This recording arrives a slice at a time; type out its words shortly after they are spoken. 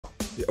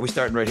Are we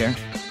starting right here?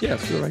 Yeah,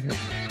 let's do it right here.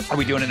 Are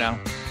we doing it now?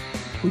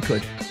 We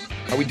could.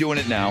 Are we doing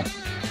it now?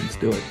 Let's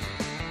do it.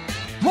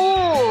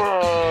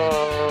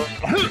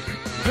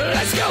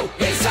 Let's go.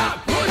 It's time.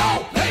 Put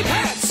on play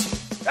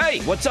pants. Hey,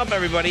 what's up,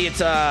 everybody? It's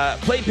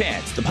Play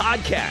Pants, the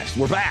podcast.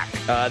 We're back.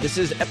 This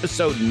is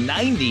episode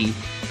 90.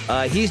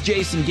 He's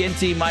Jason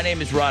Ginty. My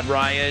name is Rod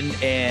Ryan,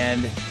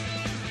 and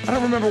I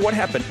don't remember what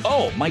happened.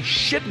 Oh, my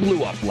shit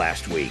blew up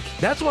last week.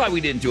 That's why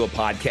we didn't do a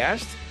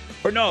podcast.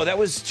 Or no, that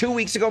was 2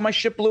 weeks ago. My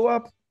shit blew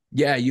up.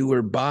 Yeah, you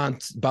were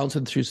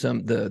bouncing through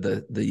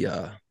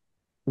the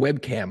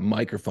webcam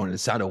microphone, and it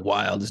sounded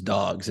wild as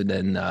dogs. And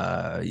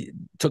then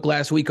took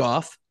last week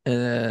off,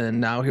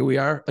 and now here we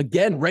are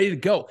again, ready to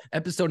go.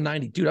 Episode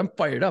 90. Dude, I'm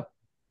fired up.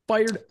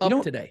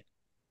 Today.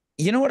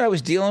 You know what I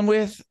was dealing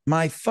with?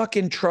 My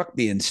fucking truck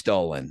being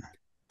stolen.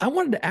 I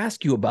wanted to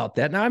ask you about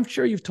that. Now, I'm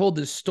sure you've told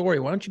this story.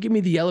 Why don't you give me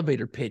the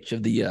elevator pitch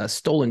of the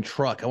stolen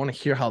truck? I want to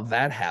hear how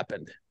that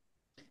happened.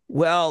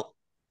 Well,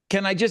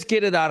 can I just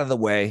get it out of the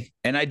way?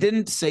 And I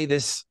didn't say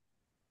this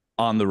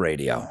on the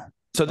radio.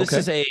 So this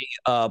is a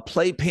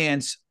Play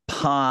Pants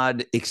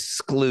pod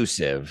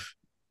exclusive.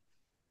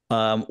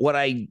 What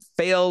I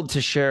failed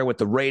to share with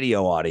the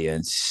radio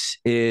audience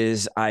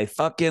is I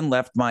fucking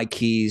left my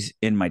keys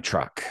in my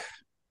truck.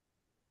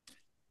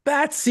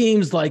 That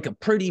seems like a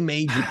pretty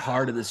major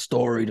part of the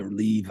story to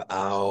leave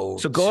out.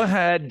 So go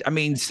ahead. I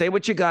mean, say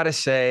what you got to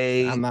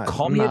say.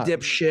 Call me a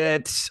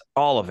dipshit.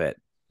 All of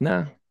it.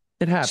 Nah,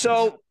 it happens.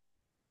 So,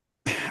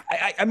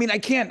 I mean, I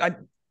can't.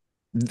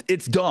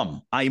 It's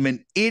dumb. I'm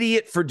an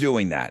idiot for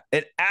doing that.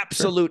 An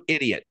absolute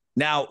idiot.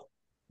 Now,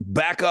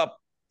 back up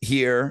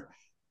here.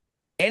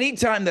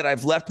 Anytime that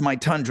I've left my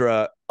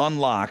Tundra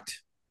unlocked,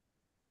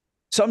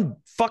 some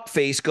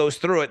fuckface goes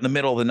through it in the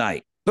middle of the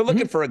night. They're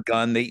looking for a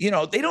gun. They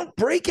don't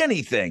break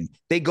anything.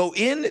 They go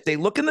in, they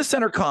look in the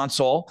center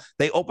console,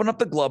 they open up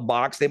the glove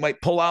box, they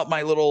might pull out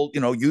my little,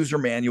 user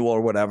manual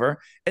or whatever,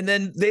 and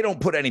then they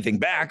don't put anything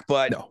back,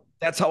 but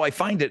that's how I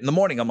find it in the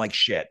morning. I'm like,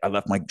 shit, I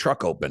left my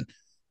truck open.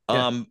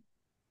 Yeah.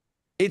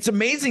 It's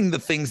amazing the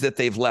things that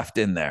they've left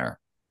in there.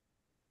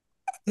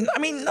 I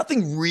mean,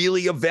 nothing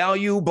really of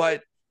value,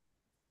 but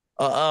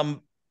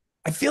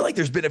I feel like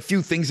there's been a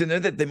few things in there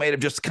that they might have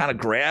just kind of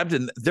grabbed,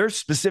 and they're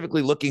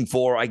specifically looking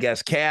for, I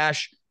guess,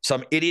 cash,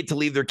 some idiot to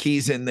leave their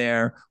keys in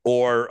there,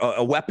 or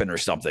a weapon or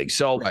something.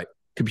 So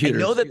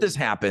computers. I know that this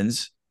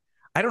happens.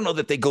 I don't know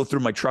that they go through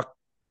my truck,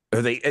 or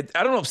I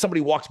don't know if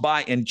somebody walks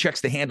by and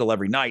checks the handle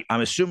every night.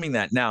 I'm assuming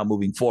that now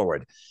moving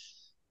forward.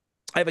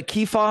 I have a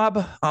key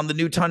fob on the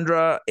new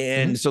Tundra,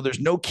 and so there's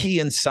no key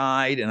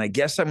inside, and I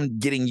guess I'm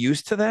getting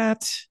used to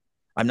that.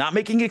 I'm not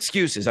making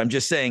excuses. I'm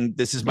just saying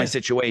this is my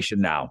situation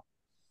now.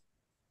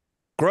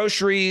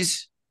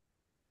 Groceries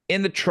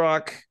in the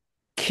truck,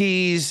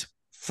 keys,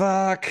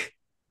 fuck.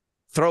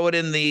 Throw it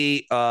in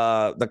the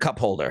cup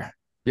holder.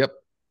 Yep.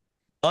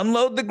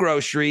 Unload the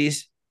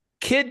groceries.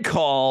 Kid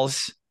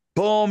calls.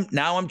 Boom.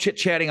 Now I'm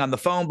chit-chatting on the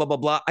phone, blah, blah,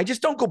 blah. I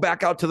just don't go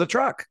back out to the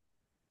truck.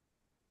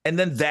 And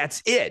then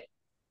that's it.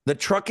 The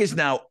truck is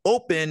now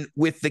open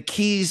with the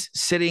keys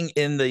sitting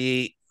in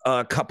the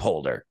cup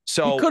holder.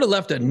 So you could have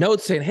left a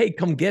note saying, hey,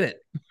 come get it.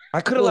 I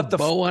could have left the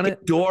bow on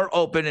it, door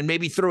open, and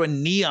maybe threw a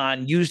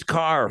neon used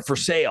car for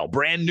sale,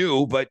 brand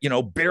new, but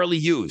barely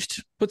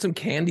used. Put some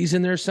candies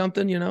in there or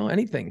something,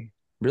 anything.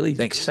 Really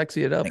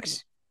sexy it up.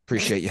 Thanks.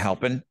 Appreciate you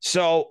helping.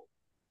 So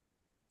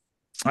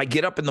I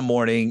get up in the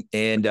morning,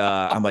 and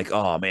I'm like,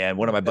 oh man,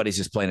 one of my buddies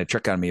is playing a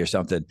trick on me or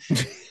something.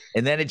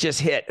 And then it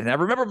just hit. And I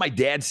remember my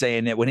dad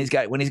saying that when he's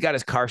got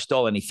his car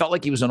stolen, he felt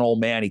like he was an old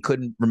man. He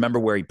couldn't remember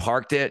where he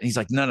parked it. And he's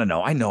like,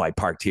 no, I know I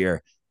parked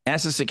here.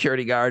 Asked the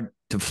security guard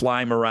to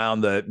fly him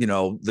around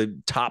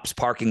the Tops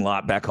parking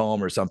lot back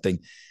home or something.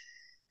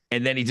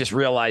 And then he just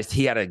realized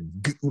he had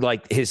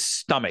his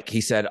stomach.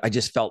 He said, I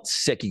just felt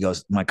sick. He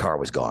goes, my car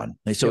was gone.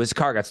 And so his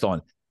car got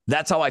stolen.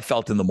 That's how I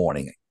felt in the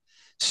morning.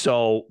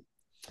 So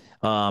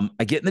I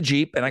get in the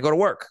Jeep and I go to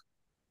work.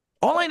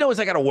 All I know is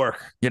I got to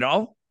work,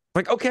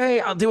 like, okay,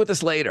 I'll deal with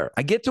this later.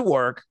 I get to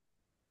work,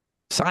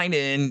 sign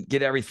in,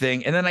 get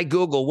everything. And then I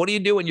Google, what do you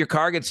do when your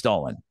car gets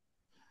stolen?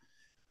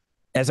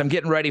 As I'm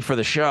getting ready for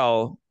the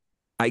show,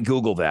 I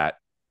Google that.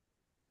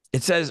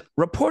 It says,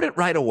 report it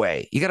right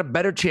away. You got a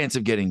better chance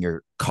of getting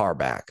your car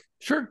back.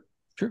 Sure.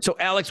 So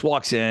Alex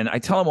walks in. I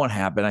tell him what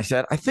happened. I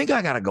said, I think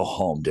I got to go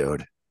home,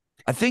 dude.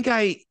 I think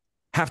I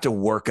have to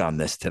work on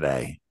this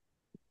today.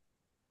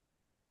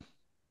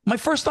 My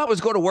first thought was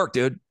go to work,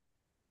 dude.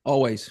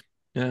 Always.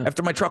 Yeah.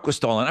 After my truck was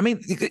stolen. I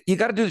mean, you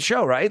got to do the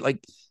show, right? Like,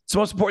 it's the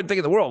most important thing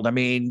in the world. I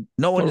mean,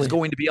 no one is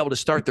going to be able to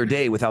start their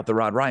day without the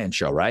Rod Ryan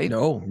show, right?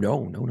 No.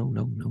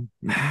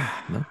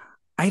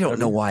 I don't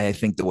know why I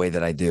think the way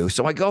that I do.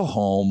 So I go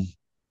home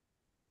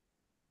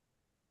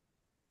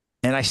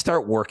and I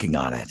start working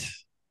on it.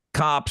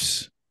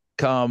 Cops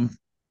come.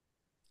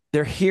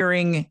 They're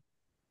hearing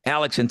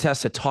Alex and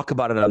Tessa talk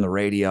about it on the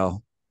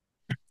radio.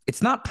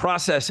 It's not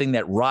processing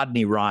that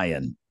Rodney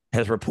Ryan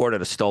has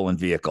reported a stolen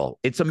vehicle.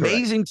 It's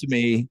amazing to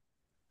me.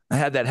 I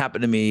had that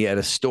happen to me at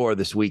a store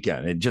this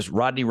weekend. And just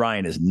Rodney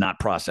Ryan is not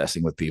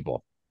processing with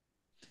people.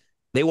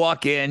 They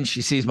walk in.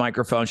 She sees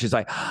microphone. She's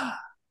like,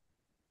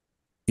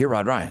 "You're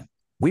Rod Ryan.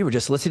 We were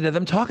just listening to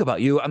them talk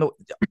about you."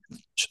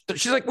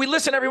 She's like, "We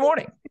listen every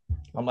morning."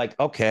 I'm like,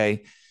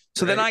 "Okay."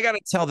 So then I got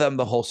to tell them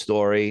the whole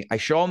story. I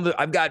show them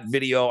I've got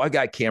video. I've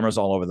got cameras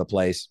all over the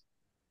place.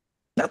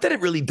 Not that it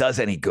really does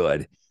any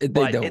good,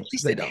 but at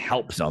least it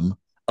helps them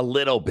a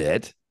little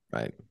bit.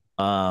 Right.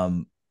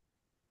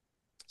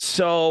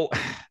 So,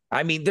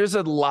 I mean, there's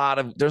a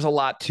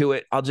lot to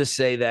it. I'll just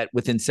say that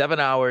within 7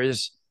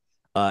 hours,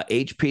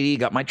 HPD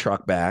got my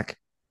truck back.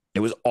 It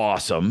was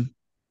awesome.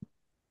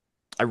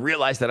 I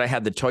realized that I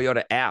had the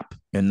Toyota app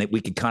and that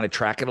we could kind of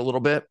track it a little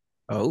bit.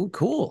 Oh,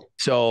 cool.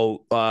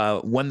 So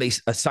when they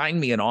assigned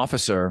me an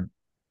officer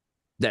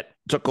that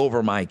took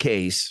over my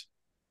case,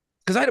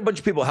 because I had a bunch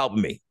of people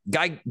helping me.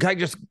 Guy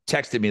just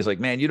texted me. He's like,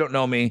 "Man, you don't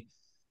know me,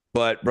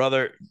 but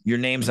brother, your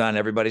name's on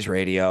everybody's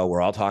radio.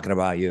 We're all talking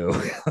about you."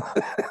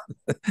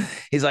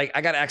 He's like,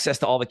 "I got access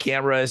to all the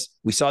cameras.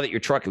 We saw that your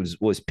truck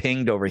was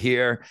pinged over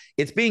here.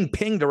 It's being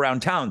pinged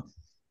around town.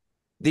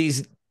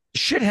 These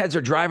shitheads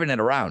are driving it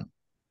around."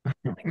 Oh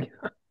my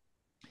God.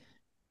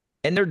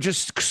 And they're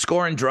just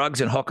scoring drugs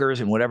and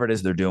hookers and whatever it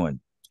is they're doing.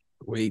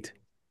 Wait.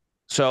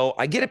 So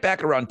I get it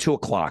back around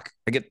 2:00.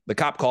 The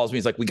cop calls me.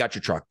 He's like, "We got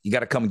your truck. You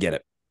got to come get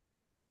it."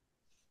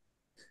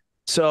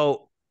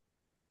 So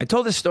I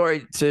told this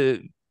story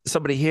to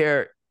somebody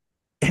here,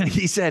 and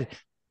he said,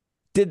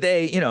 did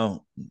they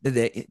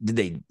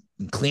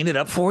clean it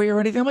up for you or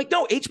anything? I'm like,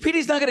 "No,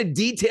 HPD's not going to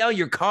detail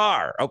your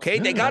car. Okay.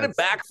 No, they got it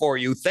back for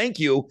you. Thank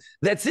you.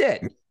 That's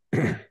it."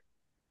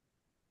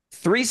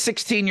 3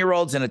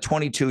 16-year-olds and a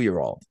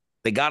 22-year-old.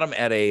 They got them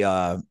at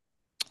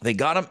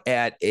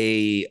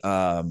a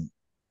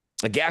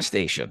gas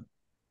station.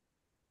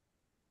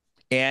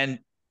 And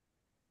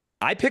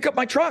I pick up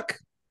my truck.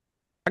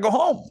 I go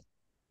home.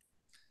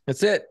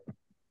 That's it.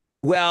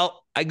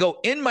 Well, I go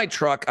in my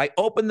truck. I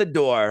open the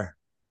door.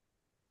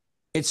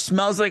 It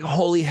smells like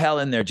holy hell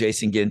in there,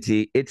 Jason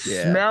Ginty. It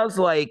smells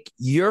like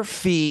your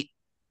feet.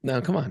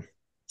 No, come on.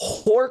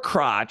 Whore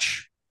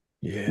crotch.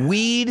 Yeah.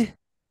 Weed.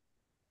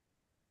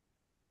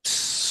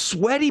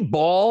 Sweaty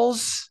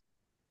balls.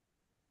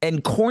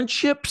 And corn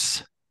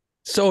chips.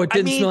 So it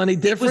didn't smell any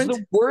different? It was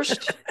the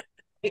worst.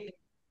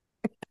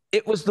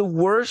 It was the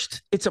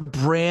worst. It's a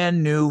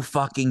brand new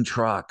fucking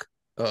truck.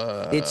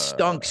 It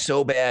stunk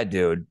so bad,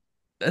 dude.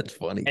 That's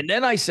funny. And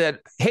then I said,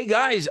 "Hey,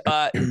 guys,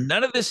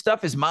 none of this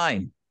stuff is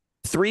mine.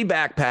 3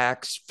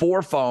 backpacks,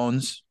 4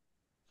 phones.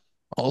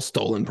 All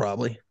stolen,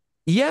 probably."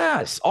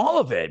 Yes, all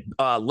of it.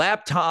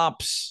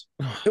 Laptops.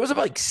 It was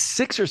about like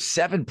 6 or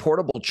 7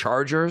 portable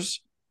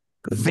chargers.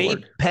 Good vape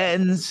Lord.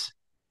 Pens.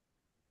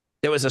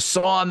 There was a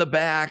saw on the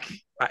back.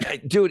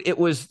 Dude, it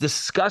was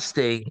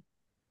disgusting.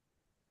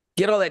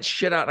 Get all that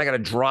shit out, and I got to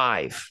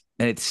drive,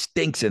 and it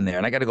stinks in there,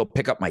 and I got to go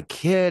pick up my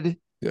kid.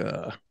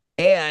 Yeah.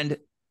 And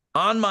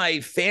on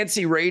my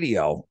fancy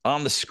radio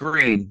on the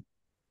screen,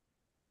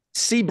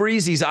 C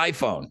Breezy's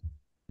iPhone.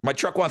 My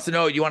truck wants to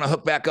know, you want to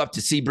hook back up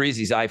to C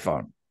Breezy's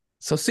iPhone.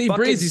 So C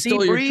Breezy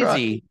stole your truck.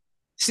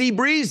 C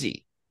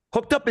Breezy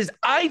hooked up his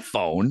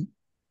iPhone.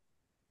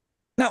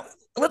 Now,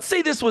 let's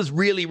say this was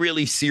really,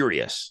 really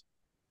serious.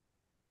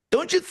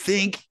 Don't you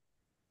think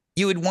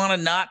you would want to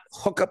not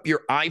hook up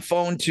your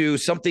iPhone to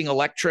something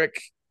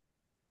electric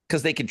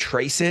because they can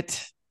trace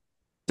it?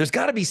 There's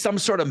got to be some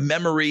sort of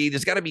memory.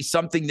 There's got to be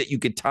something that you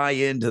could tie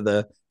into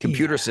the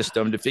computer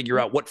system to figure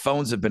out what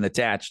phones have been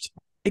attached.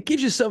 It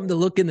gives you something to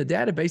look in the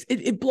database.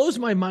 It blows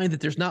my mind that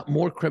there's not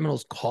more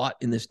criminals caught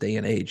in this day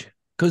and age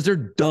because they're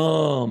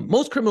dumb.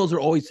 Most criminals are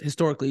always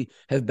historically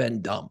have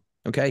been dumb.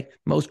 Okay.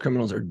 Most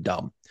criminals are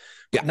dumb.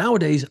 But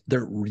nowadays,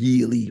 they're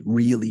really,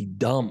 really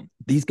dumb.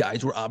 These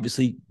guys were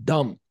obviously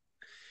dumb.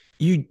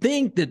 You'd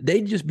think that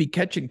they'd just be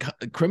catching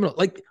criminals.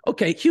 Like,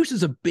 okay,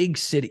 Houston's a big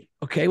city.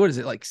 Okay, what is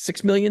it, like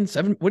 6 million,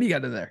 7? What do you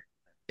got in there?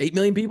 8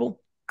 million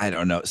people? I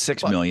don't know.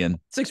 6 million.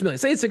 6 million.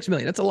 Say it's 6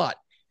 million. That's a lot.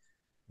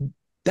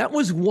 That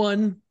was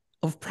one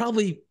of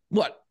probably,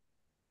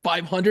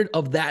 500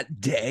 of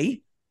that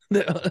day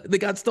that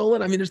got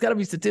stolen? I mean, there's got to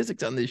be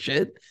statistics on this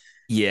shit.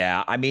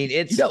 Yeah, I mean,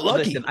 it's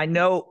lucky. Listen, I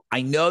know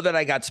that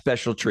I got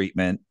special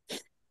treatment.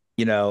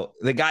 You know,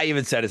 the guy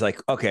even said, "Is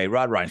like, okay,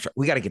 Rod Ryan,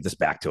 we got to get this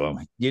back to him.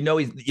 This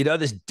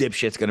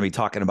dipshit's going to be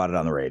talking about it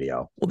on the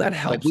radio. Well, that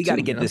helps. Like, we got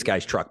to get this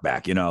guy's truck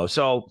back. You know,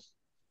 so,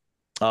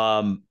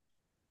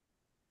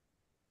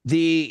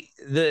 the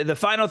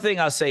final thing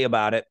I'll say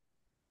about it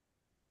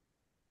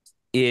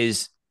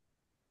is,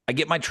 I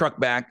get my truck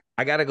back.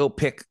 I got to go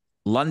pick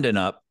London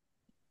up,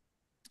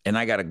 and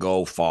I got to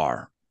go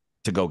far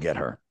to go get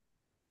her.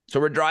 So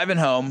we're driving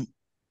home.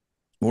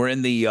 We're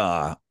in the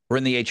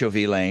HOV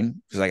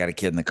lane because I got a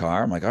kid in the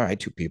car. I'm like, all right,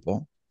 2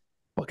 people.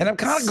 And I'm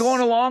kind of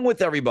going along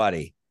with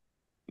everybody.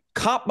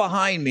 Cop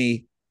behind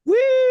me. Woo,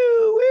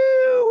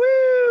 woo,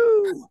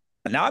 woo.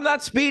 Now I'm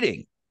not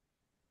speeding.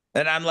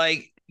 And I'm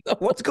like,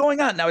 what's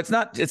going on? Now it's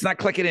not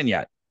clicking in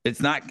yet. It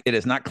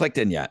is not clicked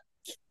in yet.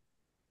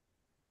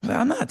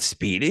 I'm not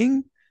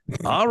speeding.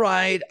 All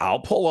right,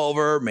 I'll pull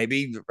over.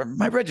 Maybe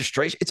my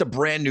registration. It's a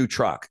brand new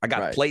truck. I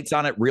got plates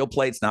on it, real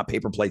plates, not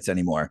paper plates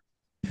anymore.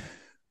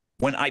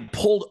 When I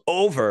pulled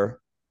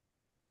over,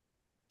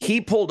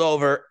 he pulled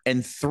over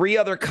and 3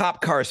 other cop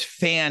cars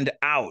fanned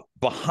out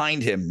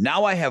behind him.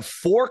 Now I have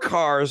 4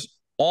 cars,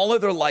 all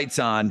of their lights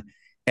on.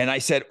 And I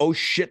said, oh,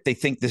 shit, they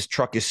think this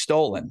truck is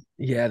stolen.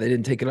 Yeah, they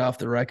didn't take it off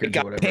the record. It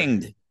got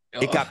pinged.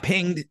 Oh. It got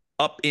pinged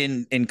up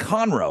in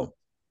Conroe.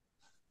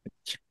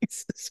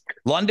 Jesus Christ.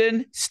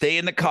 London, stay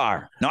in the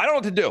car. Now, I don't know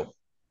what to do.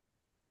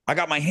 I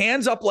got my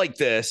hands up like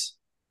this.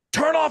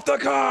 Turn off the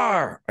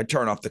car. I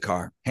turn off the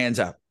car. Hands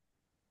up.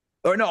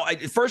 Or no, I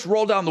first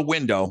roll down the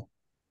window.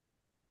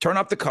 Turn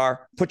off the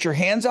car. Put your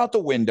hands out the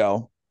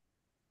window.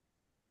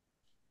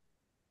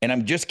 And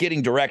I'm just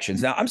getting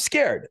directions. Now, I'm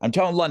scared. I'm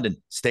telling London,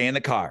 stay in the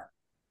car.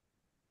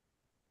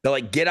 They're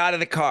like, get out of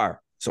the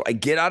car. So I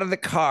get out of the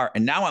car,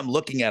 and now I'm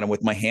looking at them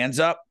with my hands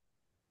up.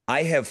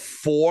 I have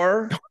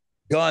 4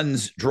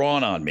 guns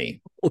drawn on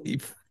me. Holy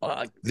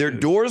fuck. Their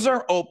doors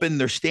are open.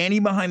 They're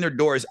standing behind their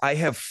doors. I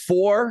have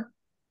 4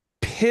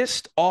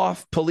 pissed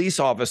off police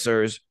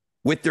officers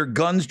with their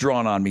guns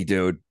drawn on me,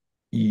 dude.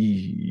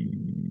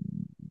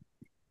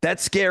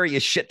 That's scary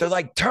as shit. They're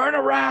like, turn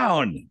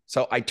around.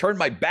 So I turn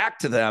my back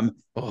to them,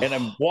 and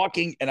I'm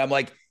walking, and I'm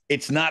like,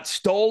 it's not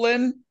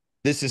stolen.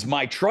 This is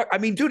my truck. I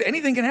mean, dude,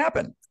 anything can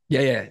happen.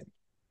 Yeah.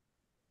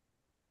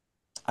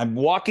 I'm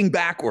walking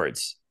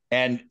backwards,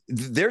 and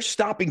they're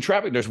stopping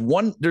traffic.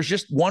 There's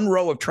just one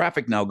row of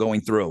traffic now going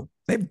through.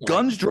 They have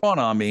guns drawn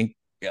on me.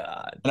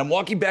 God. And I'm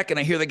walking back, and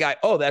I hear the guy,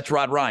 oh, that's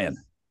Rod Ryan.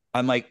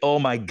 I'm like, oh,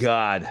 my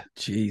God.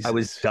 Jesus. I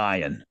was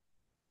dying.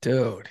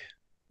 Dude.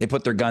 They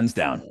put their guns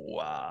down.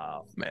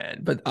 Wow, man.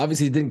 But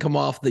obviously it didn't come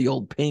off the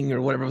old ping or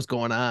whatever was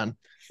going on.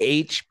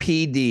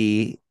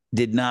 HPD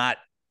did not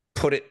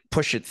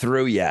push it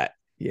through yet.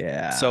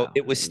 Yeah. So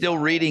it was still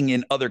reading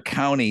in other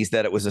counties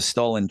that it was a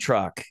stolen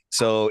truck.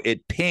 So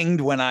it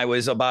pinged when I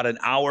was about an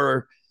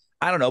hour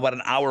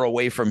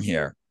away from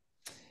here.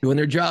 Doing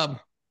their job.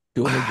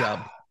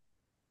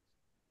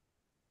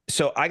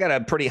 So I got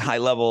a pretty high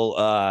level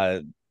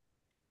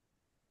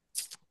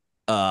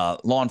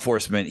law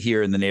enforcement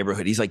here in the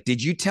neighborhood. He's like,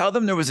 did you tell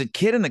them there was a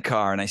kid in the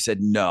car? And I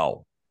said,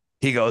 no.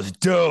 He goes,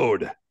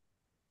 dude,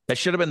 that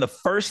should have been the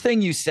first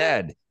thing you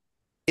said.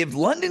 If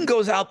London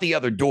goes out the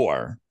other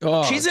door,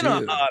 she's in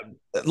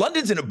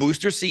London's in a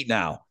booster seat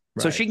now,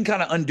 right. So she can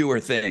kind of undo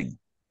her thing.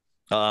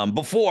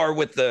 Before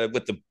with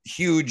the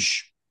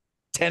huge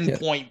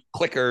 10-point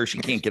clicker, she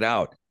can't get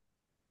out.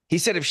 He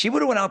said if she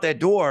would have went out that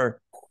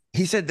door,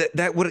 he said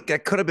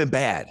that could have been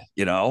bad,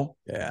 you know?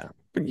 Yeah.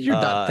 But you're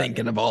not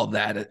thinking of all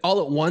that.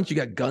 All at once, you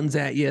got guns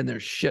at you and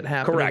there's shit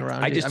happening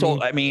around you.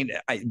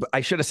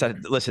 I should have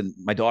said, listen,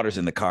 my daughter's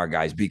in the car,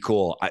 guys, be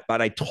cool.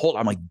 But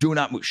I'm like, do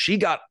not move. She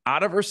got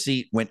out of her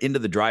seat, went into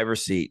the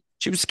driver's seat.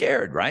 She was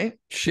scared, right?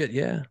 Shit,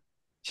 yeah.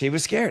 She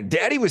was scared.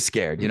 Daddy was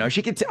scared. You know,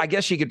 I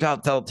guess she could tell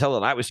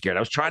that I was scared. I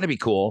was trying to be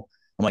cool.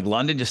 I'm like,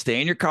 London, just stay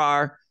in your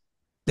car.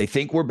 They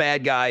think we're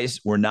bad guys.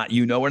 We're not,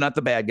 we're not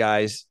the bad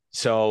guys.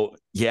 So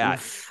yeah,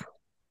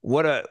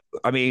 what a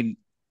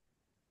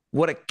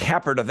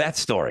capper to that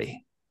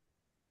story.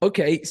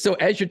 Okay, so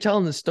as you're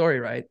telling the story,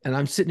 right, and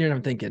I'm sitting here and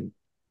I'm thinking,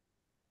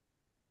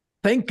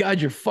 thank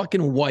God you're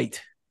fucking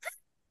white.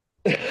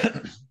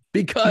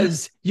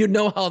 Because you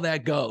know how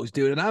that goes,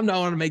 dude. And I'm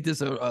not want to make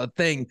this a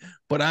thing,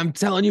 but I'm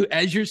telling you,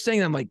 as you're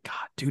saying, I'm like, God,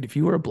 dude, if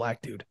you were a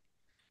black dude,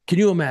 can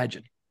you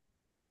imagine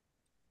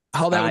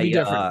how that would be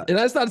different? And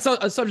that's not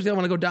a subject I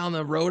want to go down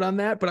the road on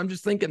that, but I'm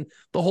just thinking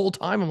the whole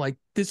time, I'm like,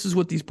 this is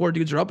what these poor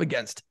dudes are up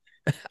against.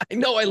 I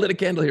know I lit a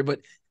candle here,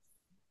 but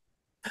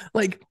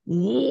like,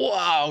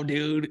 wow,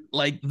 dude,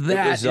 like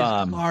that is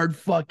hard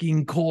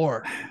fucking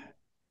core.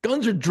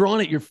 Guns are drawn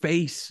at your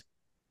face.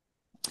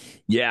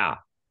 Yeah.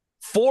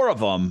 4 of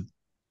them.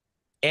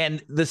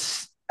 And the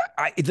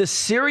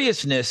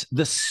seriousness,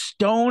 the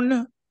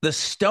stone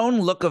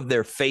look of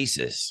their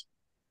faces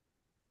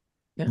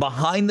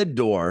behind the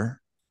doors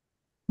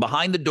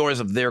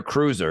of their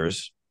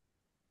cruisers,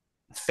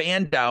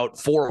 fanned out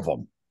 4 of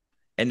them.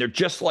 And they're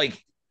just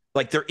like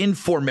they're in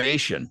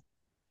formation.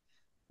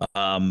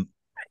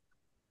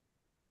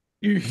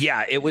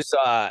 Yeah, it was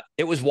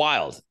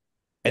wild.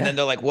 And then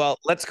they're like, well,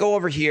 let's go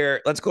over here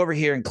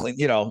and clean.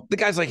 You know, the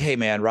guy's like, hey,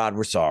 man, Rod,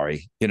 we're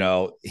sorry. You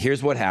know,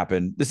 here's what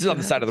happened. This is on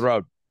the side of the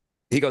road.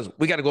 He goes,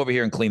 we got to go over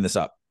here and clean this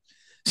up.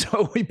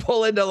 So we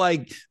pull into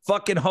like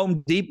fucking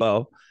Home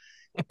Depot.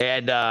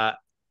 And I'm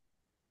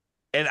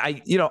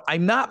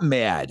not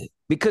mad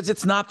because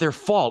it's not their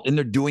fault and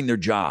they're doing their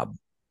job.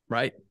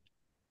 Right.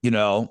 You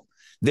know,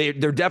 they're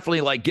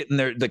definitely like getting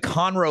the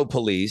Conroe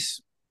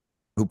police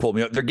who pulled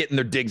me up. They're getting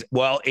their digs.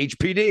 Well,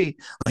 HPD,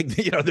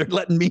 they're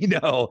letting me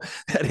know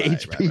that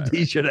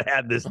HPD should have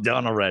had this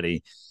done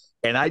already.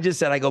 And I just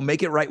said,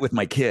 make it right with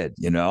my kid.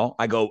 You know,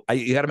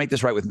 you got to make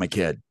this right with my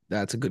kid.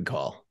 That's a good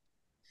call.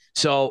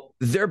 So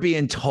they're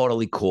being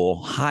totally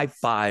cool. High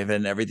five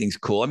and everything's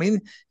cool. I mean,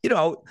 I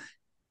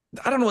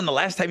don't know when the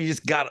last time you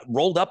just got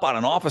rolled up on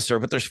an officer,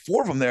 but there's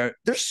 4 of them there.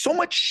 There's so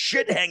much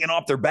shit hanging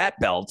off their bat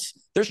belts.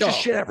 There's just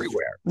shit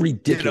everywhere.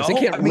 Ridiculous. They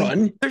can't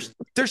run. There's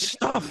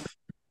stuff.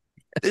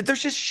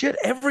 There's just shit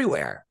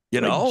everywhere,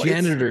 like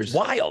janitors. It's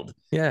wild.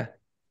 Yeah.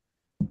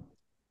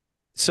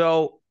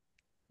 So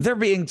they're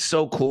being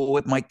so cool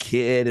with my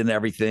kid and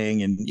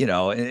everything. And,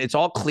 and it's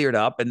all cleared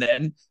up. And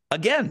then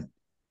again,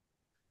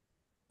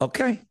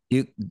 okay,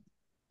 you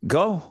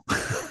go.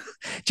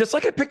 Just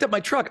like I picked up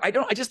my truck.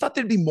 I just thought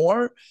there'd be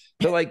more.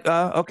 They're like,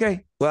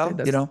 okay, well,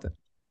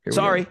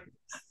 sorry.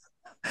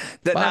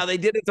 Now they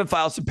did it to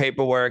file some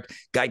paperwork.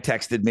 Guy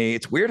texted me.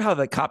 It's weird how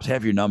the cops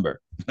have your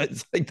number.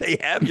 It's like they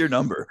have your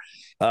number.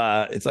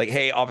 It's like,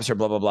 hey, officer,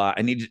 blah, blah, blah.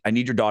 I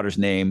need your daughter's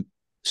name.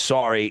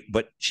 Sorry,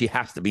 but she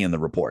has to be in the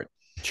report.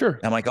 Sure.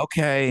 I'm like,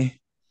 okay.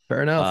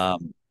 Fair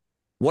enough.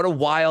 What a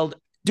wild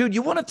dude.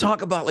 You want to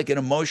talk about like an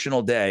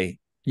emotional day?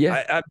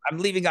 Yeah. I'm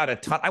leaving out a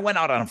ton. I went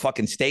out on a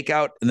fucking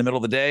stakeout in the middle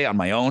of the day on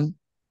my own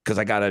because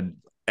I got an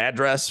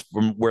address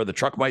from where the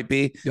truck might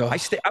be. Oh.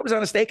 I was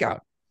on a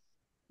stakeout.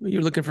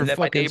 You're looking for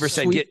fucking my neighbor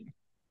said,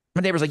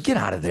 my neighbor's like, get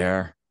out of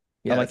there.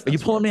 Yeah, I'm like, are you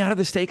pulling me out of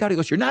the stakeout? He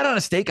goes, you're not on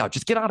a stakeout.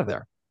 Just get out of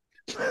there.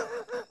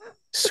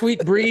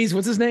 Sweet Breeze.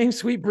 What's his name?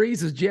 Sweet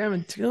Breeze is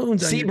jamming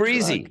tunes. Sea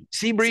Breezy.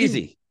 Sea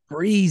Breezy.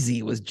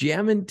 Breezy was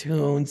jamming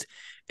tunes.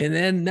 And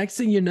then next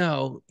thing you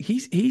know,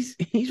 he's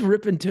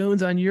ripping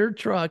tunes on your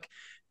truck.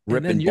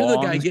 And then you're the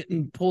guy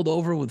getting pulled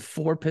over with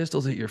 4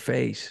 pistols at your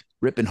face.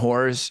 Ripping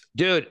whores.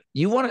 Dude,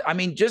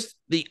 just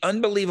the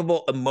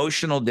unbelievable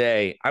emotional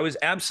day. I was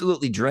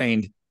absolutely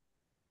drained.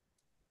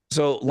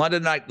 So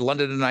London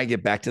and I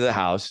get back to the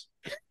house.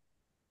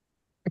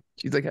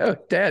 She's like, oh,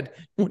 Dad,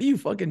 what are you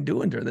fucking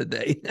doing during the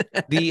day?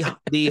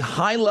 The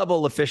high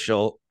level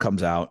official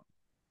comes out.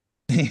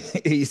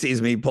 He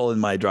sees me pulling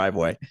my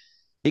driveway.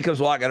 He comes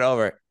walking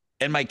over,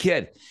 and my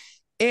kid.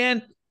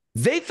 And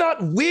they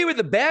thought we were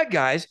the bad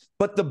guys,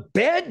 but the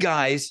bad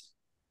guys,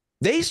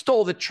 they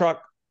stole the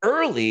truck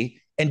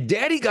early, and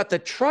Daddy got the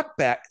truck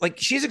back. Like,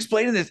 she's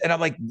explaining this, and I'm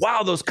like,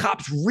 wow, those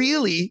cops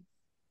really,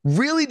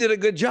 really did a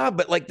good job.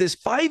 But like, this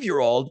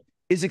 5-year-old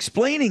is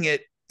explaining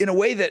it in a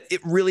way that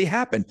it really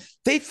happened.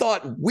 They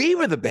thought we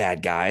were the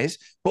bad guys,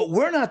 but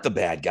we're not the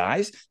bad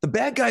guys. The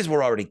bad guys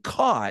were already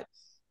caught.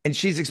 And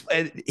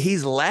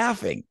he's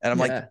laughing. And I'm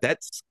like,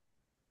 that's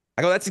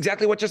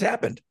exactly what just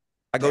happened.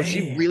 I go,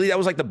 that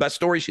was like the best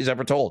story she's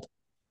ever told.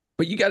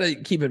 But you got to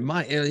keep in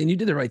mind, and you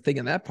did the right thing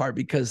in that part,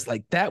 because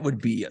like that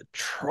would be a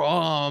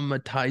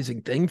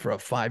traumatizing thing for a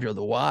 5-year-old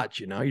to watch.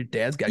 Your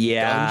dad's got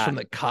guns from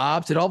the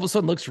cops. It all of a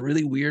sudden looks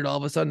really weird. All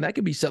of a sudden, that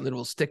could be something that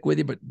will stick with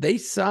you. But they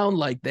sound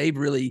like they've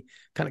really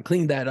kind of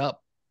cleaned that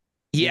up.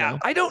 Yeah,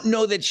 I don't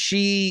know that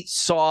she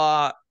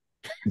saw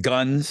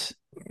guns.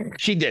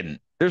 She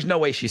didn't. There's no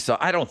way she saw.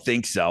 I don't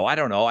think so. I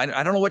don't know. I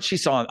don't know what she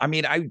saw. I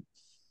mean, I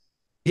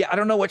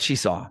don't know what she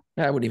saw.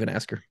 I wouldn't even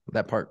ask her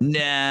that part.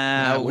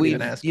 Nah, we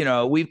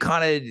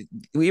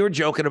were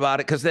joking about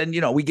it because then,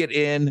 we get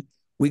in,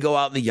 we go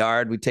out in the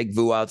yard, we take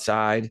Vu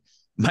outside.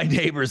 My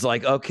neighbor's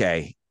like,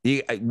 okay,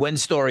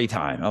 when's story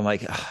time? I'm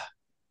like,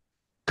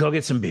 go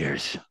get some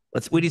beers.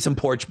 We need some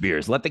porch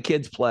beers. Let the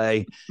kids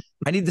play.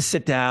 I need to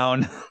sit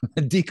down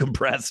and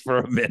decompress for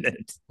a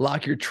minute.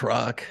 Lock your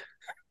truck.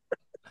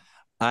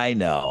 I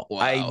know. Wow.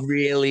 I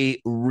really,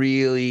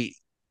 really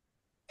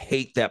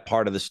hate that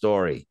part of the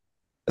story.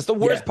 That's the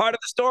worst part of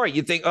the story.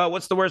 You think, oh,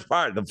 what's the worst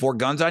part? The 4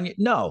 guns on you?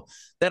 No,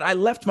 that I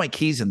left my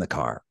keys in the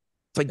car.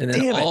 It's like,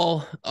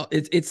 damn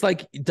it. It's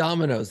like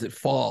dominoes that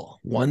fall.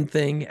 One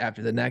thing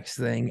after the next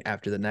thing,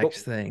 after the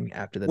next thing,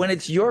 after the when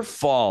it's your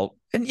fault.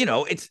 And,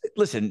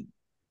 listen,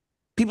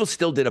 people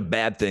still did a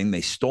bad thing.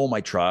 They stole my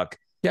truck.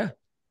 Yeah.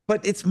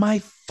 But it's my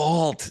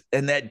fault.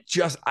 And that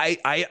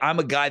I'm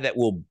a guy that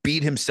will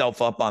beat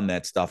himself up on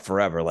that stuff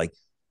forever. Like,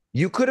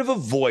 you could have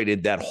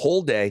avoided that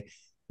whole day.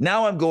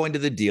 Now I'm going to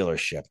the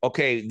dealership.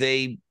 Okay,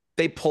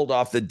 they pulled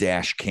off the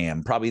dash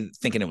cam, probably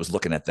thinking it was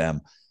looking at them.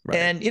 Right.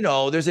 And,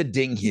 there's a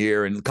ding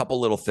here and a couple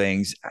little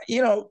things.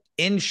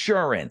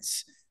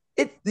 Insurance.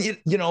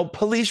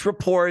 Police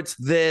reports,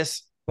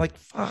 this. Like,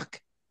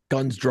 fuck.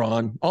 Guns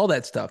drawn. All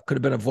that stuff could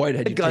have been avoided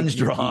had you guns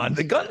drawn.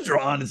 The guns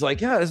drawn. It's like,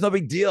 yeah, there's no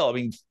big deal. I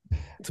mean,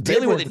 it's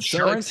dealing with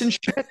insurance and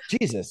shit.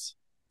 Jesus.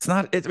 It's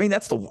not.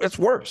 That's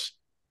worse.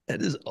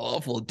 That is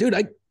awful, dude.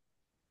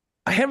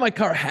 I had my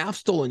car half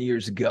stolen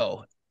years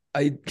ago.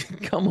 I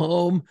come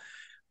home,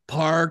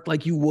 park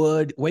like you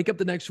would, wake up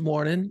the next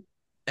morning,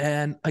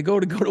 and I go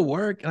to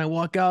work, and I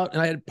walk out,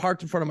 and I had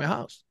parked in front of my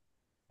house,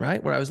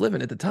 right where I was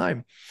living at the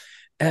time,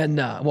 and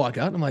I walk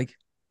out, and I'm like,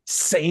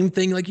 same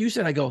thing like you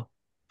said. I go,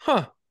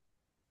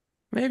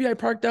 maybe I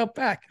parked out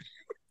back.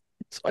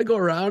 So I go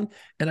around,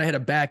 and I had a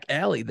back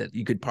alley that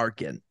you could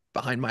park in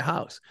behind my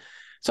house.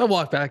 So I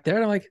walk back there,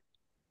 and I'm like,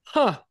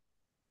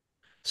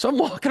 So I'm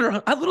walking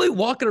around. I'm literally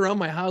walking around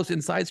my house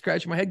inside,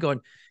 scratching my head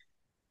going,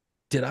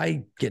 did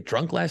I get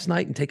drunk last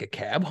night and take a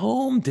cab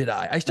home?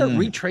 I start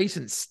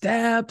retracing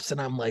steps, and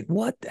I'm like,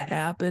 what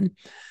happened?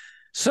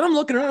 So I'm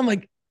looking around. I'm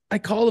like, I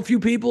call a few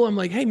people. I'm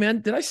like, hey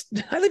man, did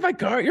I leave my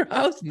car at your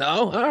house?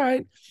 No. All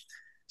right.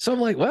 So I'm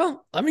like,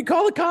 well, let me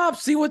call the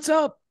cops, see what's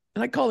up.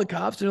 And I call the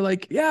cops. They're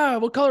like, yeah,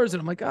 what color is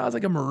it? I'm like, oh, it's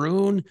like a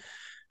maroon.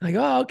 And I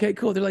go, oh, okay,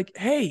 cool. They're like,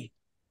 hey,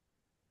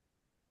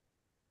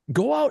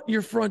 go out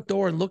your front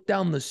door and look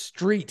down the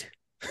street.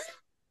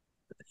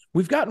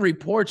 We've gotten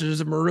reports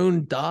there's a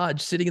maroon Dodge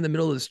sitting in the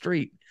middle of the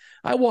street.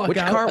 I walk Which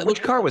out. car?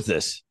 Which car was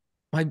this?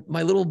 My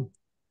little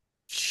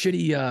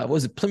shitty what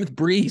was it, Plymouth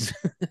Breeze?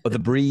 Oh, the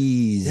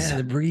Breeze. Yeah,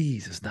 the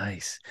Breeze is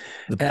nice.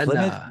 The And,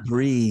 Plymouth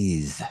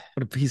Breeze.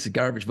 What a piece of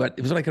garbage, but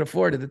it was what I could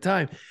afford at the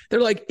time.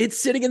 They're like, it's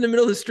sitting in the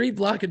middle of the street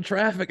blocking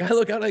traffic. I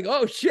look out like,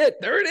 oh shit,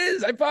 there it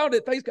is. I found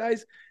it. Thanks,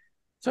 guys.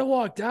 So I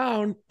walked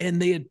down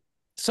and they had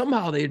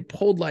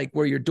pulled like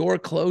where your door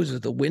closes,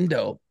 the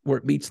window where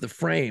it meets the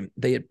frame.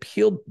 They had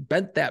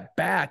bent that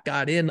back,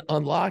 got in,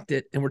 unlocked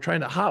it, and were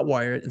trying to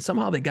hotwire it. And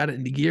somehow they got it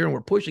into gear and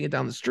were pushing it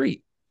down the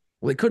street.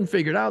 Well, they couldn't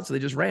figure it out, so they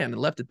just ran and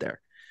left it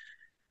there.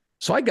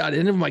 So I got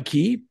in with my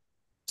key,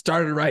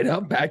 started it right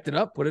up, backed it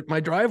up, put it in my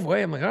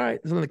driveway. I'm like, all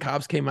right. So then the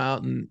cops came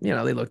out and,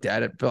 they looked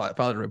at it,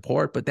 filed a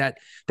report. But that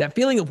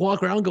feeling of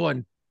walking around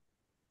going,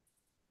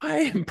 I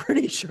am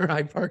pretty sure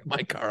I parked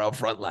my car out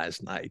front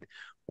last night.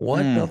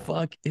 What the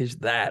fuck is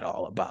that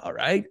all about,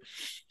 right?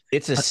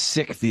 It's a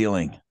sick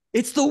feeling.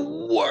 It's the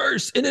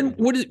worst. And then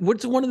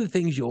what's one of the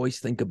things you always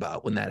think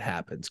about when that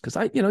happens? Because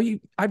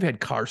I've had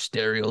car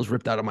stereos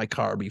ripped out of my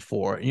car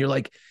before, and you're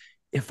like,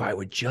 if I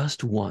would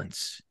just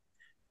once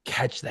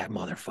catch that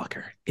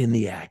motherfucker in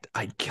the act,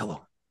 I'd kill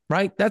him,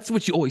 right? That's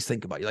what you always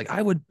think about. You're like,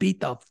 I would beat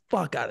the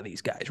fuck out of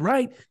these guys,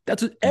 right?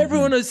 That's what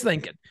everyone is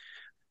thinking.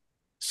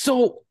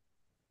 So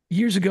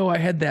years ago, I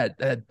had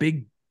that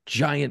big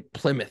giant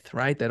Plymouth,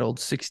 right? That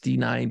old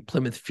 69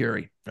 Plymouth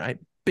Fury, right?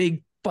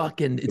 Big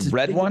fucking, it's the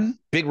red one?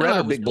 Big red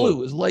or big blue? It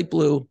was light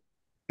blue.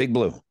 Big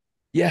blue.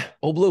 Yeah,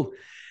 old blue.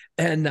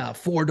 And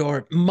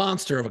 4-door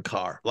monster of a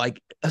car,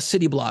 like a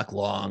city block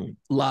long,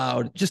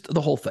 loud, just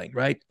the whole thing,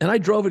 right? And I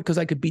drove it because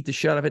I could beat the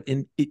shit out of it,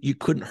 and you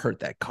couldn't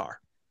hurt that car.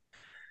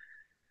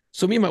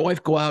 So me and my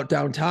wife go out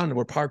downtown, and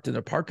we're parked in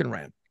a parking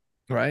ramp,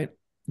 right?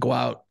 Go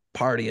out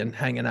partying,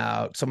 hanging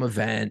out, some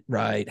event,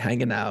 right?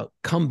 Hanging out,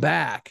 come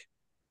back,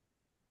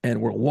 and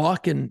we're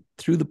walking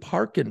through the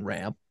parking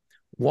ramp,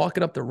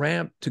 walking up the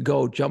ramp to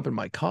go jump in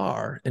my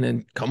car and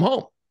then come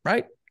home,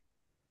 right?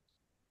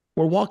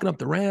 We're walking up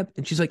the ramp,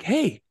 and she's like,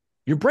 hey,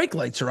 your brake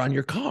lights are on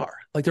your car.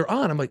 Like, they're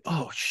on. I'm like,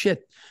 oh,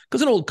 shit.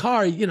 Because an old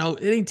car,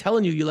 it ain't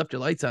telling you left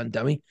your lights on,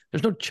 dummy.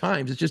 There's no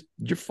chimes. It's just,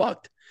 you're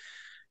fucked.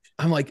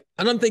 I'm like,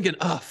 and I'm thinking,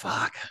 oh,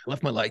 fuck, I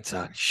left my lights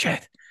on.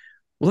 Shit.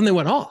 Well, then they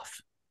went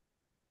off.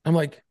 I'm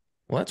like,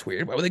 well, that's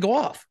weird. Why would they go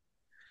off?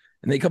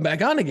 And they come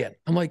back on again.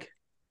 I'm like,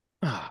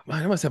 oh,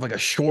 man, I must have like a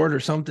short or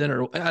something,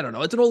 or I don't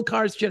know. It's an old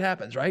car. Shit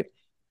happens, right?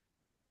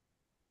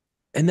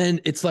 And then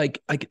it's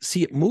like, I could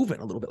see it moving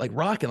a little bit, like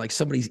rocking, like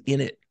somebody's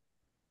in it,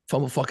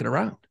 fucking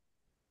around.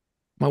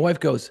 My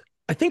wife goes,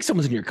 I think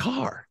someone's in your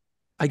car.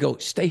 I go,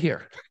 stay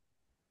here.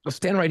 I'll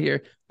stand right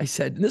here. I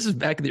said, and this is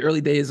back in the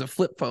early days of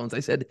flip phones. I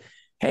said,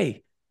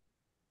 hey,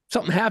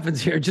 something happens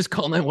here. Just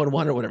call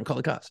 911 or whatever. Call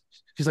the cops.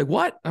 She's like,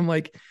 what? I'm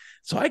like,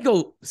 so I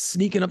go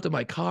sneaking up to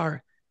my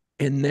car,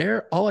 and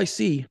there, all I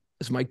see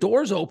is my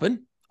doors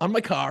open on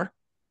my car,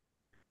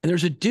 and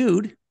there's a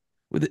dude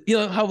with,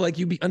 how like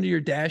you'd be under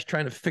your dash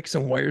trying to fix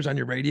some wires on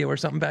your radio or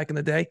something back in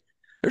the day.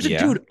 There's a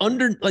dude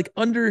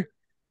under,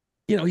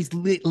 he's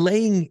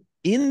laying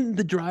in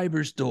the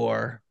driver's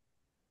door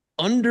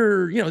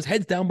under, his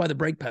head's down by the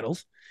brake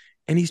pedals,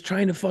 and he's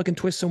trying to fucking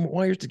twist some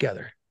wires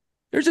together.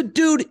 There's a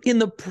dude in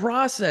the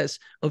process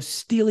of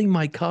stealing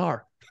my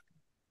car.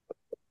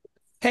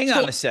 Hang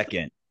on a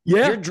second.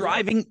 Yeah.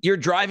 You're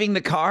driving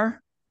the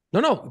car?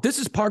 No. This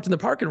is parked in the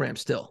parking ramp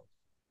still.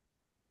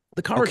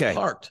 The car is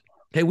parked.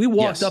 Okay. We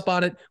walked up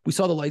on it. We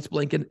saw the lights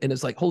blinking, and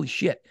it's like, holy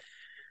shit.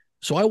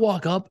 So I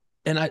walk up,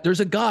 and there's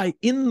a guy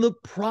in the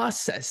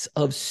process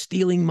of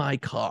stealing my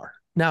car.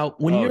 Now,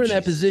 when you're in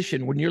that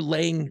position, when you're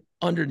laying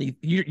underneath,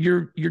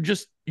 you're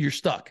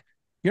stuck.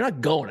 You're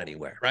not going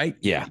anywhere, right?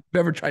 Yeah. If you've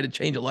ever tried to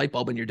change a light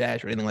bulb in your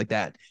dash or anything like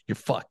that, you're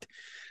fucked.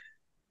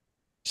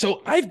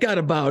 So I've got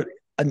about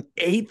an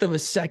eighth of a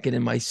second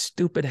in my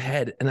stupid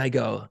head, and I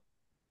go,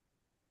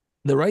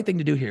 the right thing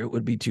to do here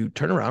would be to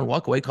turn around,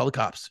 walk away, call the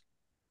cops.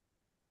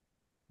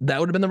 That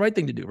would have been the right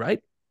thing to do,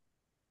 right?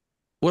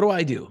 What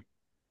do?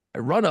 I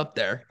run up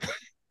there,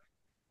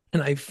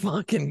 and I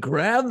fucking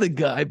grab the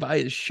guy by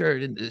his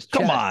shirt and his chest.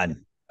 Come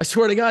on. I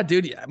swear to God,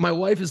 dude, my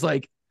wife is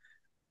like,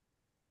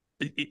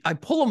 I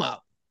pull him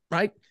out,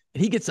 right?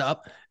 And he gets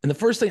up, and the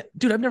first thing,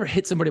 dude, I've never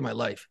hit somebody in my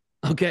life,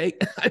 okay?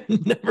 I've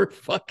never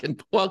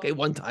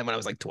one time when I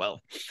was like 12.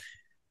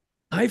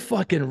 I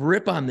fucking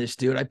rip on this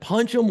dude. I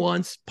punch him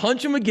once,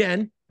 punch him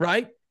again,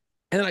 right?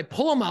 And then I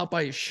pull him out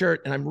by his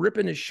shirt, and I'm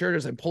ripping his shirt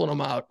as I'm pulling him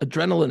out.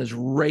 Adrenaline is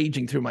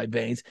raging through my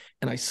veins,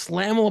 and I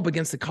slam him up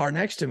against the car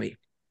next to me.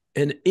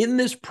 And in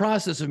this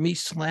process of me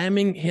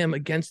slamming him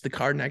against the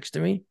car next to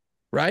me,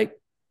 right?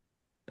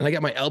 And I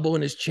got my elbow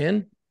in his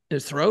chin, in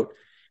his throat.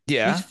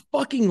 Yeah. He's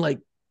fucking like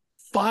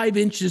 5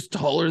 inches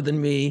taller than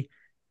me,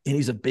 and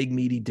he's a big,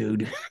 meaty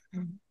dude,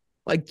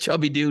 like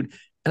chubby dude.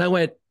 And I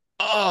went,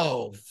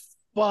 oh,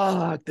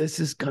 fuck,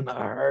 this is going to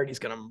hurt. He's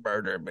going to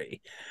murder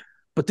me.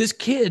 But this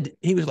kid,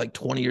 he was like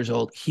 20 years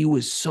old. He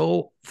was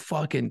so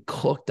fucking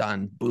cooked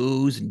on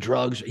booze and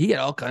drugs. He had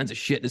all kinds of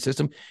shit in the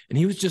system, and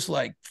he was just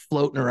like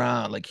floating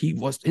around. Like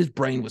his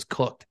brain was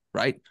cooked,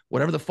 right?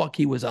 Whatever the fuck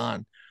he was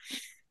on.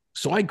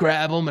 So I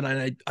grab him,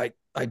 and I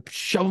I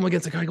shove him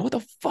against the car. I go, what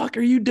the fuck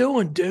are you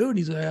doing, dude?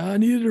 He's like, I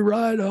needed to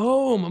ride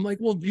home. I'm like,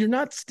 well, you're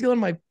not stealing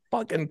my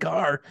fucking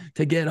car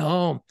to get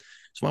home.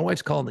 So my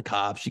wife's calling the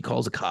cops. She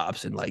calls the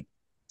cops, and like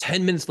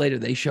 10 minutes later,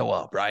 they show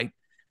up, right?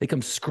 They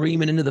come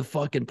screaming into the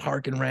fucking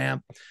parking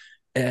ramp,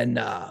 and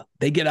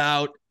they get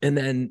out, and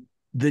then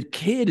the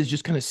kid is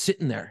just kind of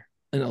sitting there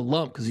in a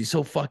lump because he's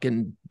so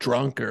fucking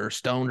drunk or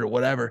stoned or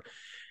whatever.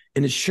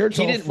 And his shirt's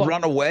He all didn't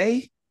run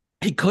away?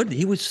 He couldn't.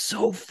 He was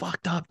so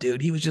fucked up,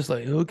 dude. He was just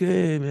like,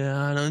 okay,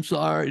 man, I'm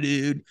sorry,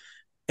 dude.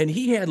 And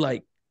he had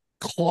like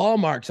claw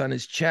marks on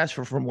his chest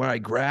from where I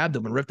grabbed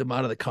him and ripped him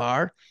out of the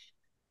car.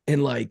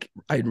 And like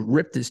I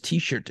ripped his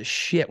t-shirt to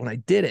shit when I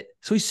did it.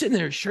 So he's sitting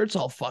there, his shirt's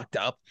all fucked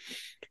up.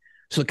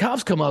 So the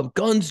cops come up,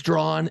 guns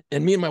drawn,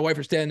 and me and my wife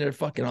are standing there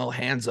fucking all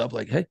hands up,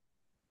 like, hey,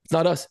 it's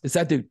not us. It's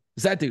that dude.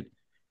 It's that dude.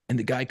 And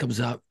the guy comes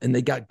up and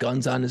they got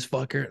guns on this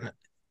fucker. And,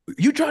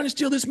 you trying to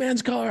steal this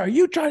man's car? Are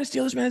you trying to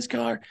steal this man's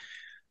car?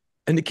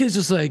 And the kid's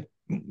just like,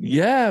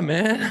 yeah,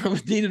 man,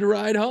 I needed a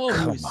ride home.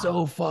 He was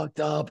so fucked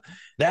up.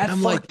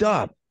 That's fucked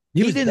up.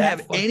 He didn't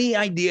have any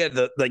idea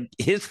that like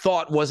his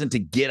thought wasn't to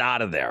get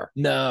out of there.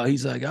 No,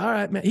 he's like, all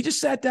right, man. He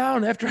just sat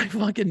down after I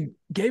fucking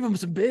gave him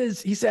some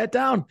biz. He sat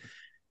down,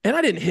 and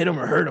I didn't hit him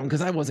or hurt him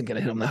because I wasn't going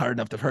to hit him hard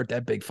enough to hurt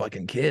that big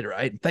fucking kid,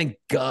 right? Thank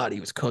God he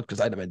was cooked because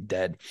I'd have been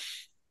dead.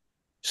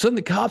 So then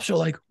the cops are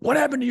like, what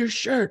happened to your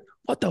shirt?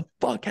 What the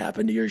fuck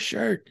happened to your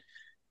shirt?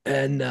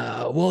 And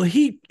well,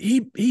 he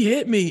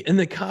hit me. And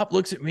the cop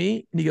looks at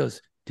me and he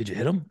goes, did you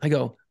hit him? I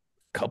go,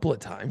 a couple of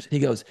times. And he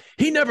goes,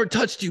 he never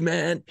touched you,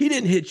 man. He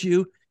didn't hit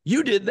you.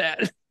 You did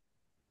that.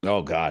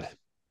 Oh, God.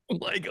 I'm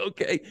like,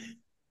 okay.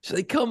 So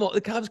the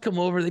cops come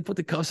over, they put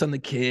the cuffs on the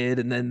kid,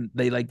 and then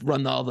they like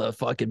run all the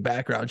fucking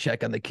background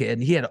check on the kid.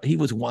 And he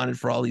was wanted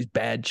for all these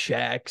bad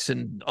checks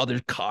and other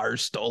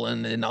cars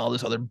stolen and all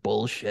this other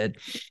bullshit.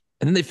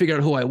 And then they figured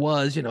out who I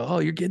was, oh,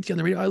 you're Ginty on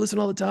the radio. I listen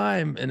all the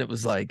time. And it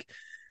was like,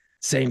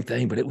 same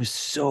thing, but it was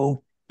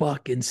so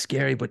fucking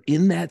scary. But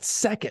in that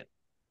second,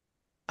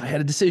 I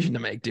had a decision to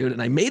make, dude.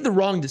 And I made the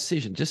wrong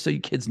decision, just so you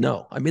kids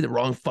know. I made the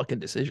wrong fucking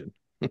decision.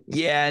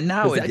 Yeah,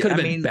 now that could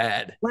have been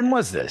bad. When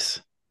was this?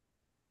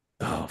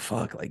 Oh,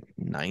 fuck, like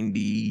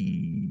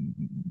 90.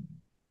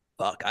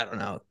 Fuck, I don't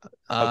know.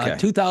 Okay.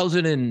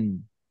 2000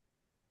 and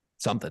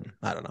something.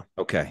 I don't know.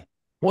 Okay.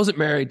 Wasn't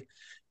married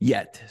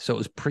yet. So it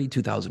was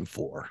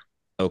pre-2004.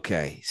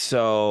 Okay.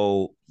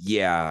 So,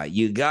 yeah,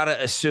 you got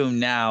to assume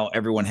now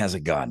everyone has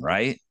a gun,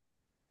 right?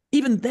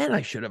 Even then,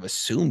 I should have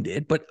assumed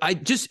it. But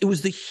it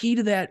was the heat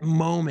of that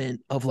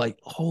moment of like,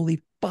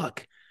 holy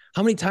fuck.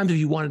 How many times have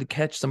you wanted to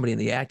catch somebody in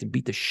the act and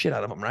beat the shit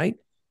out of them, right?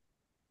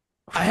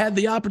 I had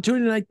the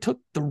opportunity and I took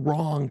the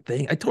wrong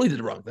thing. I totally did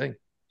the wrong thing.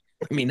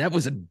 I mean, that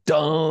was a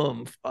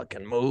dumb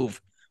fucking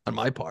move on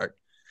my part.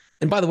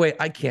 And by the way,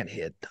 I can't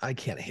hit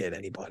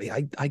anybody.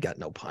 I got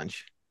no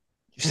punch.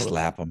 You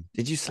slap them.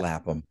 Did you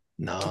slap them?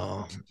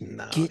 No.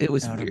 Get it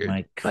was out of weird.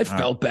 my I car.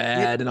 felt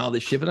bad and all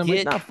this shit, but I'm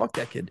like, nah, fuck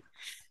that kid.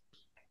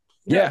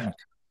 Yeah.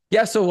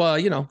 Yeah. So,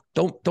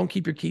 don't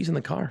keep your keys in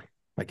the car,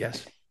 I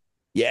guess.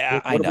 Yeah,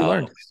 What I have we know.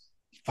 learned?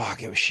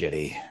 Fuck, it was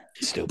shitty.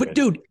 Stupid. But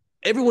dude,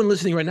 everyone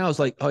listening right now is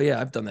like, oh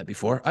yeah, I've done that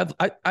before.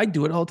 I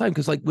do it all the time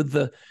because like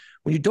when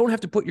you don't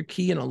have to put your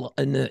key in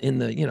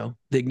the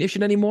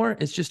ignition anymore,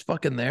 it's just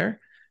fucking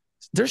there.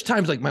 There's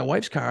times like my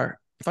wife's car,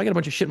 if I got a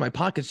bunch of shit in my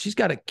pockets, she's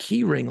got a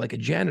key ring like a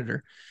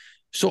janitor.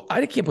 So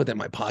I can't put that in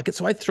my pocket.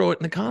 So I throw it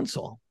in the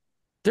console.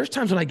 There's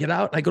times when I get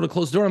out and I go to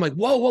close the door. I'm like,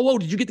 whoa.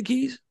 Did you get the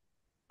keys?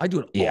 I do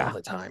it all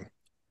the time.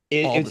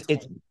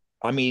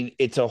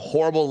 It's a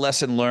horrible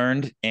lesson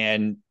learned.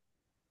 And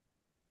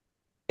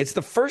it's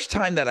the first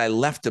time that I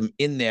left them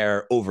in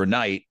there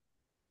overnight.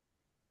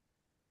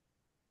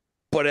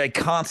 But I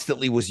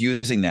constantly was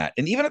using that.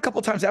 And even a couple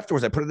of times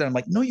afterwards, I put it in. I'm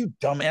like, no, you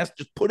dumbass,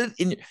 just put it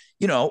in,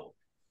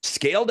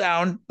 scale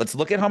down. Let's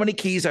look at how many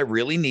keys I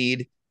really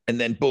need. And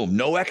then boom,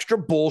 no extra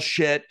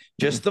bullshit,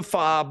 just the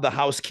fob, the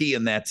house key,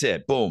 and that's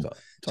it. Boom.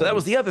 So that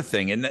was the other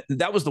thing. And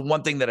that was the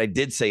one thing that I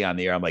did say on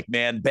the air. I'm like,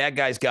 man, bad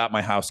guys got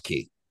my house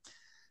key.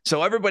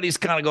 So everybody's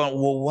kind of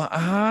going, well,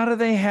 how do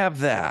they have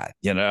that?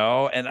 And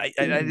I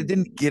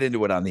didn't get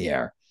into it on the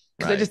air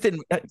because I just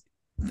didn't.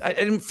 I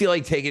didn't feel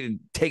like taking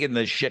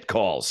the shit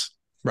calls.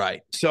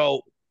 Right.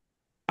 So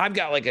I've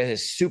got like a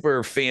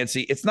super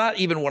fancy. It's not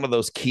even one of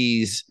those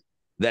keys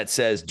that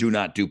says do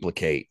not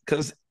duplicate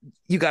because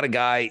you got a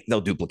guy, they'll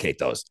duplicate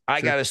those.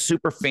 I got a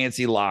super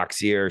fancy locks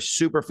here,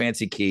 super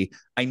fancy key.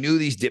 I knew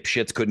these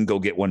dipshits couldn't go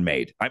get one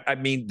made. I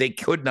mean, they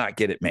could not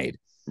get it made.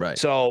 Right.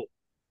 So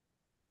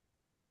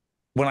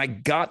when I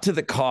got to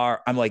the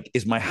car, I'm like,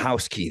 is my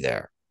house key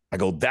there? I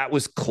go, that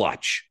was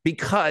clutch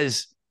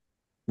because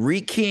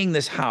rekeying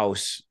this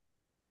house,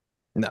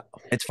 no,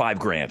 it's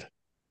 $5,000.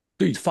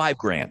 It's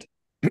 $5,000.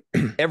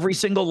 Every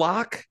single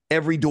lock,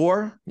 every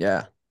door.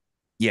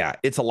 Yeah,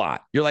 it's a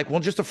lot. You're like, well,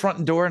 just a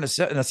front door and a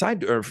side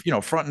door,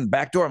 front and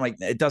back door. I'm like,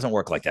 it doesn't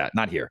work like that.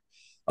 Not here.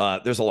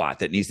 There's a lot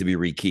that needs to be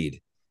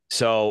rekeyed.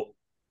 So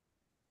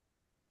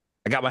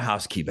I got my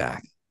house key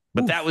back.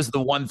 But that was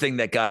the one thing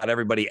that got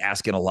everybody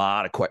asking a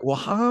lot of questions. Well,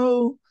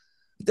 how?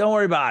 Don't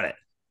worry about it.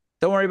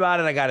 Don't worry about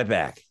it. I got it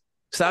back.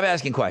 Stop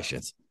asking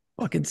questions.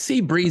 Fucking see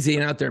Breezy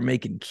ain't out there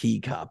making key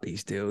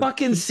copies, dude.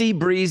 Fucking see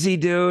Breezy,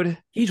 dude.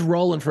 He's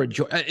rolling for a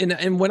joy.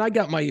 And when I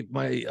got my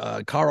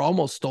car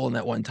almost stolen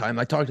that one time,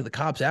 I talked to the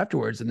cops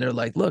afterwards, and they're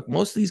like, "Look,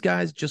 most of these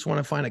guys just want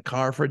to find a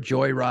car for a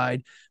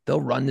joyride.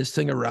 They'll run this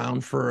thing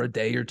around for a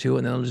day or two,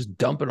 and then they'll just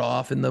dump it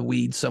off in the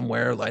weeds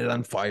somewhere, light it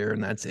on fire,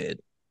 and that's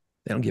it.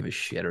 They don't give a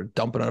shit, or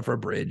dump it over a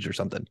bridge or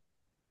something."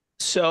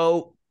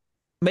 So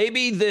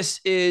maybe this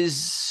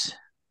is,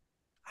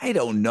 I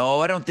don't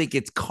know. I don't think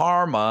it's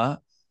karma.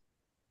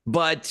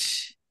 But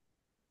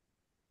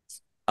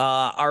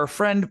our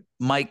friend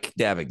Mike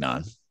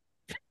Davignon,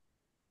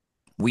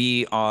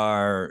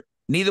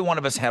 neither one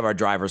of us have our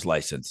driver's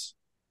license.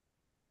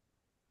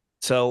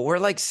 So we're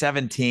like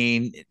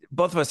 17.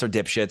 Both of us are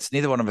dipshits.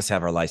 Neither one of us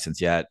have our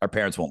license yet. Our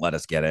parents won't let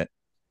us get it.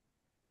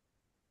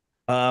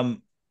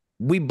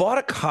 We bought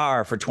a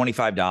car for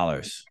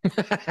 $25.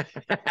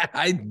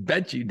 I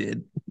bet you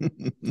did.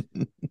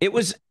 It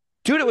was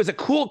a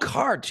cool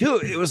car too.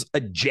 It was a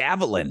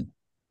Javelin.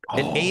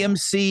 An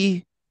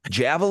AMC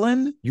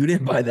Javelin. You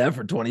didn't buy that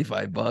for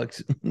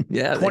 $25.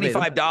 Yeah,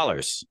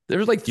 $25. There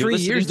was like 3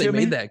 years they to me?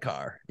 made that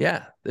car.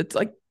 Yeah, it's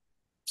like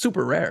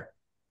super rare.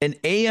 An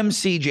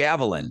AMC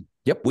Javelin.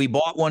 Yep. We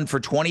bought one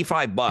for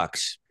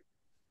 $25.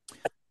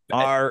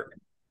 Our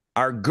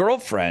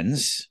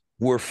girlfriends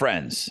were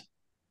friends.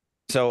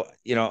 So,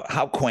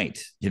 how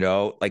quaint,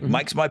 like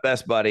Mike's my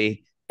best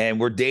buddy and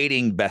we're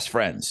dating best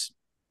friends.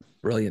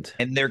 Brilliant.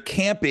 And they're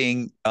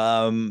camping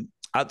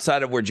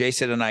outside of where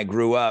Jason and I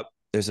grew up.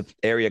 There's an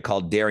area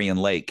called Darien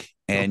Lake,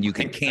 and you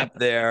can camp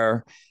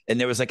there. And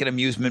there was like an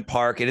amusement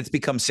park, and it's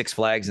become Six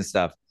Flags and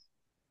stuff.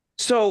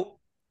 So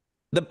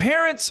the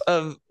parents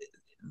of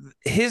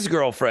his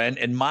girlfriend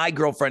and my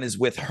girlfriend is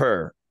with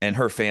her and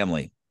her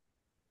family.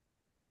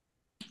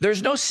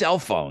 There's no cell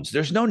phones.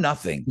 There's no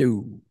nothing.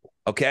 No.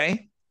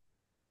 Okay.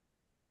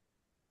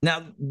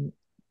 Now,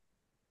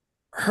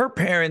 her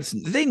parents,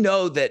 they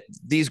know that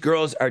these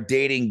girls are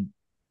dating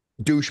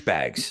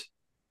douchebags,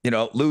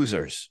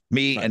 losers,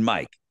 me and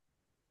Mike.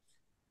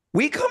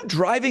 We come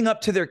driving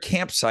up to their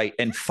campsite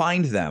and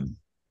find them.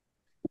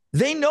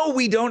 They know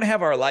we don't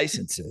have our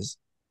licenses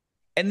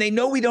and they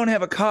know we don't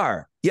have a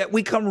car, yet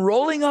we come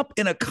rolling up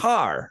in a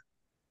car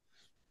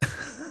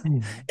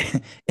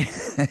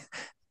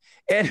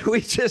and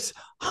we just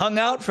hung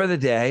out for the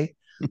day,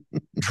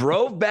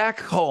 drove back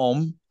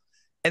home,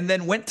 and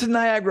then went to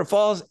Niagara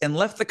Falls and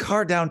left the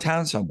car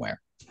downtown somewhere.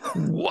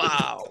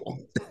 Wow.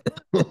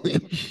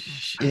 Holy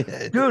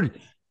shit. Dude.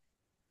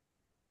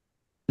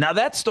 Now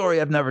that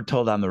story I've never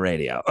told on the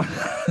radio.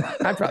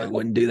 I probably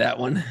wouldn't do that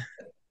one.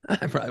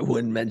 I probably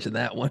wouldn't mention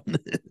that one.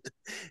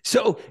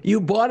 So you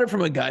bought it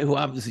from a guy who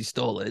obviously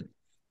stole it.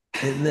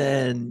 And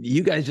then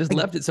you guys just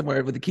left it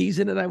somewhere with the keys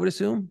in it, I would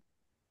assume.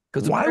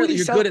 Because why would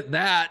you're good at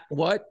that?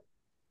 What?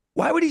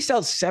 Why would he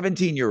sell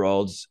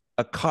 17-year-olds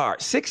a car?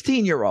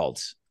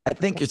 16-year-olds. I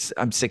think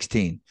I'm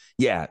 16.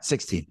 Yeah,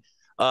 16.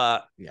 Yeah,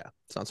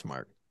 sounds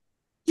smart.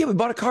 Yeah, we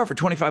bought a car for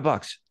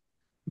 $25.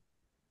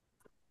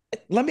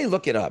 Let me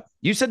look it up.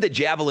 You said that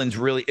Javelin's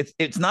really,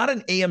 it's not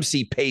an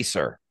AMC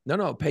Pacer.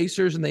 No,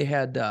 Pacers, and they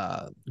had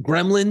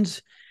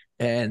Gremlins,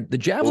 and the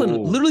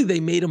Javelin, literally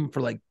they made them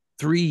for like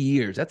 3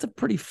 years. That's a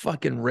pretty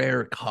fucking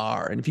rare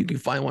car. And if you can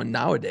find one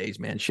nowadays,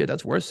 man, shit,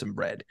 that's worth some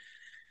bread.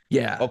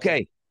 Yeah.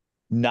 Okay.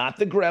 Not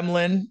the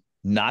Gremlin,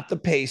 not the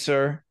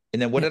Pacer.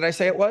 And then what did I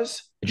say it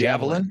was? A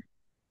Javelin?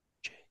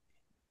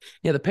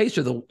 Yeah, the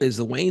Pacer is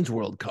the Wayne's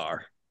World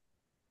car.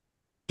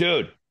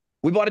 Dude,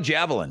 we bought a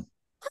Javelin.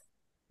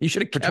 You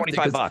should have for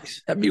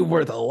 $25. That'd be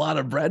worth a lot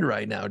of bread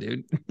right now,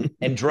 dude.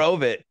 And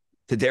drove it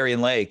to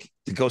Darien Lake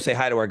to go say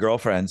hi to our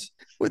girlfriends.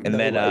 With and no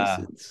then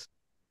license.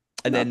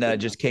 then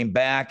just came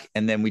back,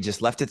 and then we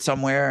just left it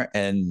somewhere,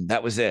 and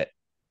that was it.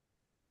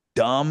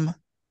 Dumb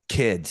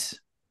kids.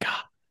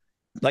 God.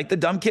 Like the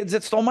dumb kids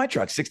that stole my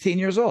truck, 16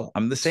 years old.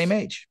 I'm the same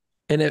age.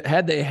 And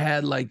had they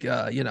had like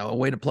a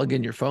way to plug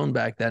in your phone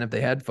back then, if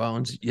they had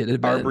phones, it'd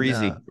have been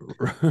breezy.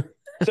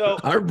 So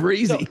our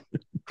breezy.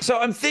 So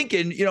I'm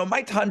thinking,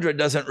 my Tundra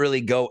doesn't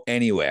really go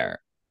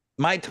anywhere.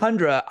 My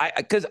Tundra,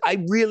 because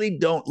I really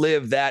don't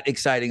live that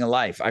exciting a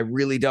life. I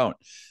really don't.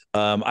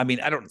 I mean,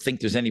 I don't think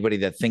there's anybody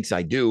that thinks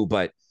I do,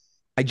 but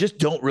I just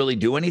don't really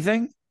do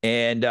anything.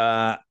 And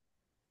I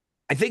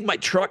think my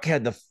truck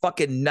had the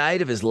fucking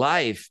night of his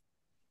life.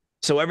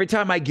 So every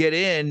time I get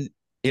in,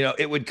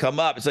 it would come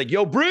up. It's like,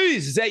 yo,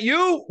 Breeze, is that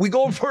you?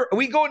 Are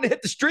we going to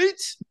hit the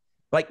streets?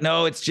 Like,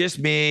 no, it's just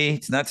me.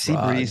 It's not C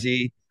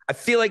Breezy. I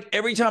feel like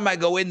every time I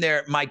go in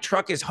there, my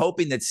truck is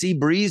hoping that C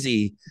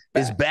Breezy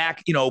is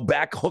back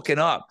hooking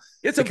up.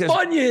 It's a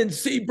Funyun,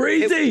 C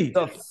Breezy.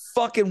 The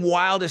fucking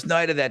wildest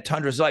night of that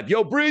Tundra's life.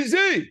 Yo,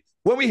 Breezy,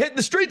 when we hit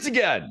the streets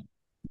again?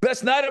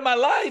 Best night of my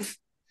life.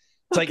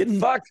 It's like,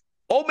 fuck,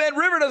 Old Man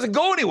River doesn't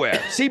go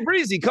anywhere. C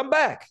Breezy, come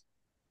back.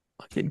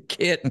 Fucking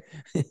Kit.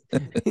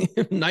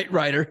 Knight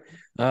Rider.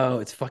 Oh,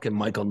 it's fucking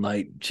Michael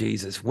Knight.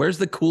 Jesus. Where's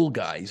the cool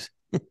guys?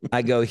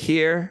 I go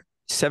here,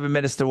 7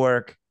 minutes to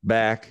work,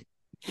 back.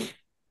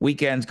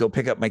 Weekends, go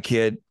pick up my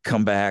kid,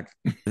 come back.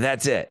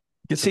 That's it.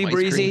 Get C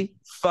Breezy,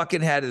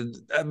 fucking had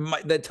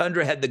the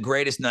Tundra had the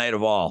greatest night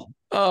of all.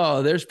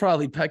 Oh, there's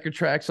probably pecker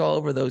tracks all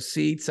over those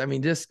seats. I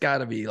mean, just got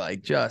to be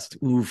like just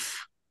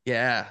oof.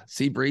 Yeah,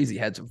 Sea Breezy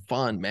had some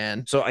fun,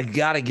 man. So I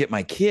got to get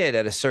my kid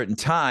at a certain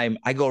time.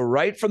 I go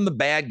right from the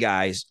Bad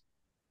Guys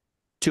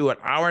to an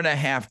hour and a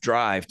half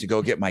drive to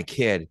go get my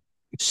kid,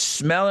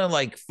 smelling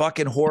like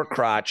fucking whore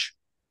crotch,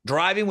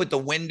 driving with the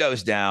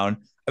windows down.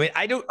 I mean,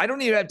 I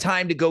don't even have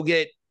time to go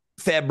get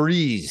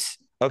Febreze.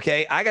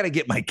 Okay, I got to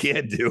get my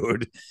kid,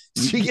 dude.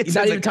 She gets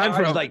not in even the time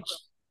car, for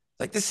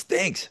like this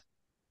stinks.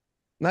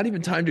 Not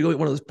even time to go get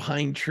one of those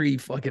pine tree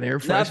fucking air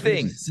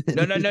fresheners.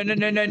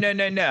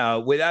 Nothing. No.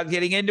 Without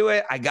getting into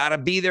it, I got to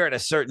be there at a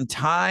certain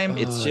time.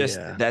 It's just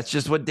that's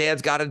just what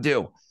Dad's got to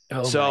do.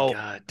 Oh so my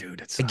God,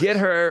 dude. I get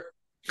her.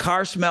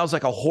 Car smells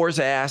like a whore's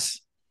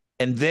ass.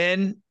 And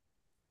then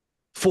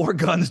 4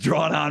 guns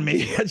drawn on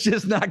me. It's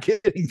just not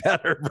getting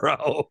better,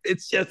 bro.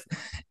 It's just,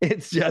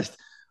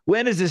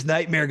 when is this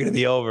nightmare going to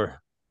be over?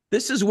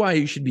 This is why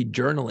you should be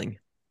journaling.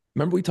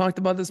 Remember we talked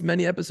about this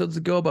many episodes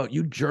ago about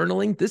you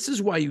journaling? This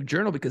is why you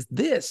journal, because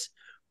this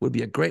would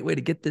be a great way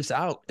to get this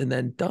out and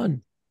then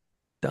done.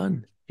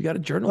 You got to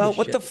journal. Well,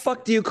 what the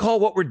fuck do you call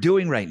what we're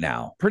doing right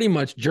now? Pretty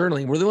much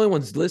journaling. We're the only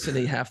ones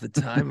listening half the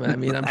time. I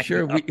mean, I'm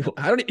sure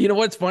you know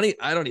what's funny?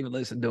 I don't even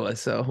listen to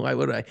us. So why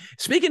would I?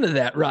 Speaking of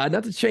that, Rod,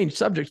 not to change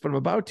subjects, but I'm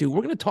about to,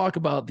 we're going to talk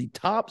about the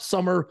top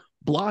summer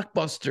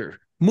blockbuster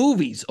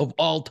movies of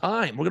all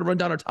time. We're going to run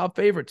down our top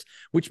favorites,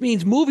 which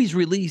means movies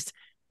released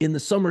in the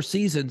summer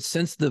season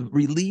since the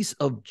release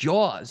of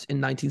Jaws in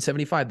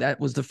 1975. That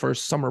was the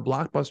first summer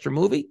blockbuster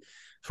movie.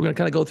 So we're going to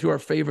kind of go through our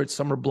favorite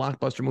summer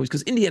blockbuster movies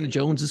because Indiana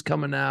Jones is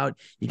coming out.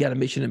 You got a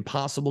Mission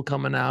Impossible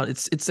coming out.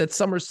 It's that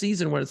summer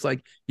season where it's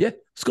like, yeah,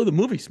 let's go to the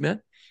movies,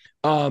 man.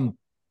 I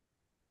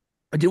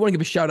did want to give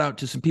a shout out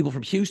to some people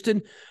from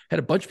Houston. Had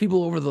a bunch of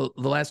people over the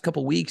last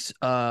couple of weeks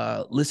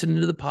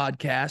listening to the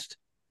podcast,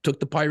 took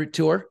the pirate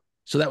tour.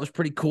 So that was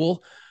pretty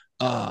cool.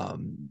 Was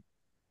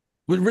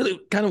really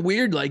kind of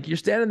weird. Like you're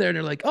standing there and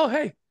they're like, oh,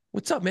 hey,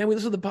 what's up, man? We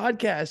listen to the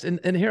podcast.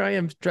 And here I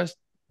am dressed,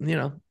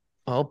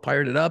 all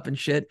pirated up and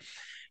shit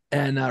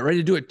and ready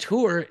to do a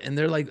tour. And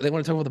they're like, they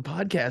want to talk about the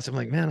podcast. I'm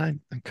like, man,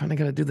 I'm kind of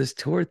going to do this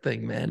tour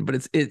thing, man.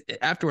 But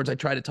afterwards I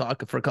try to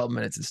talk for a couple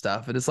minutes and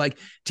stuff. And it's like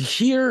to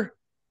hear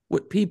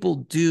what people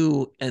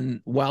do.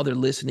 And while they're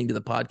listening to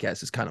the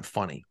podcast is kind of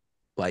funny.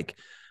 Like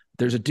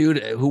there's a dude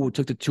who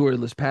took the tour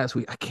this past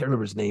week. I can't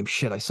remember his name.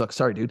 Shit, I suck.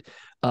 Sorry, dude.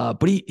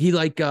 But he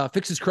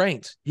fixes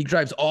cranes. He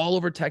drives all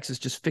over Texas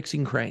just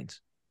fixing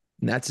cranes.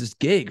 And that's his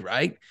gig,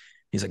 right?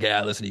 He's like, yeah,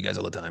 I listen to you guys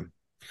all the time.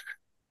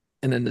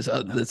 And then this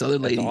other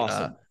lady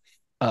awesome.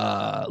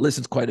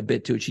 Listens quite a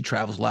bit to it. She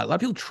travels a lot. A lot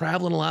of people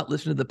traveling a lot,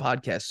 listening to the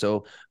podcast.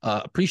 So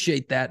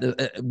appreciate that.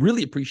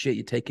 Really appreciate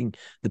you taking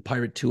the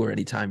pirate tour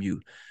anytime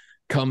you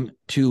come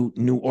to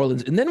New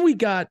Orleans. And then we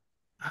got,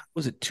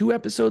 was it 2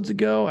 episodes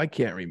ago? I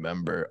can't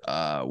remember.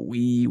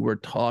 We were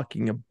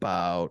talking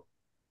about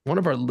one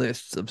of our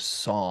lists of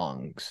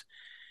songs.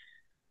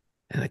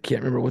 And I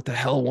can't remember what the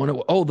hell one it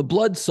was. Oh, the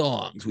Blood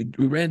songs. We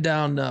ran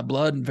down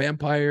Blood and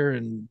Vampire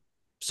and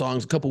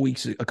songs a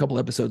couple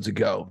episodes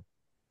ago.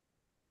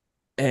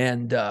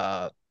 And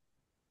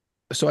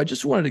so I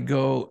just wanted to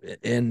go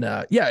and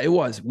it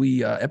was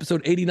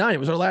episode 89. It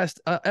was our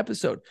last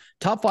episode.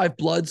 Top 5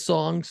 Blood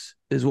songs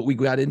is what we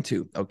got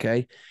into.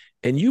 Okay.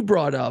 And you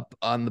brought up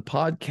on the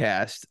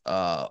podcast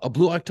a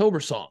Blue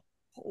October song,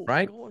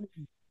 right?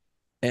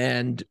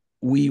 And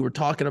we were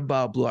talking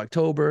about Blue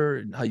October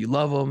and how you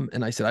love them.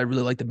 And I said, I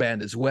really like the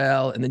band as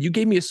well. And then you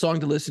gave me a song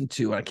to listen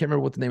to. And I can't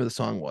remember what the name of the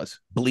song was.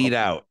 Bleed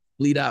Out.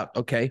 Bleed Out.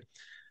 Okay.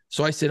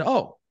 So I said,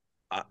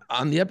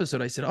 on the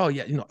episode, I said, oh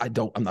yeah,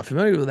 I'm not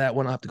familiar with that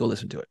one. I'll have to go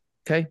listen to it.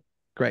 Okay,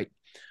 great.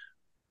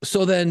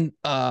 So then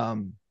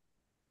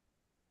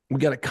we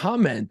got a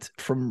comment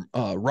from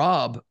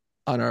Rob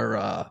on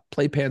our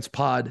Playpants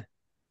Pod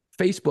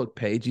Facebook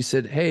page. He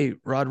said, hey,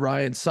 Rod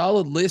Ryan,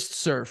 solid list,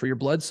 sir, for your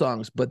Blood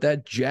songs, but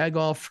that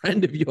jag-off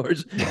friend of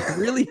yours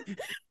really,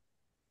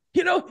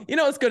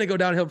 it's going to go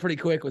downhill pretty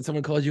quick when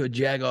someone calls you a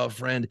jag-off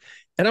friend.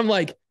 And I'm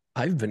like,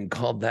 I've been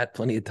called that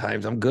plenty of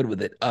times. I'm good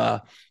with it.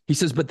 He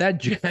says, but that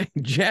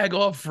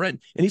jag-off friend,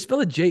 and he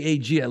spelled it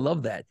J-A-G. I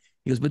love that.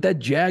 He goes, but that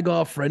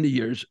jag-off friend of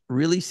yours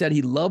really said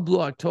he loved Blue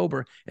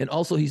October, and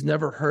also he's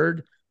never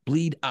heard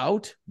Bleed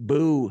Out.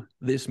 Boo,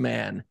 this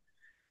man.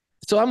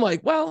 So I'm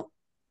like, well,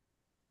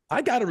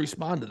 I got to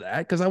respond to that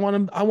because I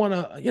want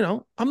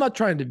to, I'm not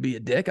trying to be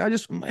a dick.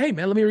 Hey,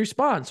 man, let me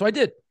respond. So I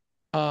did.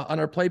 On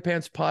our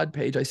Playpants Pod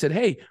page, I said,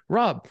 hey,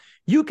 Rob,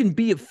 you can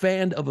be a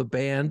fan of a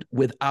band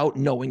without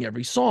knowing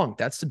every song.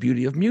 That's the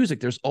beauty of music.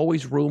 There's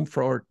always room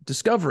for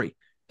discovery.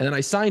 And then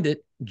I signed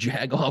it,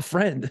 Jag-off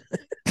friend.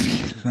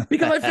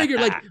 Because I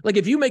figured like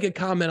if you make a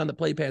comment on the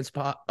Playpants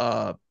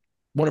Pod,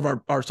 one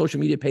of our social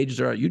media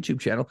pages or our YouTube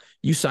channel,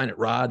 you sign it,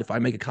 Rod. If I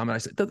make a comment, I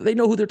said, they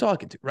know who they're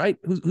talking to, right?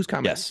 Who's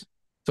commenting? Yes.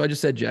 So I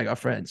just said Jag-off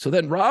friend. So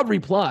then Rob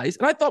replies,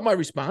 and I thought my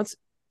response,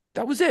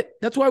 that was it.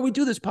 That's why we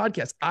do this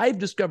podcast. I've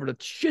discovered a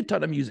shit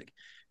ton of music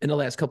in the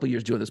last couple of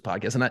years doing this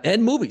podcast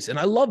and movies, and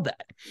I love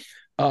that.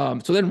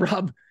 So then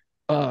Rob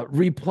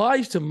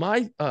replies to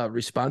my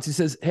response. He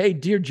says, "Hey,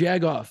 dear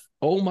Jagoff,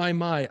 oh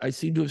my, I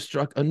seem to have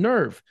struck a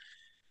nerve.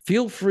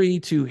 Feel free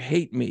to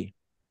hate me."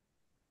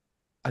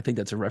 I think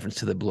that's a reference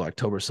to the Blue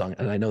October song,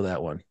 and I know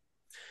that one.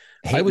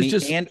 Hate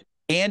me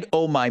and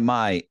oh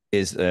my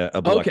is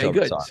a Blue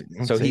October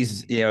song. So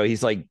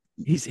he's like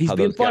he's how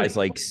being those funny. guys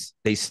like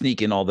they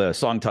sneak in all the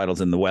song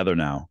titles in the weather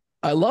now.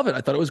 I love it. I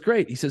thought it was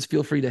great. He says,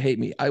 "Feel free to hate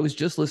me. I was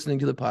just listening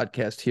to the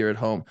podcast here at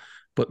home,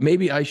 but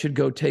maybe I should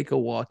go take a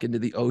walk into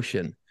the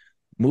ocean.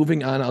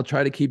 Moving on, I'll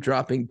try to keep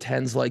dropping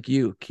tens like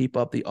you. Keep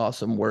up the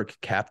awesome work,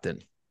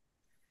 Captain."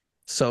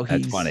 So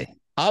that's funny.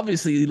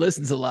 Obviously, he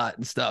listens a lot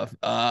and stuff.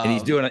 And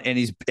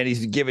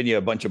he's giving you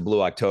a bunch of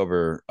Blue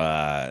October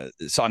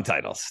song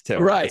titles too.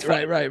 Right.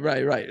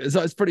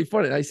 So it's pretty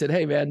funny. And I said,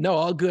 "Hey man, no,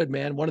 all good,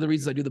 man. One of the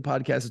reasons I do the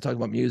podcast is talk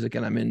about music,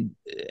 and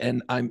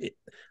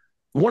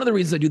one of the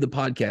reasons I do the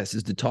podcast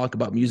is to talk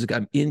about music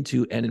I'm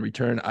into, and in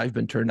return, I've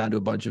been turned on to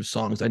a bunch of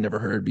songs I never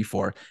heard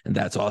before, and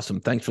that's awesome.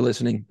 Thanks for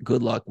listening.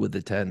 Good luck with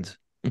the tens."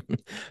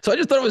 So I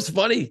just thought it was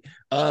funny,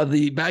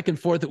 the back and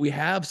forth that we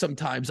have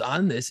sometimes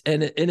on this.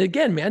 And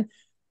again, man,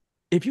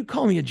 if you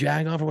call me a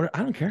jagoff or whatever,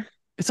 I don't care.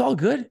 It's all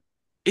good.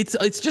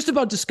 It's just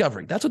about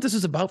discovery. That's what this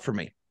is about for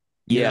me.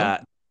 Yeah.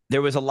 Know?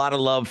 There was a lot of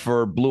love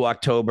for Blue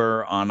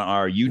October on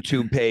our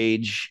YouTube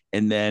page.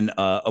 And then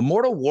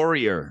Immortal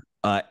Warrior,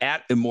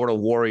 at Immortal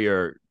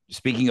Warrior,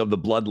 speaking of the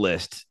blood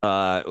list,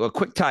 a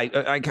quick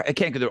I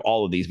can't go through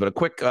all of these, but a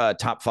quick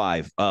top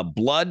five.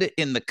 Blood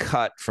in the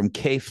Cut from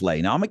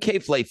K-Flay. Now, I'm a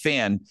K-Flay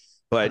fan,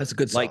 but that's a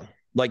good song.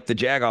 Like the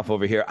Jagoff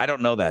over here, I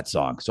don't know that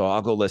song, so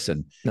I'll go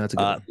listen. That's a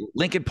good one.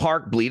 Linkin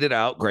Park, Bleed It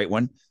Out, great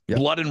one. Yep.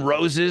 Blood and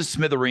Roses,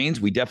 Smithereens.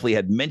 We definitely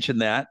had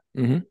mentioned that,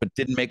 but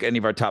didn't make any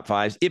of our top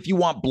fives. If You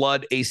Want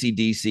Blood,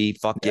 AC/DC,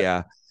 fuck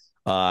yeah.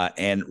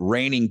 And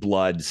Raining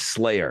Blood,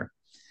 Slayer.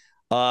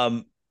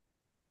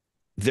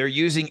 They're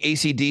using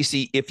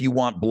AC/DC, If You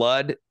Want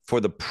Blood, for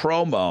the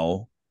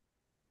promo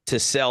to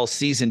sell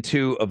season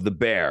 2 of The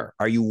Bear.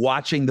 Are you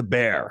watching The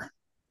Bear?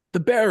 The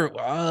Bear,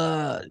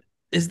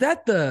 is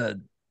that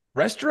the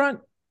restaurant?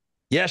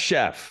 Yes,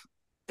 chef.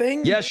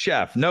 Thing? Yes,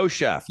 chef. No,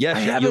 chef.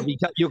 Yes, chef.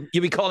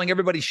 You'll be calling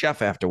everybody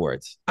chef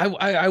afterwards.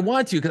 I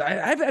want to, because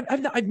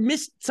I've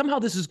missed, somehow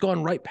this has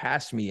gone right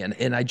past me,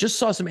 and I just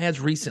saw some ads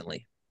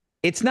recently.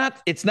 It's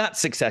not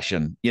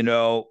Succession,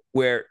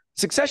 where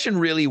Succession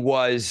really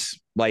was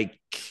like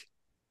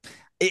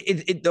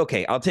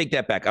okay, I'll take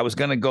that back. I was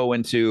going to go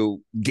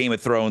into Game of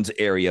Thrones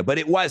area, but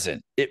it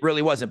wasn't. It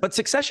really wasn't. But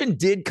Succession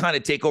did kind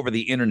of take over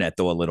the internet,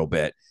 though, a little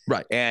bit.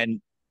 Right.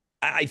 And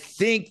I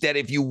think that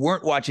if you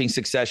weren't watching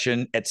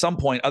Succession at some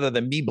point, other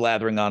than me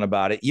blathering on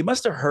about it, you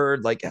must have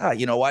heard like,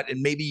 you know what?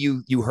 And maybe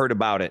you heard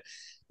about it.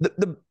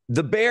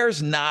 The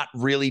Bear's not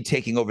really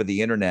taking over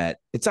the internet.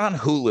 It's on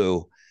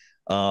Hulu.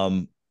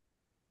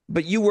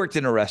 But you worked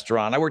in a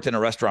restaurant. I worked in a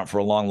restaurant for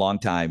a long, long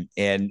time,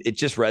 and it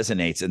just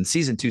resonates. And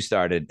season 2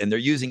 started, and they're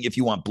using If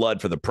You Want Blood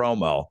for the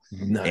promo.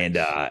 Nice. And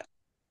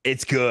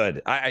it's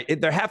good.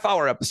 They're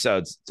half-hour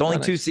episodes. It's only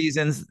 2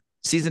 seasons.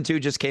 Season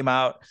 2 just came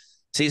out.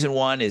 Season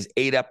 1 is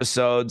 8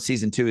 episodes.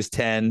 Season 2 is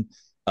 10.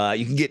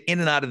 You can get in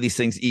and out of these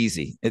things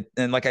easy.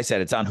 And like I said,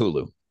 it's on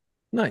Hulu.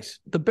 Nice.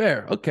 The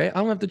Bear. Okay, I'm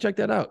gonna have to check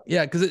that out.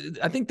 Yeah, because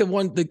I think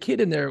the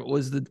kid in there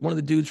was one of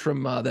the dudes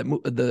from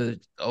the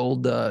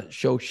old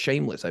show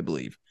Shameless, I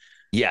believe.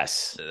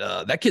 Yes.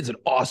 That kid's an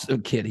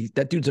awesome kid.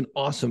 That dude's an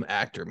awesome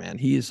actor, man.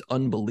 He is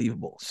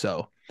unbelievable.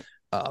 So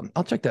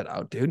I'll check that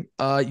out, dude.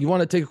 You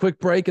want to take a quick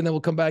break, and then we'll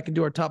come back and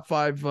do our top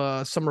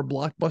 5 summer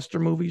blockbuster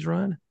movies,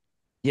 Ron?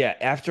 Yeah,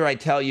 after I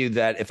tell you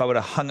that if I would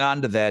have hung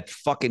on to that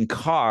fucking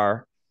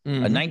car, a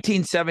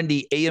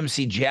 1970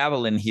 AMC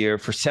Javelin here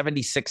for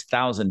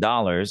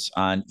 $76,000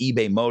 on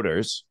eBay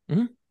Motors.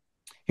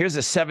 Here's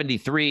a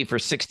 73 for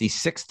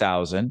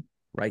 $66,000.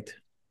 Right.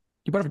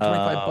 You bought it for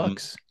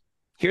 $25.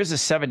 Here's a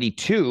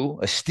 72,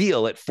 a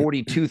steal at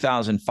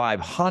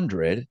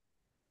 $42,500.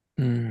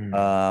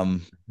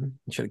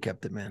 Should have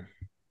kept it, man.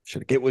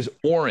 It was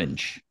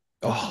orange.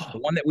 Oh, the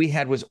one that we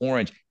had was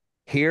orange.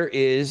 Here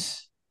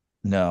is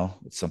no,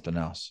 it's something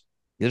else.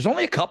 There's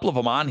only a couple of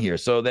them on here,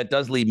 so that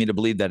does lead me to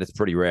believe that it's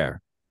pretty rare.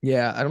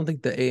 Yeah, I don't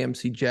think the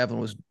AMC Javelin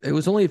was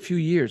only a few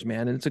years,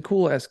 man, and it's a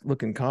cool ass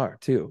looking car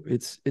too.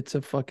 It's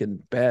a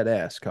fucking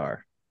badass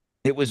car.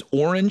 It was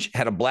orange,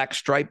 had a black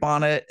stripe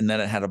on it, and then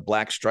it had a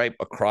black stripe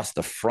across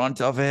the front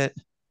of it.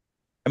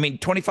 I mean,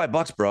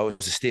 $25, bro,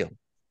 it's a steal.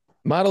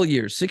 Model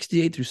years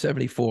 68 through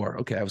 74.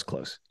 Okay, I was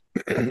close.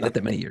 Not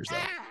that many years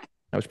though.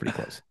 I was pretty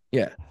close.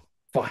 Yeah.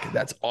 Fuck,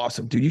 that's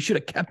awesome, dude. You should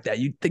have kept that.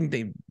 You'd think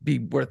they'd be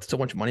worth so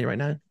much money right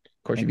now. Of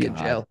course, you'd be in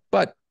jail.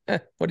 But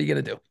what are you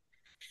gonna do?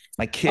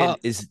 My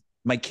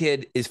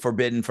kid is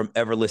forbidden from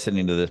ever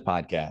listening to this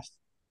podcast.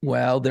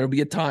 Well, there'll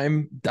be a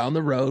time down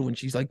the road when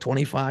she's like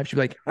 25. She'll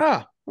be like,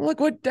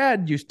 look what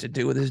Dad used to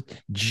do with his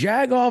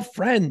jagoff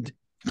friend.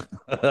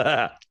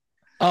 The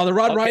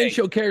Rod Ryan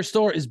Show Care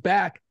Store is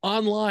back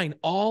online.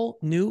 All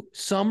new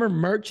summer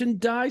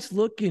merchandise,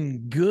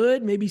 looking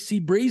good. Maybe see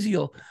Breezy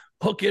will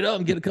hook it up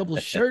and get a couple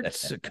of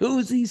shirts, a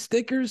koozie,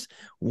 stickers,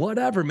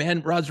 whatever,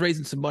 man. Rod's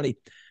raising some money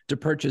to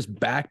purchase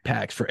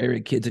backpacks for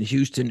area kids in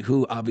Houston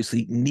who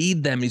obviously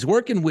need them. He's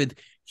working with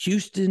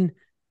Houston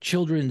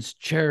Children's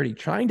Charity,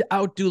 trying to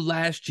outdo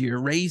last year,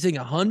 raising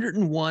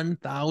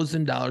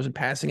 $101,000 and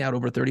passing out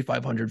over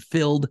 3,500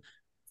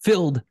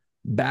 filled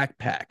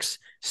backpacks.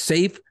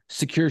 Safe,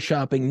 secure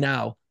shopping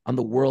now on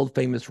the world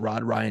famous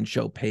Rod Ryan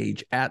Show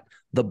page at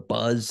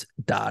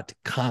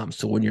thebuzz.com.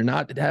 So when you're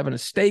not having a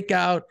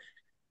stakeout,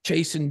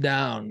 chasing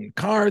down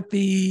car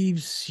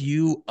thieves,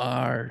 you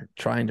are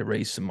trying to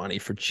raise some money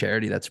for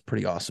charity. That's a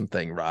pretty awesome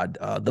thing, Rod.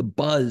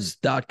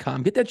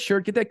 Thebuzz.com. Get that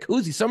shirt, get that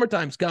koozie.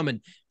 Summertime's coming.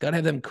 Got to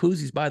have them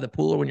koozies by the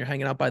pool or when you're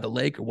hanging out by the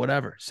lake or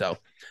whatever. So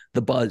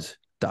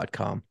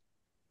thebuzz.com.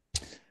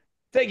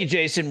 Thank you,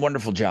 Jason.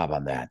 Wonderful job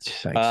on that.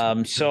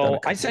 Thanks. So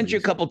I sent you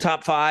a couple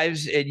top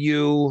fives and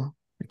you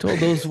told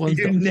those ones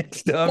you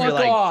nixed them. You're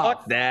like,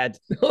 fuck that.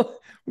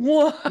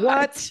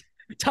 What?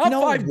 Top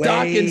five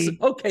Dawkins.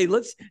 Okay,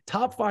 let's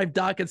top five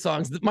Dawkins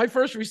songs. My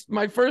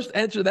first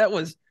answer to that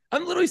was,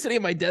 I'm literally sitting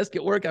at my desk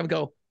at work. I'm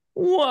go,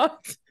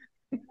 what?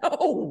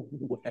 No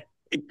way.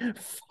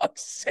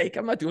 Fuck's sake.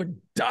 I'm not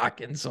doing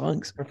Dawkins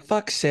songs. For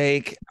fuck's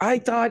sake. I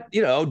thought,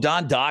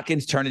 Don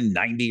Dawkins turning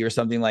 90 or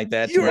something like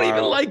that. You don't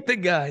even like the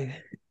guy.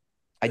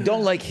 I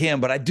don't like him,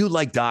 but I do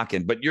like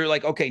Dawkins. But you're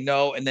like, okay,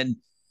 no. And then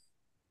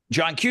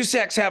John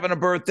Cusack's having a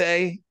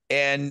birthday.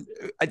 And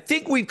I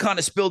think we've kind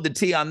of spilled the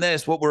tea on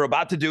this. What we're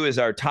about to do is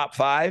our top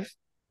five.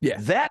 Yeah.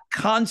 That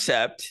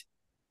concept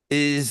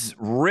is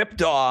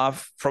ripped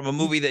off from a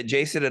movie that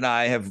Jason and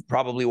I have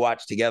probably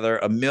watched together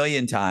a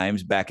million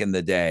times back in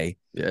the day.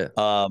 Yeah.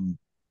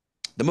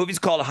 The movie's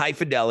called High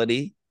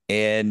Fidelity.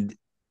 And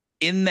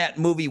in that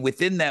movie,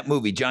 within that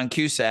movie, John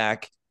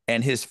Cusack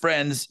and his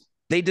friends,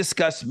 they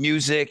discuss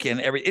music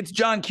and everything. It's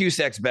John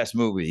Cusack's best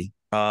movie.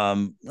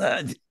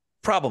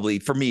 Probably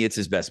for me, it's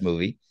his best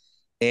movie.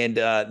 And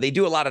they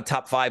do a lot of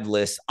top five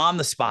lists on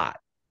the spot,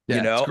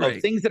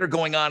 of things that are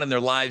going on in their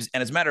lives.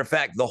 And as a matter of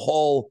fact, the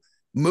whole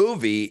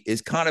movie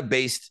is kind of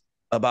based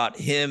about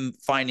him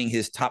finding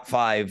his top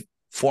five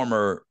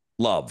former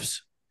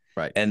loves.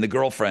 Right. And the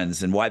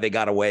girlfriends and why they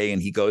got away.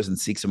 And he goes and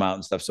seeks them out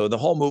and stuff. So the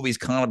whole movie is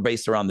kind of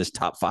based around this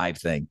top five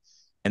thing.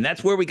 And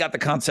that's where we got the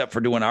concept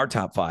for doing our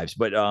top fives.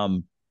 But I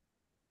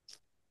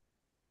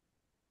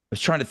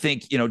was trying to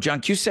think, John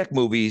Cusack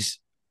movies.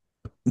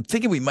 I'm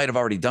thinking we might have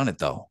already done it,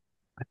 though.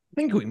 I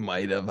think we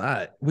might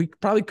have. We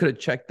probably could have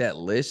checked that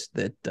list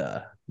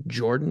that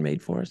Jordan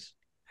made for us.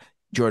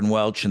 Jordan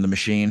Welch and the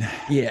Machine.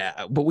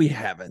 Yeah, but we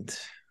haven't.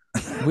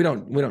 We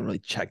don't really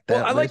check that.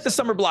 Well, I like the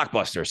summer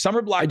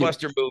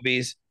blockbuster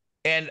movies.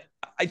 And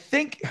I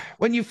think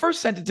when you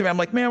first sent it to me, I'm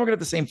like, man, we're gonna have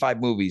the same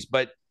five movies.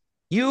 But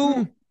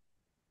you're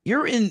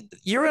in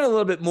a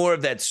little bit more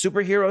of that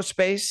superhero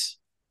space.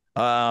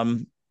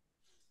 And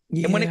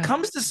when it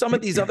comes to some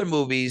of these other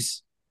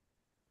movies,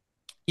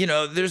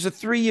 there's a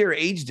 3-year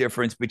age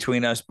difference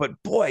between us, but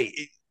boy,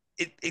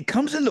 it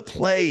comes into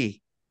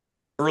play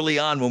early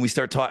on when we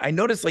start talking. I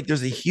noticed like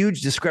there's a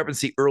huge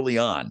discrepancy early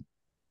on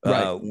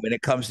when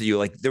it comes to you.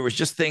 Like there was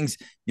just things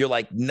you're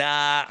like,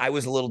 nah, I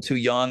was a little too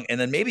young. And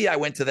then maybe I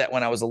went to that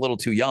when I was a little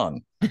too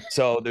young.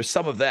 So there's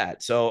some of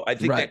that. So I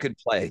think that could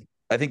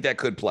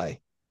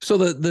play. So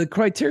the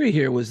criteria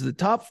here was the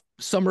top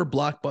summer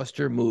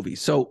blockbuster movie.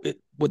 So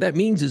what that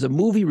means is a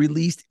movie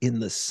released in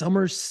the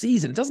summer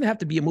season. It doesn't have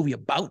to be a movie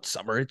about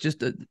summer. It's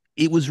just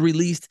it was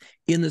released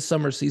in the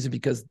summer season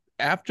because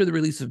after the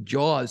release of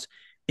Jaws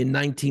in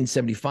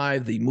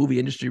 1975, the movie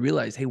industry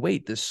realized, hey,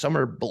 wait, this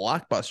summer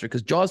blockbuster,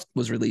 because Jaws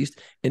was released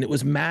and it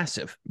was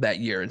massive that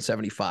year in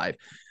 75.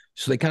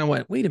 So they kind of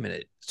went, wait a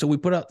minute. So we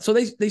put out, so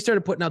they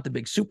started putting out the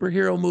big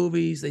superhero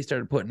movies. They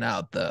started putting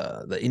out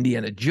the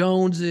Indiana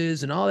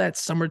Joneses and all that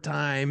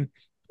summertime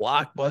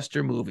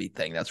blockbuster movie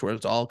thing. That's where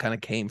it all kind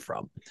of came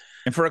from.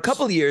 And for a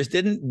couple of years,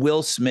 didn't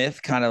Will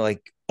Smith kind of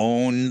like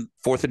own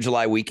 4th of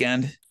July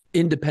weekend?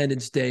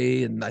 Independence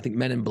Day and I think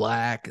Men in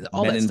Black.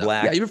 All Men that in stuff.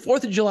 Black. Yeah, even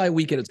 4th of July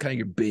weekend, it's kind of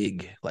your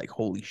big, like,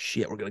 holy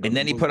shit, we're going to go. And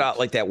then he put out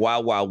like that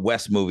Wild Wild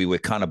West movie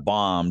which kind of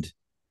bombed.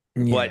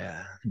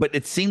 Yeah. But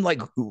it seemed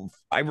like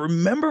I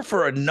remember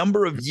for a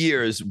number of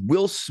years,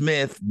 Will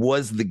Smith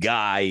was the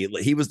guy.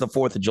 He was the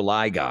 4th of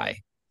July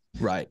guy.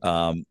 Right.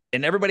 And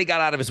everybody got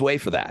out of his way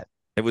for that.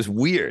 It was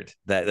weird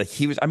that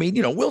he was,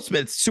 Will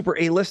Smith's super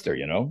A-lister,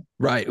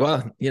 Right.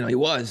 Well, he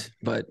was,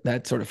 but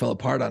that sort of fell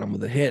apart on him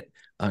with a hit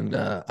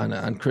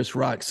on Chris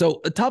Rock.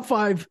 So the top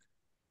 5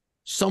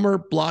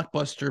 summer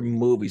blockbuster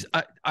movies.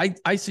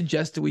 I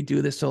suggested we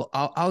do this. So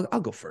I'll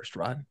go first,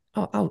 Rod.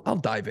 I'll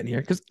dive in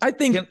here because I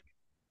think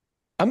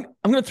I'm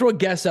going to throw a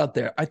guess out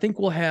there. I think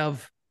we'll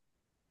have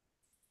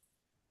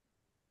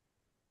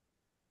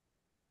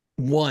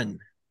one.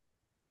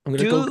 I'm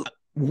going to go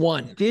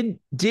one. Did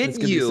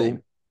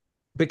you?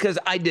 Because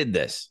I did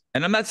this,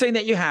 and I'm not saying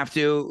that you have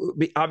to.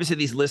 Obviously,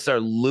 these lists are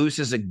loose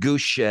as a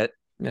goose shit.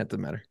 Yeah, it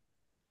doesn't matter.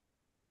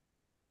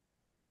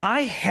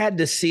 I had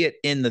to see it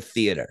in the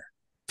theater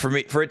for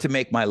it to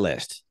make my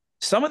list.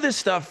 Some of this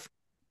stuff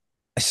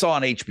I saw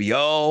on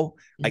HBO.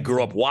 I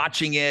grew up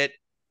watching it,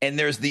 and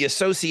there's the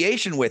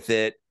association with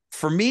it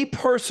for me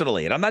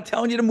personally. And I'm not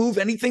telling you to move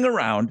anything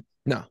around.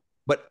 No,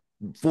 but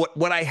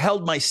what I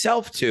held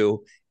myself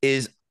to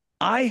is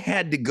I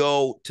had to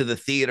go to the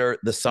theater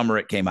the summer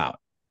it came out.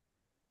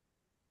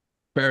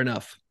 Fair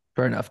enough.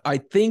 Fair enough. I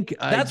think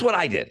That's what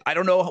I did. I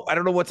don't know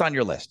what's on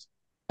your list.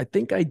 I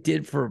think I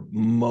did for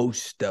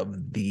most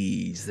of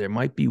these. There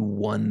might be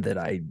one that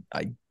I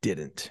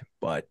didn't,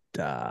 but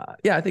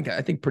yeah, I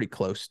think pretty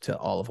close to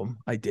all of them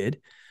I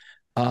did.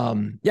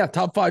 Yeah,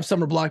 top 5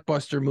 summer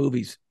blockbuster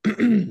movies.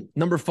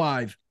 Number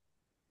 5,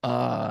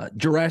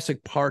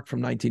 Jurassic Park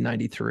from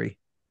 1993.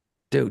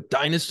 Dude,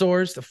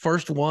 dinosaurs, the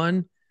first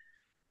one.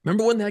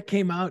 Remember when that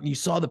came out and you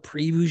saw the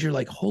previews? You're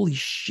like, holy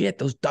shit,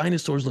 those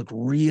dinosaurs look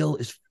real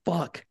as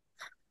fuck.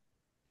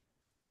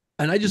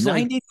 And I just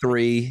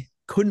 93.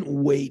 Couldn't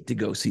wait to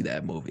go see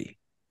that movie.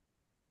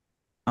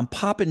 I'm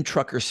popping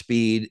trucker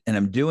speed and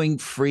I'm doing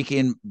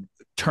freaking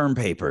term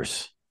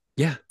papers.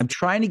 Yeah. I'm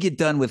trying to get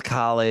done with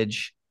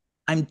college.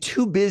 I'm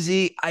too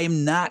busy. I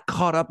am not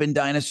caught up in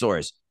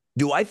dinosaurs.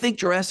 Do I think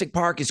Jurassic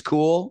Park is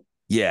cool?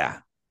 Yeah,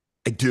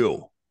 I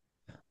do.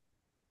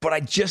 But I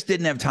just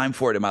didn't have time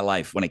for it in my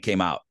life when it came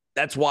out.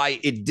 That's why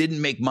it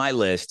didn't make my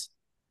list.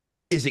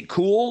 Is it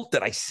cool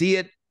that I see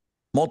it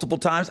multiple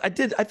times? I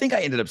did. I think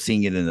I ended up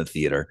seeing it in the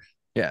theater.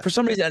 Yeah. For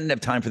some reason, I didn't have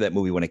time for that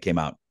movie when it came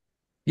out.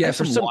 Yeah.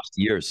 For some lost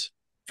years.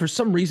 For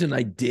some reason,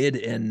 I did.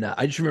 And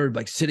I just remember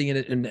like sitting in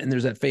it. And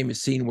there's that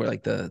famous scene where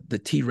like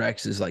the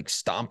T-Rex is like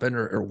stomping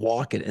or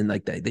walking. And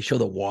like they show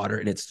the water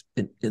and it's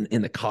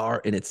in the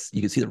car and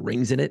you can see the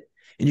rings in it.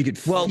 And you could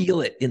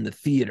feel it in the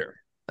theater.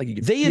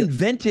 Like they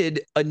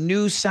invented a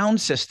new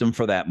sound system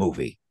for that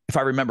movie, if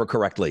I remember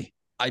correctly.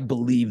 I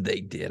believe they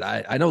did.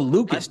 I know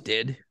Lucas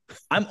did.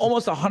 I'm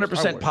almost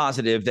 100%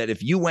 positive that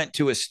if you went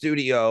to a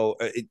studio,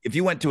 if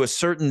you went to a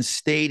certain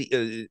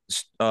theater,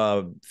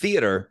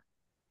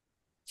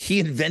 he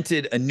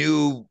invented a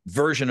new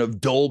version of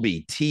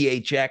Dolby,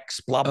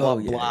 THX, blah, blah,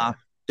 blah.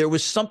 There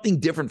was something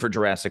different for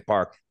Jurassic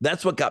Park.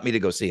 That's what got me to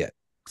go see it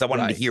because I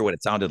wanted to hear what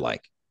it sounded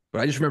like. But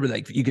I just remember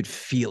like you could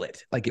feel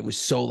it. Like it was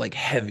so like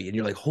heavy and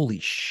you're like, holy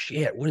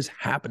shit, what is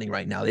happening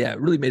right now? Yeah,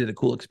 it really made it a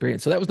cool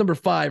experience. So that was number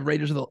 5,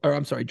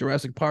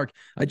 Jurassic Park.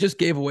 I just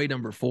gave away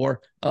number 4.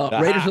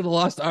 Raiders of the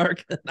Lost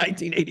Ark,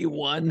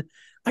 1981.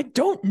 I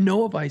don't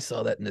know if I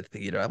saw that in the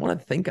theater. I want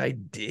to think I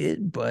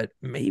did, but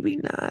maybe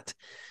not.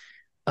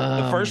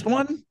 The first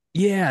one?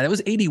 Yeah, that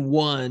was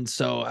 81.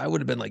 So I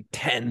would have been like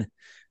 10.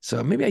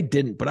 So maybe I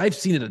didn't, but I've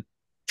seen it a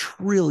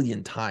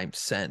trillion times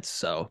since.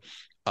 So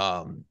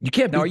you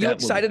can't. Now, are you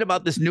excited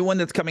about this new one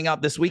that's coming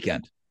out this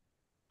weekend?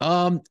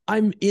 I'm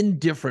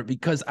indifferent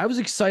because I was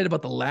excited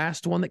about the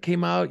last one that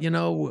came out,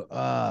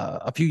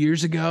 a few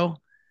years ago.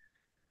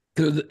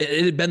 Because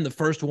it had been the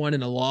first one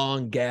in a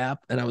long gap,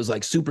 and I was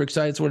like super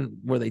excited. It's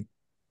where they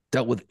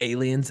dealt with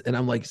aliens, and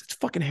I'm like, it's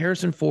fucking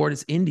Harrison Ford.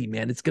 It's indie,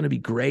 man. It's gonna be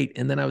great.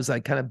 And then I was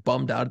like, kind of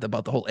bummed out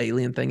about the whole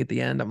alien thing at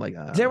the end. I'm like,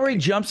 is that where he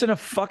jumps in a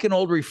fucking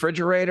old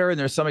refrigerator and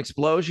there's some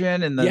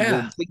explosion and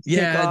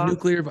the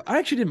nuclear? I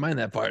actually didn't mind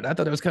that part. I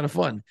thought it was kind of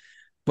fun,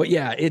 but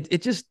yeah,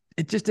 it just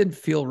didn't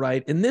feel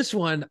right. In this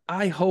one,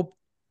 I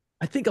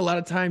think a lot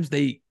of times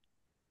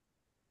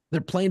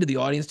they're playing to the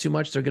audience too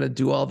much. They're gonna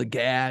do all the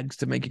gags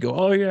to make you go,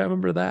 oh yeah, I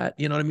remember that.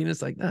 You know what I mean?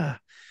 It's like,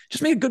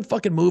 just make a good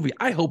fucking movie.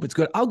 I hope it's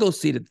good. I'll go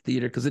see it at the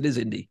theater because it is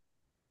indie.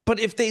 But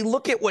if they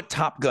look at what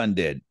Top Gun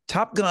did,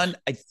 Top Gun,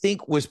 I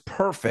think, was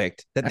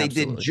perfect that they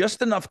did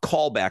just enough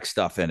callback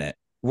stuff in it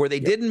where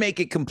they didn't make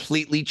it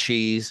completely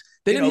cheese.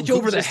 They didn't hit you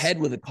over the head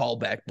with a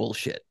callback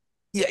bullshit.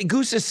 Yeah,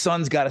 Goose's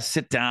son's got to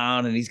sit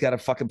down and he's got to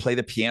fucking play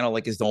the piano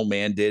like his old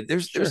man did.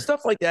 There's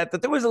stuff like that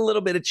there was a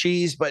little bit of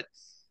cheese, but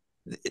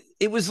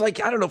it was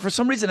like, I don't know, for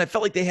some reason I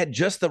felt like they had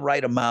just the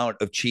right amount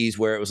of cheese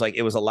where it was like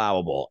it was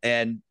allowable.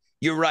 And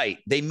you're right.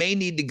 They may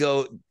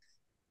go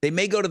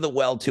to the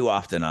well too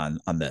often on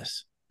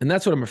this. And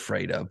that's what I'm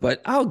afraid of.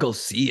 But I'll go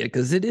see it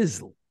because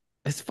it's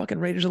fucking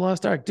Raiders of the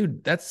Lost Ark.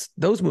 Dude,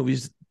 those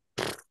movies,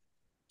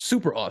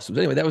 super awesome.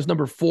 Anyway, that was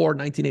number 4,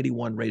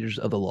 1981, Raiders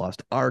of the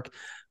Lost Ark.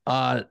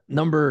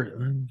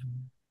 Number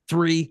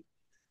 3,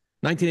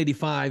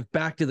 1985,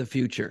 Back to the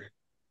Future.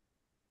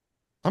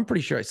 I'm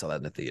pretty sure I saw that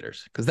in the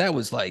theaters because that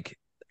was like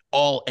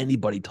all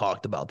anybody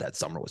talked about that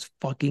summer was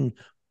fucking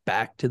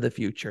Back to the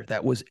Future.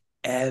 That was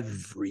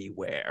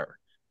everywhere.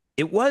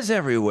 It was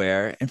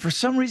everywhere. And for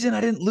some reason,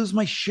 I didn't lose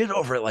my shit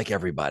over it like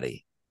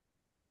everybody.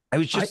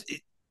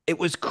 It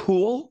was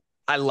cool.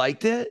 I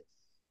liked it.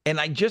 And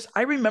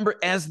I remember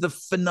as the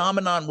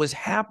phenomenon was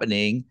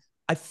happening,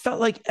 I felt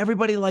like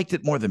everybody liked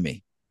it more than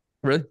me.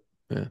 Really?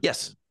 Yeah.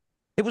 Yes.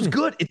 It was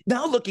good.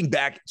 Now looking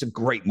back, it's a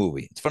great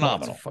movie. It's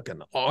phenomenal. It's a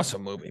fucking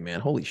awesome movie, man.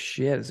 Holy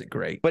shit, is it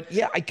great? But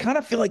yeah, I kind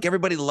of feel like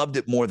everybody loved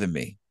it more than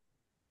me.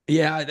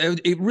 Yeah,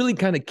 it really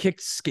kind of kicked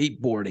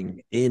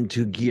skateboarding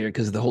into gear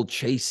because of the whole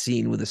chase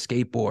scene with the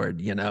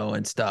skateboard,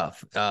 and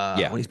stuff.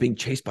 When he's being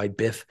chased by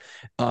Biff,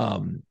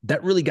 that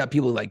really got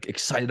people like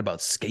excited about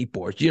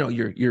skateboards.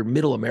 Your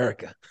middle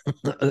America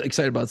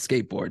excited about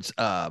skateboards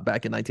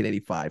back in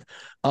 1985.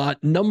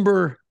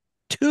 Number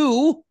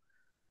 2,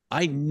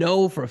 I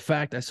know for a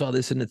fact I saw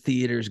this in the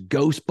theaters.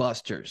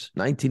 Ghostbusters,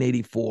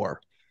 1984.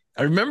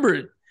 I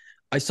remember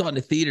I saw it in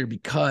the theater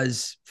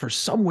because for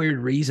some weird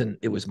reason,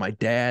 it was my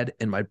dad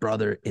and my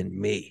brother and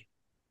me.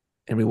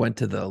 And we went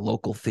to the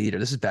local theater.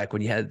 This is back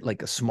when you had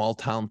like a small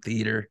town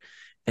theater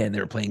and they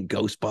were playing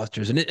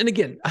Ghostbusters. And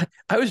again,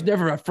 I was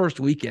never a first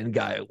weekend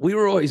guy. We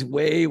were always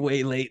way,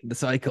 way late in the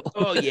cycle.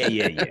 Oh,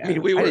 yeah. I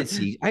mean, we were. I didn't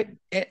see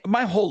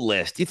my whole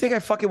list. Do you think I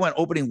fucking went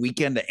opening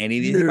weekend to any?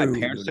 Do you think my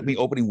parents took me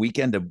opening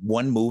weekend to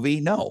one movie?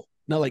 No.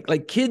 No,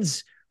 like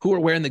kids who were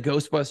wearing the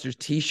Ghostbusters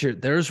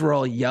t-shirt, theirs were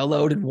all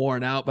yellowed and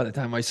worn out by the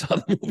time I saw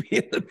the movie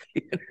in the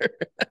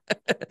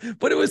theater.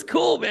 But it was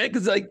cool, man,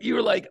 because like you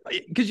were like,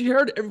 because you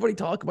heard everybody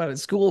talk about it in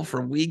school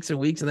for weeks and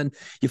weeks, and then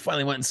you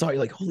finally went and saw it.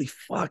 You're like, holy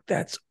fuck,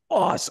 that's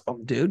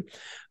awesome, dude.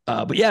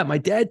 But yeah, my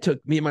dad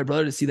took me and my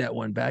brother to see that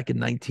one back in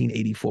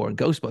 1984, and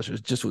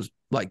Ghostbusters just was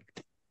like,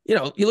 you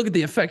know, you look at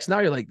the effects now,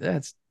 you're like,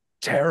 that's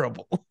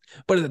terrible.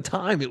 But at the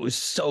time, it was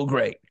so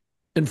great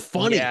and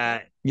funny.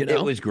 Yeah, you know,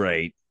 it was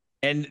great.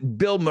 And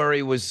Bill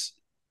Murray was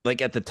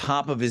like at the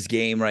top of his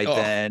game right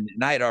then.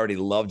 And I had already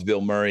loved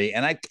Bill Murray.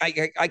 And I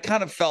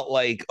kind of felt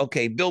like,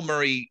 okay, Bill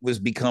Murray was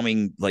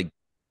becoming like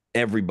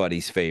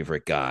everybody's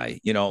favorite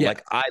guy. You know,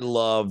 like I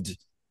loved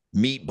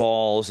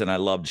Meatballs and I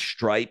loved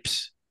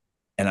Stripes.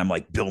 And I'm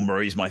like, Bill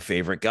Murray's my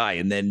favorite guy.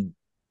 And then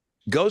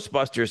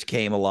Ghostbusters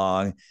came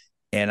along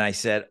and I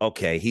said,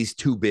 okay, he's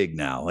too big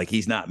now. Like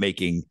he's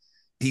making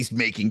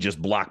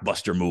just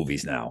blockbuster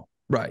movies now.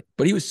 Right.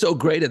 But he was so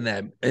great in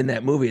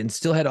that movie and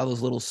still had all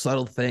those little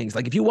subtle things.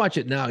 Like if you watch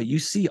it now, you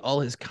see all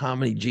his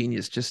comedy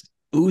genius just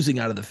oozing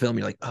out of the film.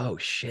 You're like, oh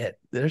shit,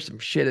 there's some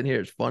shit in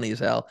here. It's funny as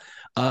hell.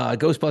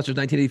 Ghostbusters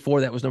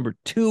 1984, that was number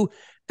 2.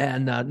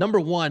 And number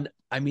 1,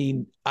 I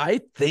mean,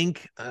 I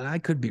think, and I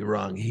could be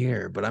wrong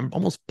here, but I'm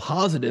almost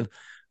positive.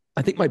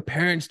 I think my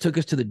parents took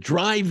us to the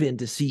drive-in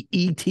to see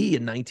E.T.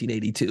 in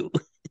 1982.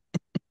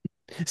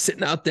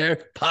 Sitting out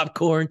there,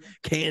 popcorn,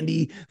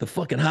 candy, the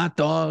fucking hot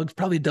dogs,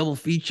 probably a double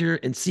feature,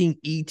 and seeing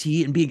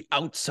E.T. and being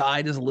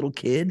outside as a little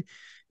kid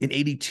in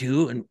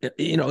 82. And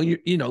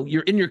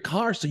you're in your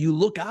car, so you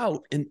look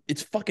out and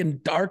it's fucking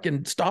dark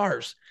and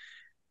stars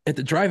at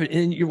the drive-in,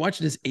 and you're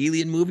watching this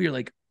alien movie. You're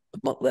like,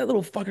 that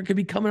little fucker could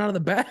be coming out of the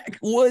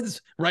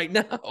backwoods right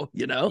now,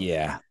 you know?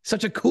 Yeah.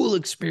 Such a cool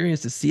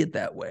experience to see it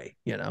that way,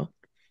 you know?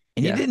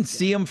 And you didn't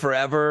see him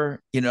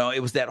forever. You know, it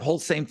was that whole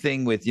same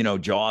thing with, you know,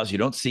 Jaws. You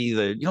don't see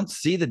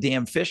the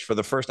damn fish for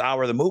the first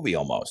hour of the movie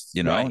almost,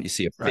 you know. Right. You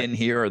see a fin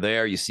here or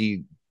there. You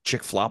see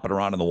chick flopping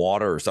around in the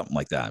water or something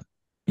like that.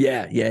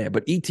 Yeah.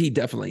 But E.T.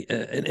 definitely.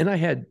 And I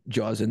had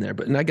Jaws in there,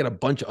 and I got a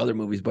bunch of other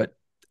movies, but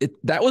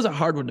that was a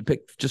hard one to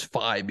pick, just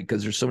 5,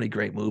 because there's so many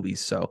great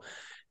movies. So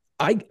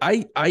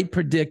I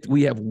predict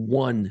we have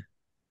one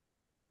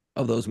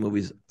of those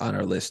movies on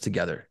our list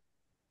together.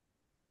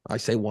 I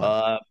say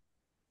 1.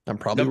 I'm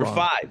probably number wrong.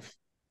 5.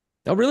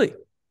 Oh, really?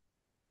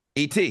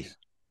 E.T.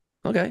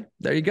 Okay,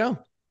 there you go.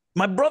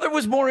 My brother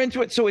was more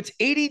into it. So it's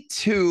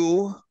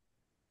 82.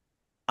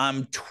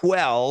 I'm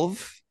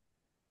 12.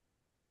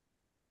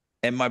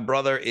 And my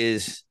brother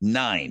is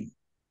 9.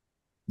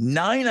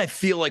 9, I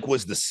feel like,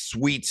 was the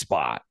sweet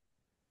spot.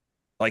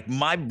 Like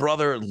my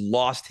brother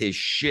lost his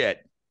shit.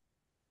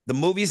 The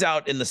movie's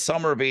out in the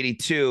summer of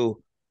 82.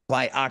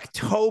 By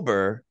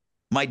October,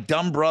 my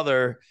dumb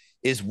brother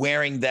is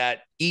wearing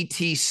that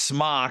E.T.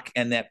 smock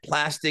and that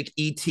plastic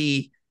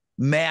E.T.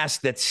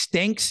 mask that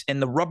stinks,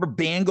 and the rubber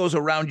band goes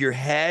around your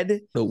head.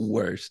 The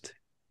worst.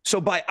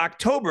 So by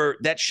October,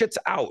 that shit's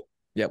out.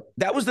 Yep.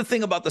 That was the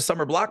thing about the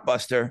summer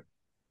blockbuster.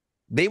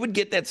 They would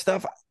get that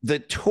stuff. The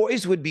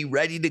toys would be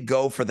ready to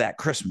go for that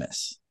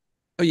Christmas.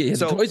 Oh, yeah.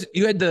 So, the toys,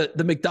 you had the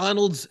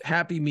McDonald's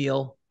Happy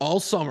Meal all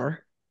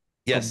summer.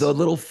 Yes. The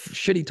little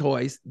shitty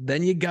toys.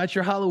 Then you got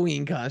your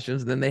Halloween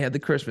costumes. Then they had the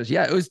Christmas.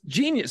 Yeah, it was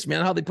genius,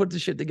 man, how they put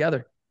this shit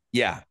together.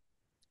 Yeah.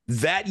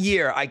 That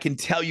year, I can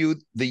tell you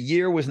the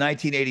year was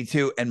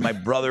 1982, and my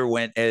brother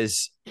went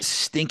as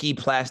stinky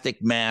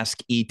plastic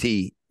mask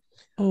E.T.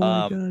 Oh,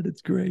 my God,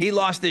 it's great. He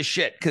lost his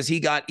shit because he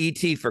got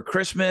E.T. for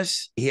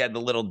Christmas. He had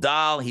the little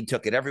doll. He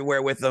took it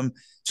everywhere with him.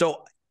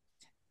 So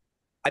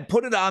I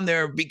put it on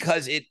there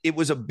because it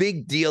was a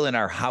big deal in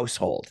our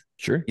household.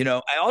 Sure. You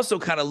know, I also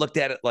kind of looked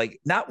at it like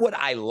not what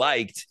I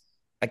liked.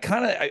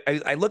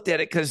 I looked at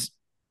it because,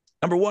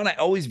 number one, I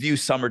always view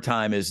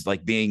summertime as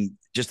like being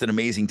just an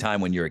amazing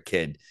time when you're a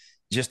kid.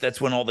 Just that's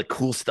when all the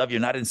cool stuff, you're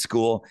not in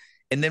school.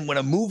 And then when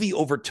a movie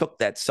overtook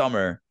that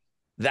summer,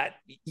 that,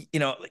 you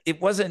know,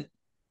 it wasn't,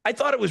 I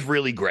thought it was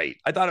really great.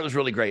 I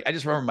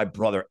just remember my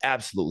brother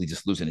absolutely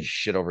just losing his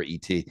shit over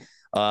E.T.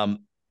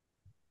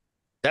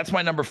 That's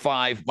my number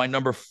 5. My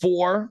number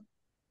 4,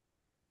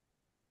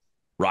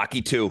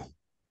 Rocky 2.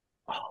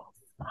 Oh,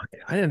 fuck.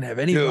 I didn't have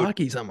any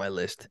Rockies on my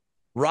list.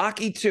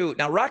 Rocky 2.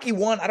 Now, Rocky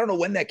 1, I don't know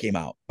when that came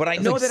out, but I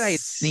know that I had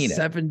seen it.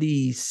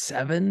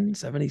 77,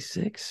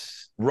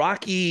 76.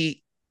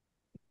 Rocky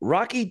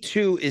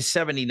 2 is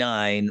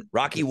 79.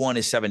 Rocky 1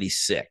 is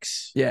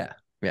 76. Yeah.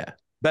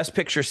 Best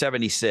Picture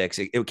 76.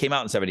 It came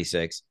out in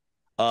 76.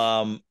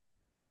 I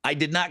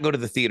did not go to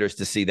the theaters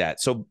to see that.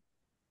 So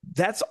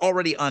that's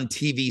already on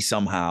TV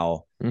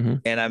somehow.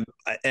 And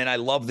I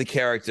love the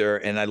character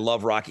and I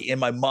love Rocky. And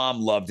my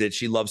mom loved it.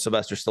 She loved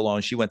Sylvester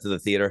Stallone. She went to the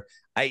theater.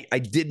 I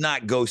did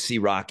not go see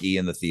Rocky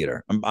in the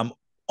theater. I'm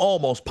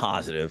almost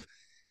positive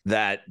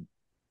that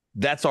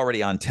that's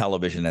already on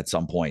television at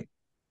some point.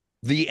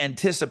 The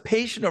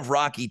anticipation of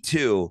Rocky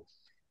 2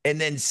 and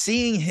then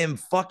seeing him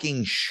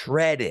fucking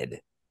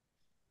shredded.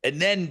 And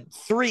then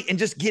 3 and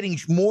just getting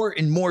more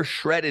and more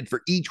shredded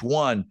for each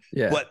one.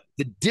 Yeah. But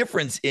the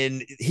difference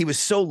he was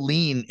so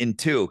lean in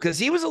 2 because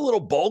he was a little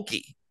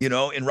bulky,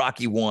 in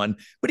Rocky 1,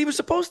 but he was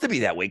supposed to be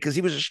that way because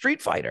he was a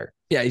street fighter.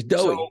 Yeah, he's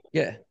doughy.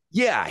 So,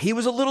 yeah, he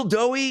was a little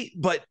doughy,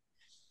 but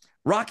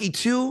Rocky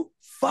 2,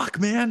 fuck,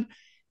 man.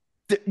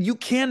 You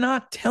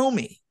cannot tell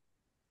me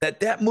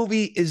that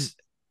movie is,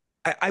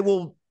 I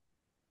will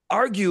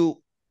argue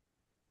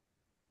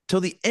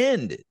till the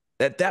end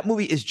that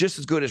movie is just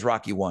as good as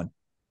Rocky 1.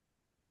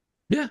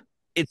 Yeah,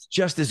 it's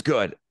just as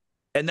good.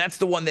 And that's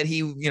the one that he,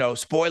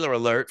 spoiler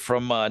alert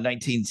from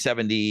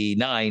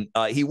 1979.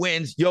 He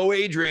wins. Yo,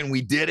 Adrian,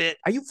 we did it.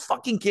 Are you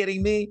fucking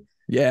kidding me?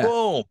 Yeah.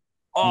 Boom.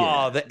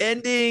 Oh, the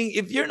ending.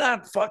 If you're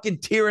not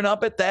fucking tearing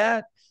up at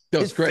that,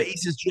 his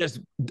face is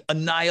just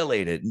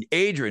annihilated. And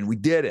Adrian, we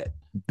did it.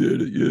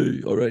 Did it.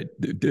 Yeah. All right.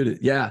 Did it.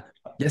 Yeah.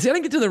 Yeah. See, I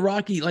didn't get to the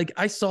Rocky. Like,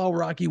 I saw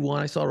Rocky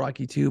 1, I saw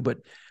Rocky 2, but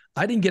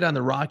I didn't get on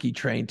the Rocky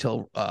train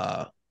till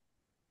the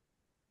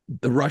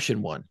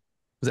Russian one.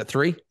 Was that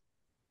 3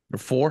 or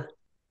 4?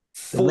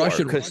 4,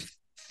 because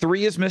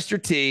 3 is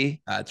Mr.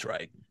 T. That's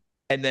right.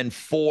 And then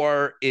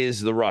 4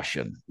 is the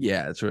Russian.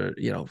 Yeah, that's where,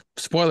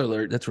 spoiler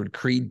alert, that's when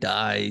Creed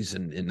dies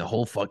and the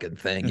whole fucking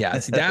thing. Yeah,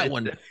 see that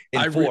one.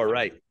 In 4,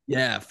 right.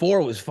 Yeah,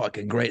 4 was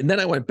fucking great. And then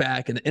I went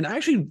back and I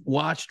actually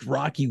watched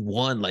Rocky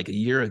 1 like a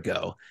year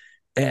ago.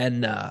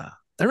 And I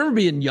remember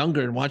being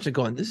younger and watching it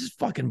going, this is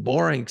fucking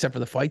boring except for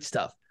the fight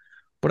stuff.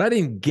 But I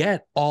didn't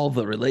get all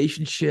the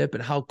relationship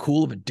and how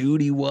cool of a dude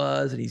he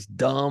was, and he's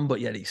dumb, but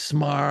yet he's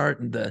smart,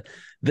 and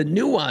the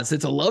nuance.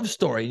 It's a love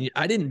story.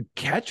 I didn't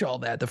catch all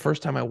that the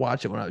first time I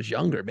watched it when I was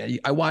younger, man.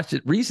 I watched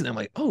it recently. I'm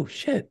like, oh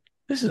shit,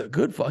 this is a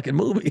good fucking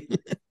movie.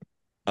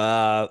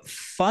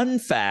 Fun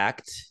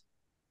fact: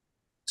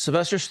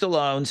 Sylvester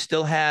Stallone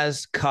still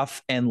has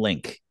Cuff and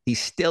Link. He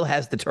still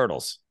has the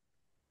turtles.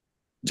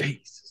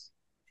 Jesus.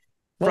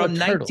 From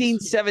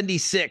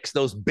 1976,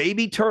 those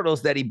baby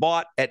turtles that he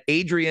bought at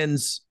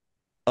Adrian's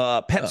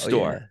pet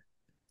store. Yeah.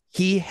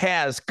 He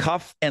has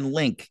Cuff and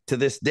Link to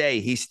this day.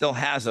 He still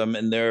has them,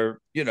 and they're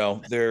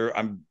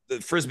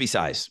Frisbee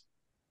size.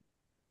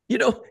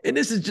 And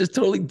this is just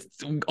totally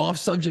off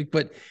subject,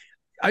 but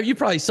you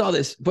probably saw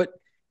this, but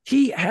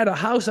he had a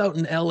house out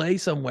in LA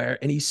somewhere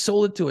and he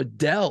sold it to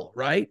Adele,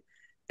 right?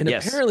 And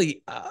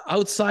apparently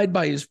outside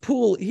by his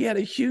pool, he had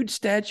a huge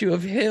statue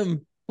of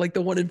him, like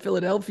the one in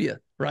Philadelphia,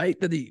 right?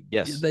 That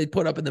they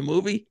put up in the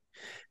movie.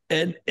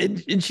 And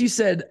she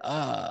said,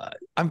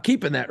 I'm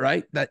keeping that,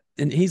 right?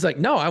 And he's like,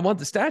 no, I want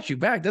the statue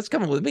back. That's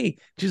coming with me.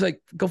 She's like,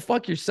 go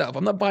fuck yourself.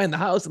 I'm not buying the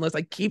house unless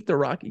I keep the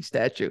Rocky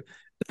statue.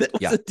 That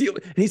was the deal.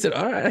 And he said,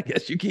 all right, I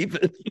guess you keep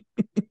it.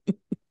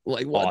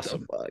 Like, what the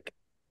fuck?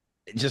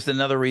 Just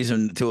another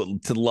reason to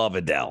love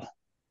Adele.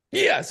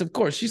 Yes, of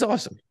course. She's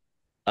awesome.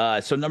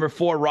 So number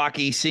 4,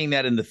 Rocky, seeing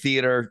that in the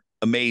theater,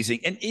 amazing.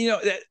 And,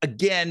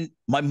 again,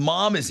 my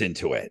mom is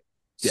into it.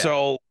 Yeah.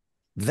 So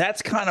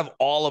that's kind of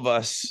all of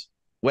us.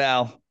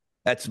 Well,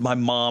 that's my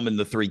mom and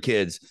the 3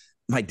 kids.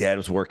 My dad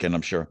was working,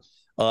 I'm sure.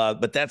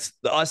 But that's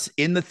us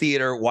in the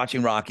theater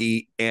watching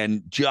Rocky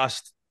and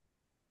just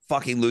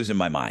fucking losing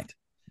my mind.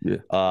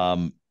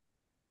 Yeah.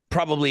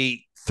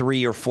 Probably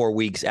 3 or 4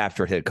 weeks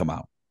after it had come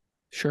out.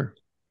 Sure.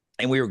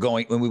 And we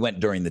went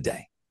during the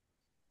day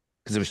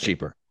because it was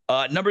cheaper.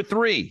 Number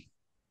 3,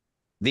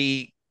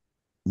 the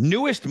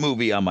newest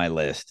movie on my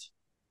list,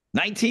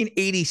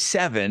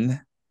 1987,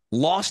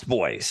 Lost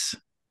Boys.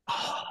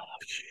 Oh,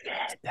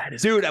 shit. That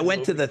is Dude, I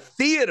went to the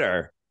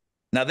theater.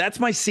 Now, that's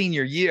my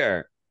senior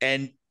year.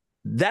 And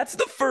that's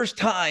the first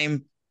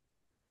time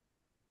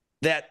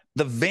that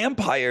the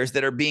vampires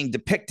that are being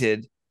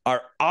depicted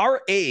are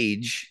our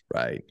age.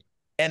 Right.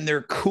 And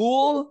they're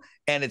cool.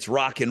 And it's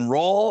rock and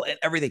roll and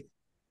everything.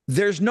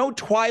 There's no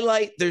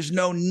Twilight. There's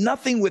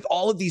nothing with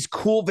all of these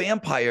cool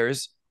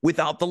vampires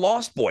without the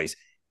Lost Boys.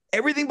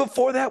 Everything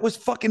before that was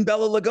fucking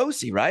Bela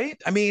Lugosi, right?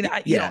 I mean,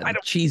 I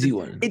don't cheesy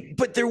one.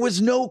 But there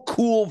was no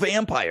cool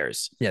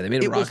vampires. Yeah, they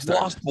made it was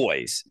Lost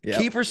Boys. Yep.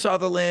 Kiefer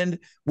Sutherland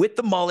with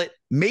the mullet.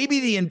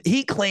 Maybe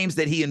he claims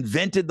that he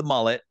invented the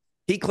mullet.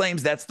 He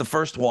claims that's the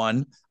first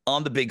one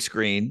on the big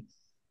screen.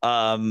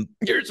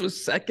 Yours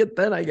was second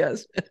then, I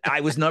guess.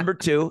 I was number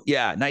 2.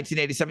 Yeah,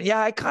 1987.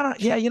 Yeah, I kind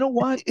of. Yeah, you know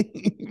what?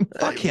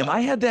 Fuck him. I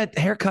had that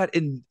haircut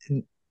in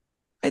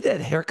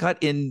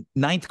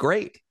 9th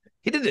grade.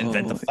 He didn't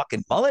invent the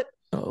fucking mullet.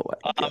 Oh,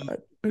 my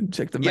God.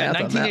 Check the math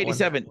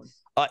 1987.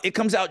 It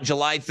comes out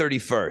July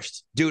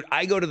 31st. Dude,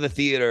 I go to the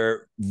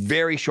theater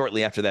very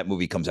shortly after that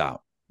movie comes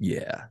out.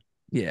 Yeah.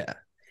 Yeah.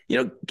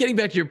 Getting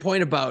back to your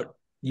point about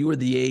you were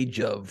the age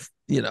of,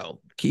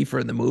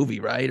 Kiefer in the movie,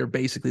 right? Or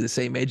basically the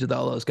same age as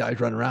all those guys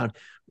running around.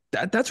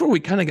 that's where we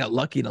kind of got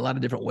lucky in a lot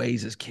of different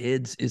ways as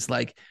kids. Is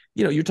like,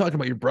 you're talking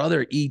about your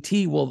brother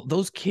E.T. Well,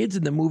 those kids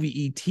in the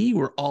movie E.T.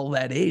 were all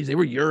that age. They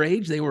were your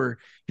age. They were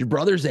your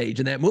brother's age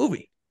in that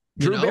movie.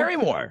 Drew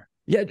Barrymore.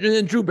 Yeah, and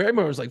then Drew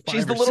Barrymore was like 5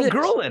 She's the or little 6.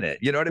 girl in it.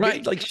 You know what I mean?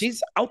 Right. Like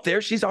she's out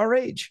there. She's our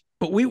age.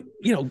 But we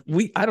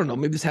I don't know,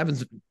 maybe this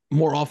happens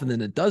more often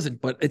than it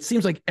doesn't, but it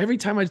seems like every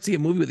time I see a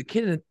movie with a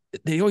kid in it,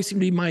 they always seem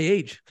to be my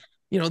age.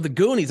 The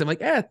Goonies, I'm like,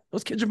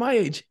 those kids are my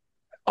age.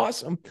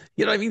 Awesome.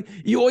 You know what I mean?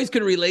 You always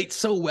can relate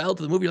so well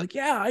to the movie. You're like,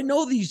 yeah, I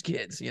know these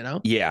kids,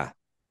 Yeah.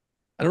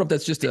 I don't know if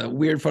that's just a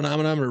weird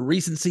phenomenon or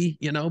recency,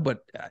 but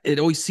it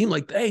always seemed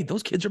like, hey,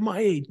 those kids are my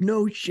age.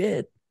 No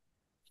shit.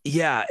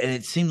 Yeah, and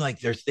it seemed like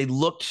they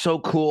looked so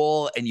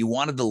cool and you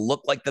wanted to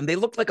look like them. They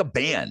looked like a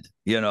band,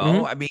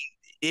 Mm-hmm. I mean,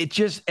 it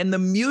just, and the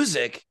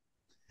music,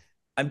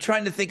 I'm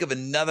trying to think of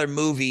another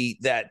movie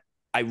that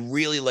I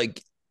really like.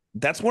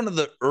 That's one of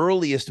the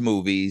earliest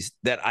movies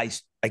that I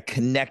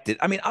connected.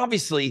 I mean,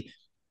 obviously,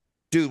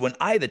 dude, when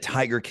Eye of the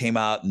Tiger came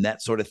out and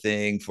that sort of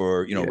thing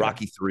for,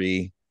 Rocky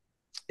 3,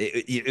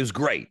 it was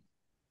great.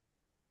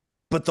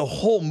 But the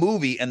whole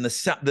movie and the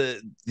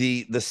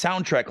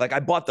soundtrack, like I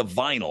bought the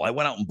vinyl. I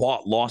went out and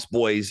bought Lost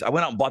Boys. I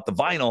went out and bought the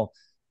vinyl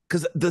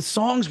because the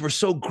songs were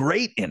so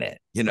great in it,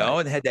 Right.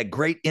 and had that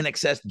great In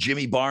Excess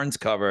Jimmy Barnes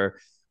cover,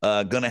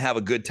 Gonna Have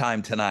a Good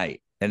Time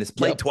Tonight. And it's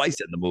played twice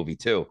in the movie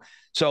too.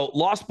 So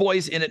Lost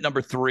Boys in at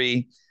number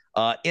 3.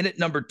 In at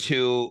number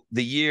 2,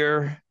 the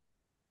year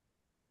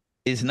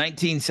is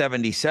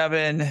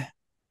 1977.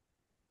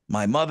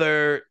 My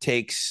mother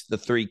takes the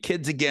 3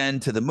 kids again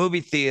to the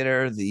movie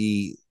theater,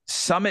 the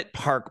Summit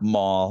Park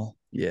Mall.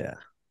 Yeah.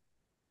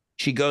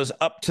 She goes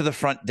up to the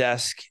front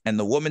desk and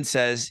the woman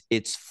says,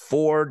 it's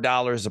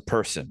 $4 a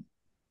person.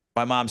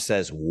 My mom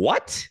says,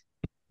 what?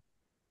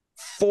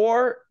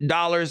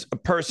 $4 a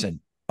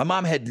person. My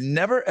mom had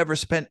never, ever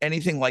spent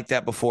anything like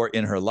that before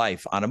in her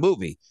life on a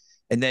movie.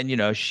 And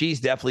then, she's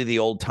definitely the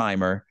old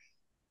timer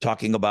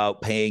talking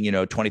about paying,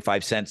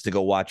 25 cents to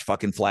go watch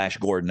fucking Flash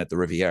Gordon at the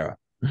Riviera.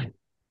 Right.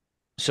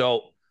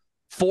 So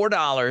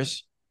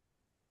 $4.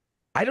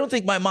 I don't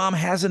think my mom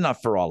has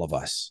enough for all of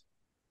us.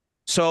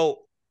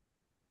 So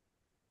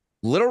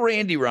little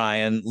Rodney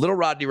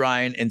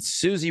Ryan, and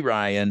Susie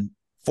Ryan,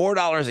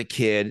 $4 a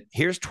kid.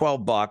 Here's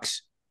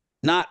 $12.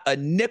 Not a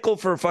nickel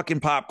for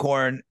fucking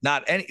popcorn.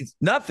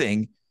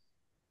 Nothing.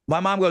 My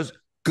mom goes,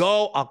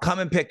 go. I'll come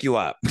and pick you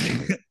up.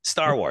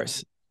 Star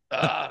Wars.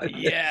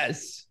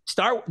 Yes.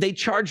 They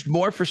charged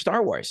more for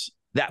Star Wars.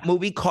 That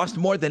movie cost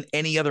more than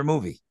any other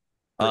movie.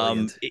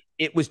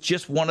 It was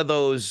just one of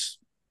those.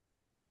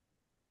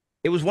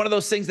 It was one of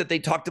those things that they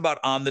talked about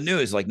on the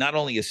news. Like, not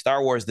only is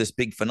Star Wars this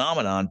big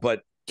phenomenon,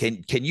 but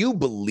can you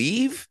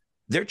believe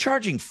they're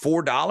charging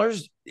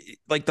 $4?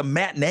 Like the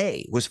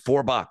matinee was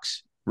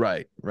 $4.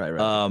 Right.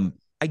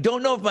 I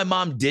don't know if my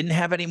mom didn't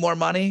have any more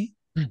money.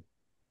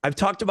 I've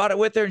talked about it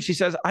with her, and she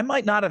says I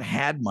might not have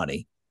had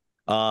money.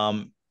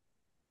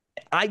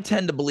 I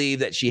tend to believe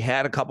that she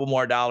had a couple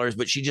more dollars,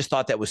 but she just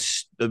thought that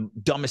was the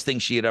dumbest thing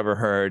she had ever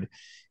heard.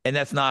 And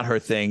that's not her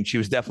thing. She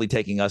was definitely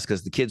taking us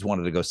because the kids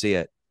wanted to go see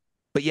it.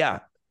 But yeah,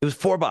 it was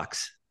 $4.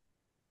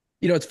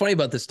 What's funny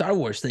about the Star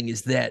Wars thing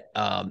is that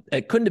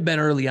it couldn't have been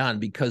early on,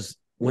 because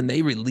when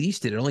they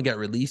released it, it only got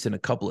released in a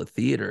couple of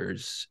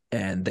theaters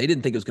and they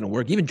didn't think it was going to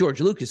work. Even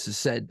George Lucas has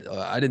said,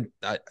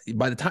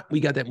 by the time we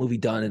got that movie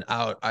done and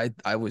out,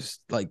 I was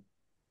like,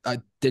 I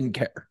didn't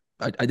care.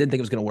 I didn't think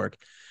it was going to work.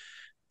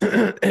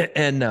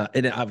 and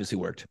it obviously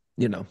worked,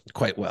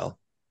 quite well.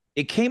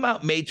 It came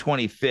out May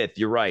 25th.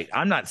 You're right.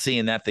 I'm not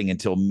seeing that thing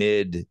until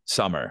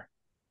mid-summer.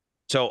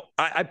 So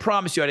I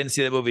promise you I didn't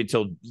see that movie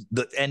until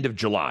the end of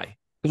July.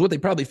 Because what they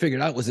probably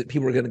figured out was that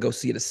people were going to go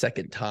see it a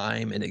second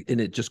time, and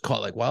it just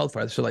caught like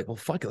wildfire. So like, well,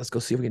 fuck it, let's go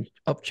see if we can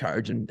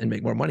upcharge and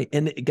make more money.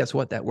 And guess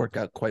what? That worked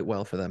out quite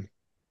well for them.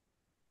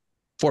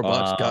 $4,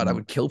 God, I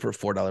would kill for a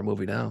 $4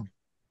 movie now.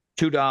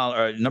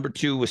 $2. Number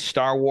 2 was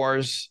Star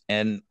Wars,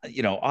 and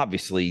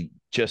obviously,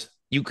 just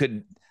you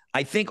could.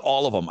 I think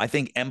all of them. I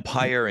think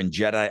Empire and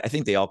Jedi. I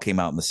think they all came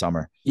out in the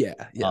summer. Yeah,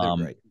 they're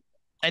great.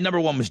 And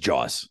number 1 was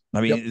Jaws. I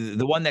mean,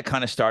 the one that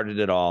kind of started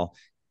it all.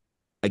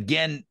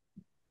 Again,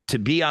 to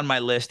be on my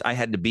list, I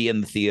had to be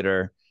in the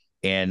theater,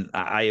 and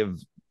I have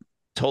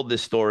told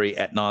this story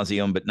ad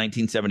nauseum. But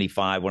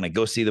 1975, when I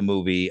go see the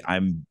movie,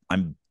 I'm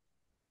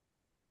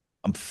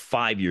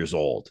 5 years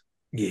old.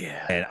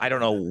 Yeah, and I don't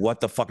know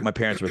what the fuck my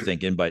parents were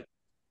thinking, but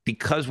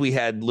because we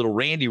had little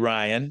Randy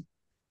Ryan,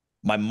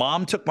 my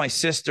mom took my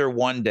sister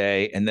one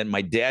day, and then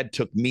my dad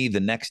took me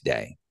the next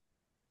day,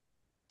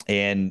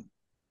 and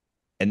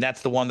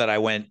that's the one that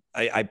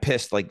I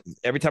pissed like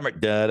every time.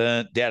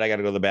 Dad, I got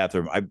to go to the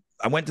bathroom.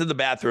 I went to the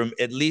bathroom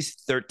at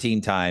least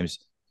 13 times.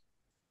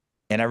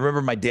 And I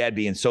remember my dad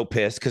being so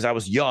pissed because I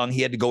was young.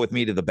 He had to go with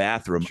me to the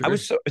bathroom.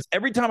 Sure.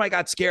 Every time I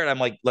got scared, I'm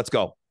like, let's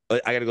go. I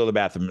got to go to the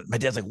bathroom. My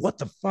dad's like, what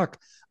the fuck?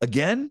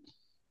 Again?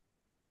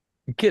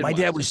 My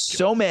dad was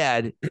so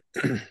mad.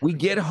 We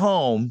get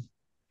home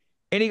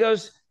and he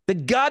goes, the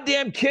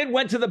goddamn kid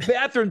went to the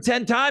bathroom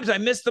 10 times. I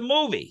missed the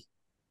movie.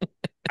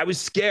 I was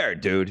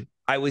scared, dude.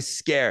 I was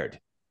scared.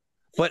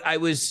 but I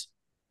was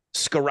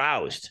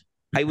scaroused.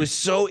 I was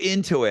so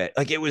into it.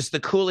 Like, it was the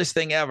coolest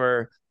thing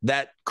ever.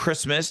 That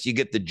Christmas, you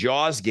get the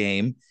Jaws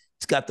game.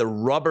 It's got the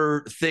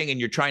rubber thing, and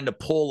you're trying to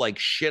pull like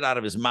shit out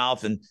of his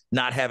mouth and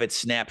not have it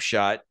snap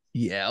shut.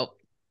 Yeah.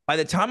 By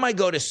the time I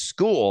go to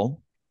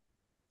school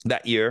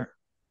that year,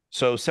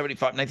 so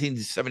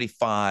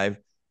 1975,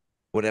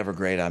 whatever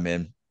grade I'm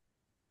in,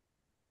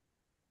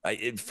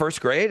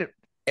 first grade,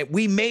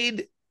 we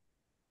made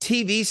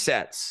TV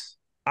sets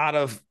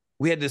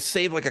we had to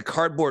save like a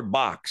cardboard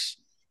box,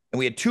 and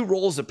we had 2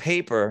 rolls of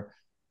paper,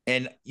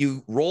 and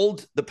you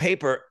rolled the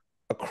paper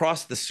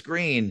across the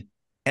screen,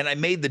 and I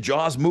made the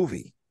Jaws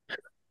movie.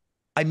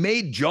 I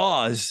made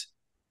Jaws,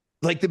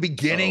 like the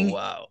beginning. Oh,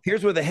 wow.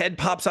 Here's where the head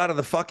pops out of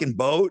the fucking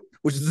boat,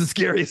 which is the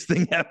scariest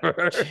thing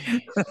ever.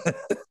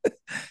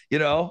 You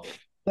know,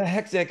 the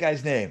heck's that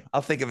guy's name?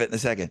 I'll think of it in a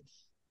second.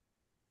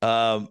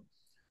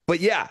 But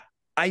yeah,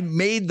 I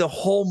made the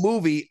whole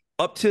movie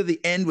up to the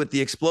end with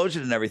the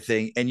explosion and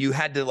everything, and you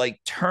had to like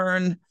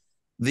turn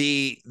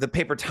the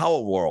paper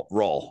towel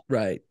roll.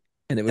 Right.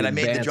 And I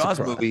made the Jaws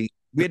movie.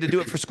 We had to do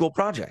it for school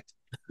project.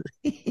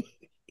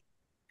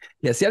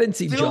 Yeah, see, I didn't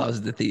see Jaws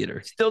at the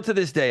theater. Still to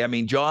this day, I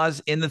mean,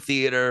 Jaws in the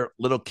theater,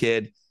 little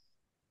kid.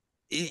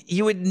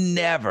 You would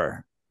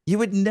never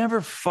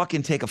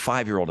fucking take a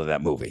 5-year-old to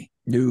that movie.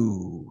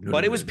 No,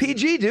 but it was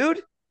PG,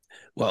 dude.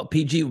 Well,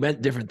 PG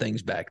meant different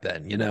things back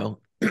then, you know.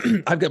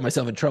 I've got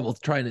myself in trouble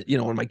trying to, you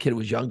know, when my kid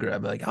was younger,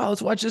 I'd be like, oh,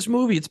 let's watch this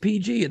movie. It's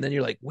PG. And then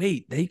you're like,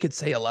 wait, they could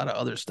say a lot of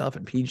other stuff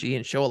in PG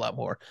and show a lot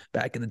more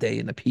back in the day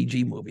in the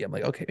PG movie. I'm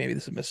like, okay, maybe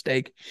this is a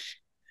mistake.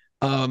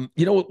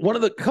 You know,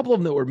 a couple of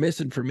them that were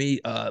missing for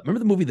me, remember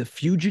the movie The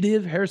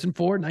Fugitive, Harrison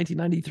Ford,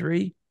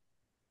 1993?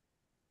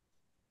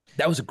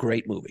 That was a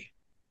great movie.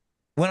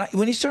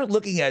 When you start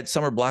looking at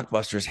summer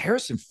blockbusters,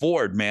 Harrison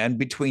Ford, man,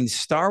 between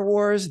Star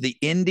Wars, the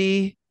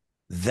Indy,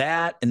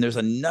 that, and there's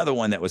another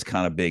one that was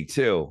kind of big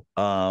too.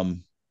 I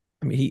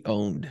mean, he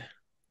owned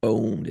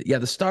it. Yeah,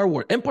 the Star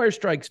Wars Empire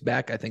Strikes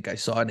Back, I think I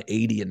saw in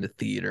 80 in the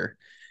theater.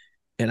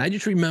 And I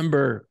just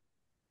remember,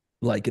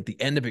 like, at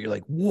the end of it, you're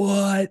like,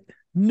 what?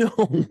 No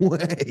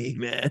way,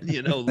 man.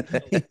 You know,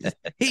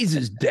 he's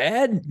his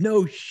dad?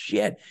 No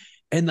shit.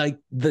 And like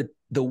the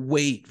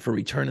wait for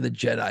Return of the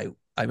Jedi,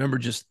 I remember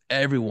just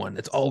everyone,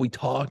 that's all we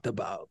talked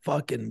about.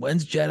 Fucking,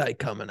 when's Jedi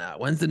coming out?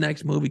 When's the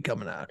next movie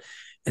coming out?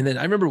 And then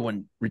I remember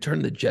when Return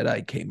of the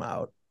Jedi came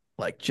out,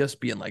 like just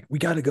being like, we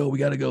got to go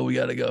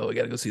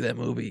see that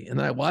movie. And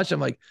then I watched, I'm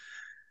like,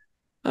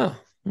 oh,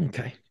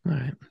 okay. All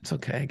right. It's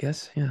okay, I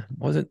guess. Yeah.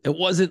 It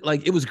wasn't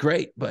like, it was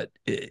great, but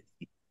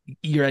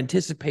your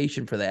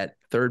anticipation for that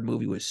third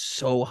movie was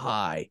so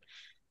high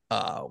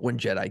when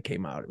Jedi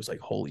came out. It was like,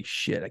 holy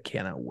shit, I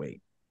cannot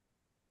wait.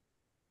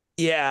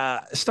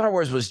 Yeah, Star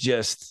Wars was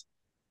just,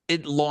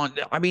 it launched.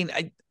 I mean,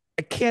 I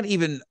can't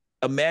even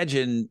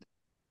imagine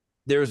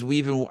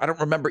I don't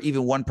remember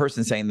even one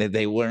person saying that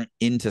they weren't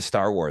into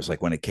Star Wars,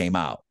 like when it came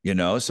out, you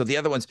know? So the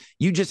other ones,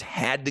 you just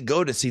had to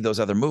go to see those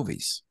other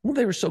movies. Well,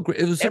 they were so great.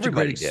 It was such a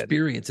great Everybody did.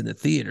 experience in the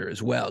theater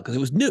as well, because it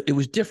was new. It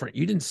was different.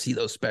 You didn't see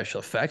those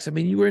special effects. I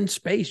mean, you were in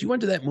space. You went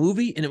to that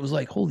movie and it was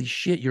like, holy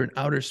shit, you're in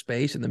outer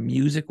space. And the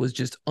music was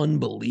just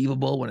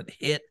unbelievable when it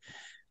hit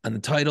on the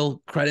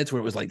title credits,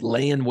 where it was like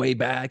laying way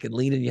back and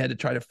leaning. You had to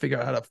try to figure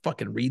out how to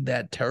fucking read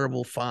that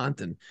terrible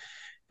font. And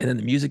then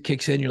the music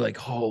kicks in. You're like,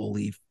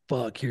 holy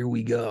fuck, here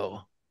we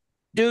go.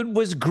 Dude,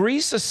 was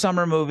Grease a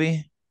summer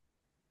movie?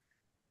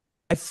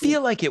 I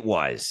feel like it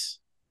was.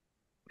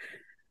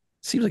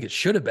 Seems like it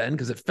should have been,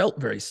 because it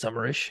felt very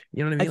summerish.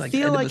 You know what I mean? I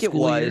feel like it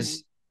was.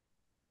 Year.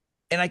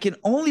 And I can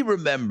only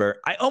remember,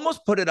 I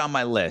almost put it on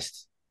my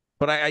list,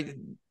 but I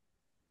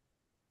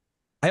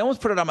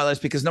almost put it on my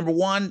list because, number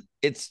one,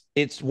 it's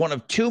one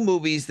of 2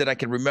 movies that I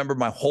can remember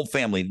my whole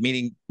family,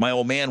 meaning my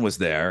old man was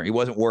there. He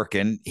wasn't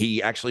working.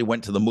 He actually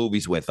went to the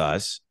movies with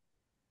us.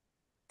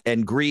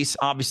 And Grease,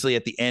 obviously,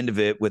 at the end of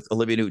it with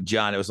Olivia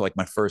Newton-John, it was like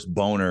my first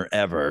boner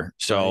ever.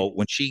 So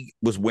when she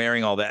was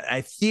wearing all that,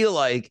 I feel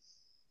like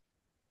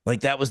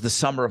that was the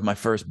summer of my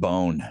first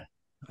bone.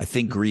 I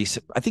think Grease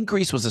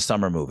was a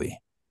summer movie.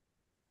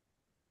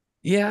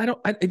 Yeah,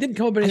 it didn't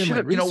come up in my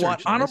research. You know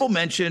what? Honorable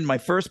mention, my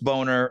first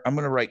boner. I'm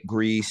going to write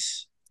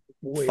Grease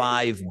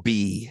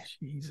 5B.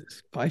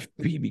 Jesus,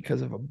 5B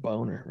because of a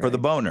boner. Right? For the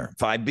boner.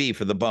 5B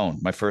for the bone.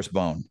 My first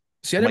bone.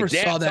 See, I never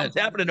saw that. What's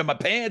happening to my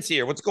pants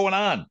here? What's going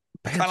on?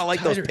 I kind of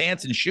like those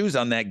pants and shoes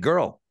on that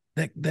girl.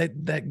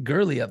 That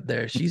girly up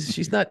there.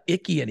 She's not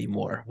icky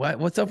anymore.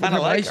 What's up with her?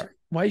 Like her?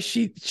 Why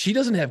she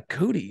doesn't have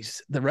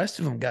cooties? The rest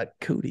of them got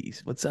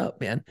cooties. What's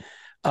up, man?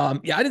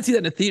 Yeah, I didn't see that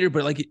in the theater,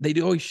 but like they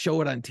do always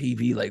show it on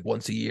TV like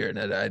once a year, and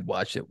I'd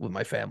watch it with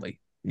my family.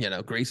 You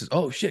know, Grease is,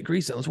 oh shit,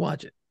 Grease, let's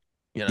watch it.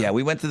 You know? Yeah,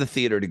 we went to the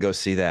theater to go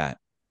see that.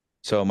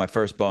 So my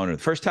first boner,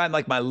 the first time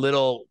like my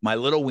little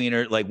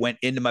wiener like went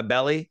into my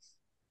belly.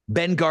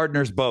 Ben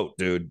Gardner's boat,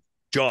 dude.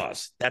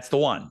 Jaws. That's the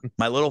one.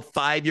 My little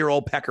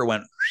 5-year-old pecker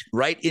went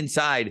right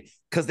inside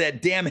because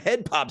that damn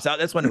head pops out.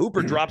 That's when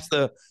Hooper drops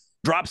the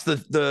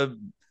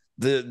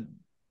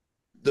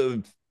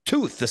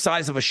tooth the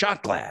size of a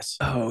shot glass.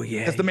 Oh yeah.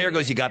 Because the mayor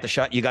goes, you got the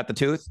shot, you got the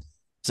tooth.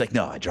 It's like,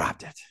 no, I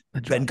dropped it.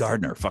 Ben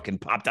Gardner fucking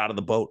popped out of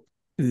the boat.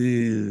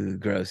 Ew,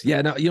 gross.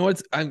 Yeah, no, you know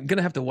what? I'm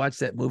gonna have to watch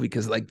that movie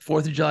because like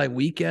 4th of July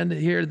weekend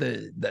here,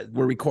 that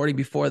we're recording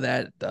before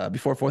that,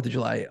 before 4th of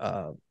July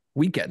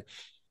weekend.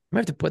 I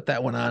have to put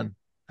that one on.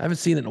 I haven't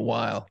seen it in a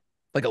while,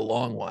 like a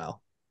long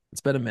while.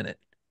 It's been a minute.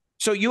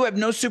 So you have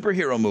no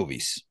superhero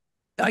movies.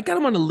 I got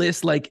them on a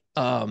list like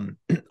Iron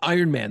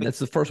Man. That's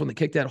the first one that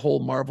kicked that whole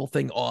Marvel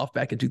thing off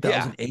back in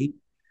 2008.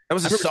 That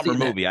was a summer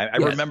movie. I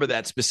remember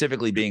that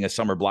specifically being a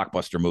summer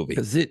blockbuster movie.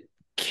 Because it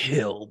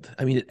killed.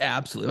 I mean, it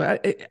absolutely. I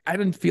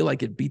didn't feel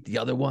like it beat the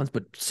other ones,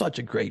 but such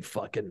a great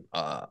fucking.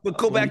 But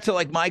go back to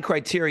like my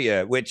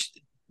criteria, which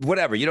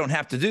whatever, you don't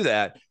have to do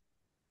that.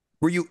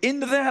 Were you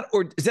into that,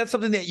 or is that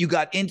something that you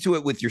got into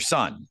it with your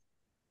son?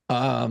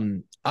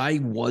 I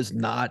was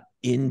not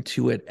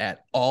into it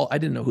at all. I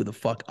didn't know who the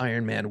fuck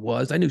Iron Man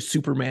was. I knew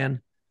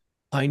Superman.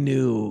 I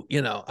knew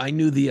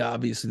the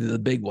obviously the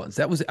big ones.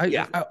 That was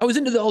I was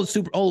into the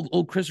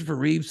old Christopher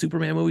Reeve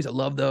Superman movies. I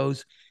love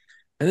those.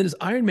 And then this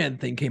Iron Man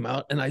thing came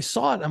out, and I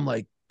saw it. I'm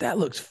like, that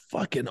looks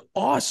fucking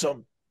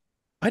awesome.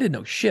 I didn't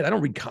know shit. I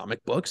don't read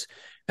comic books.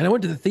 And I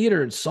went to the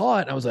theater and saw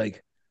it, and I was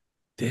like,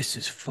 this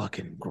is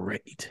fucking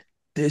great.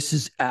 This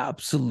is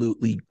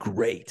absolutely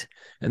great.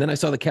 And then I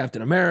saw the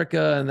Captain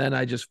America, and then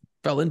I just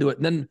fell into it.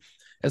 And then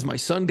as my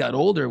son got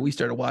older, we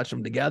started watching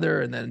them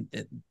together. And then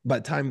by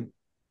the time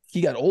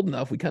he got old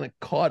enough, we kind of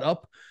caught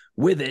up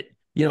with it,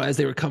 as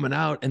they were coming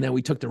out. And then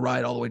we took the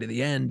ride all the way to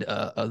the end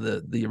of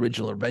the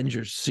original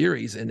Avengers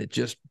series. And it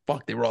just,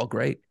 they were all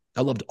great.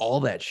 I loved all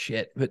that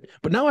shit.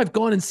 But now I've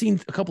gone and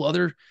seen a couple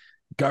other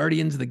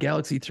Guardians of the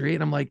Galaxy 3,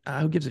 and I'm like,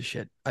 who gives a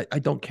shit? I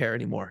don't care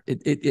anymore.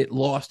 It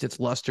lost its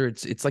luster.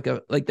 It's like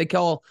they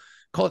call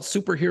it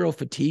superhero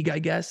fatigue, I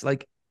guess.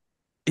 Like,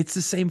 it's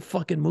the same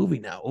fucking movie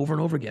now over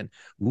and over again.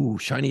 Ooh,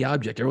 shiny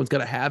object. Everyone's got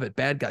to have it.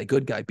 Bad guy,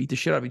 good guy, beat the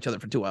shit out of each other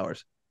for 2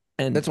 hours.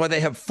 And that's why they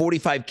have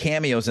 45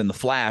 cameos in The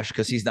Flash,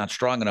 because he's not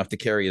strong enough to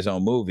carry his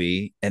own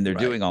movie, and they're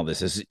doing all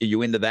this. Are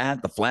you into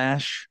that, The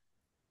Flash?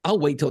 I'll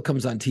wait till it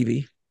comes on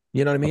TV.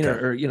 You know what I mean?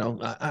 Okay.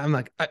 Or I'm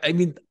like, I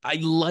mean, I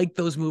like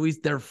those movies.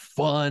 They're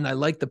fun. I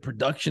like the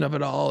production of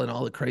it all and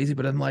all the crazy,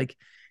 but I'm like,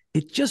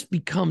 it just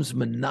becomes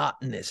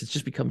monotonous. It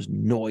just becomes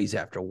noise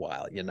after a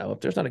while. If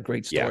there's not a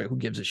great story, who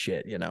gives a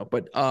shit,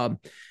 But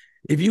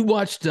if you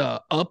watched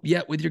Up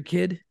yet with your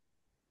kid,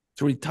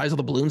 it's where he ties all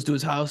the balloons to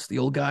his house, the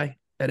old guy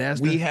at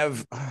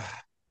Asda.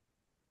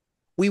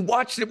 We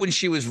watched it when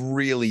she was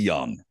really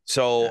young.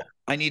 So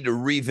I need to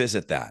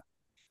revisit that.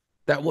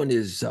 That one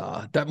is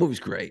that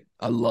movie's great.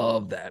 I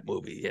love that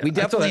movie. Yeah, we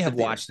definitely have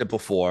watched it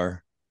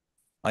before.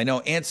 I know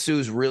Aunt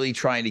Sue's really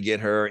trying to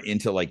get her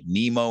into like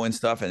Nemo and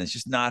stuff, and it's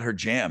just not her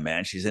jam,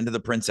 man. She's into the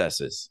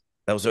princesses.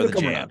 Those are the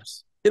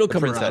jams. It'll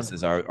come around.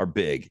 Princesses are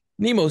big.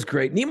 Nemo's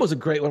great. Nemo's a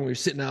great one when you're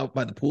sitting out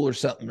by the pool or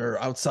something, or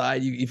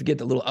outside. You get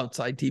the little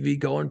outside TV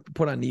going,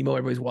 put on Nemo,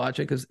 everybody's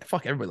watching, because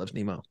fuck, everybody loves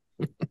Nemo.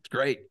 It's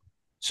great.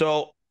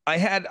 So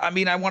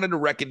I wanted to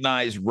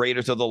recognize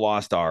Raiders of the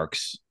Lost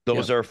Arks.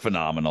 Those are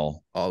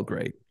phenomenal. All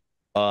great.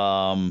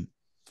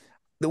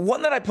 The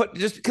one that I put,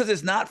 just because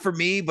it's not for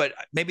me, but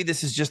maybe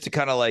this is just to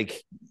kind of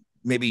like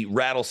maybe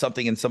rattle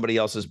something in somebody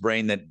else's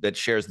brain that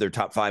shares their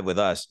top 5 with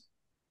us.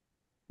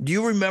 Do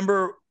you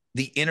remember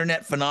the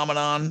internet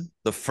phenomenon,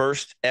 the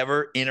first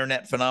ever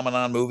internet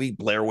phenomenon movie,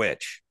 Blair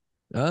Witch?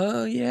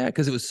 Oh yeah,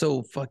 because it was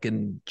so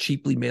fucking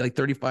cheaply made, like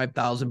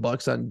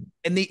 $35,000 on.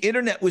 And the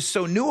internet was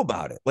so new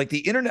about it. Like the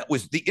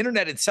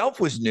internet itself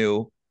was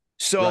new.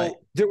 So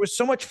there was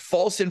so much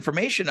false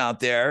information out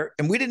there,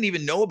 and we didn't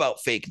even know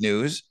about fake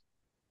news.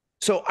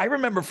 So I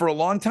remember for a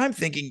long time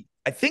thinking,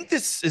 I think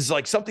this is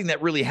like something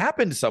that really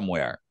happened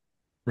somewhere.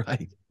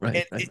 Right.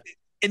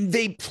 And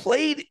they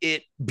played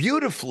it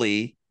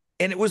beautifully.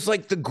 And it was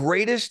like the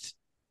greatest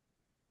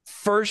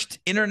first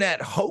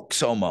internet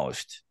hoax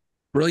almost.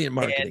 Brilliant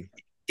marketing.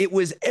 And it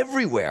was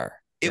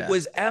everywhere. It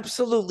was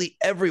absolutely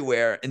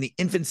everywhere in the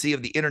infancy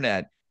of the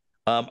internet.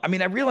 I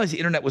mean, I realized the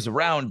internet was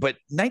around, but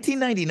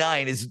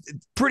 1999 is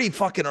pretty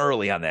fucking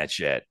early on that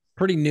shit.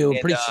 Pretty new,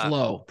 and,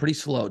 pretty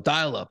slow.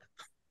 Dial up.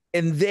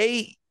 And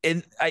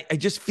I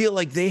just feel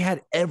like they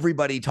had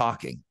everybody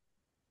talking.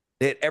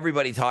 And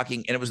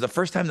it was the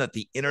first time that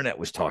the internet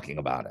was talking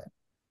about it.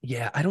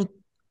 Yeah,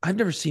 I've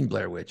never seen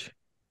Blair Witch.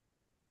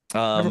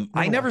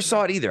 I never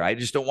saw it either. I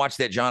just don't watch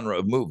that genre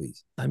of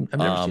movies. I've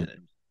never seen it.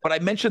 But I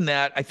mentioned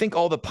that I think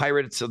all the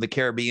Pirates of the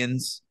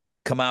Caribbeans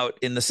come out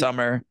in the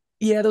summer.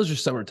 Yeah, those are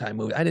summertime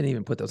movies. I didn't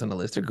even put those on the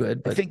list. They're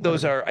good. But I think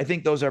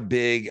those are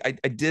big. I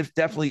did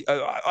definitely.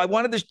 I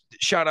wanted to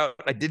shout out.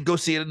 I did go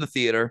see it in the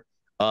theater.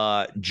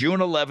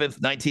 June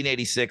 11th,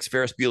 1986.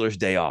 Ferris Bueller's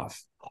Day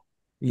Off.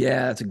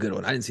 Yeah, that's a good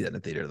one. I didn't see that in the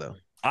theater though.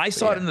 I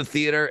saw it in the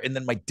theater, and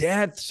then my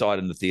dad saw it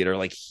in the theater.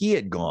 Like he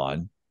had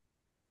gone,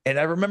 and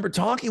I remember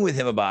talking with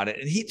him about it,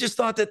 and he just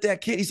thought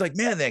that kid. He's like,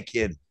 man, that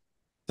kid.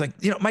 Like,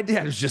 my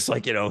dad was just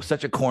like,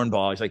 such a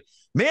cornball. He's like,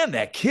 man,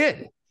 that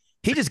kid.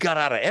 He just got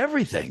out of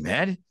everything,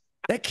 man.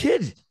 That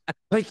kid,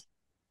 like,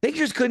 they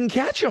just couldn't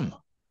catch him.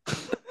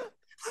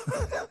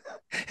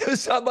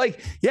 I'm like,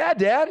 yeah,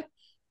 Dad,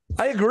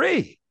 I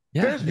agree.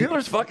 Yeah, Ferris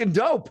Bueller's fucking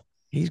dope.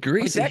 He's Like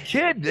greasy. that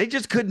kid, they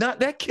just could not.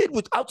 That kid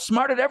was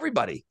outsmarted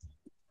everybody.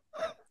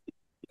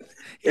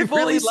 He If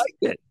really only liked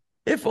it.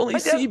 If only My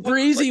dad C.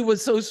 Breezy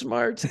was so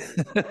smart.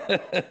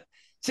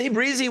 See,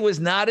 Breezy was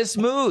not as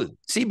smooth.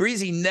 See,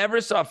 Breezy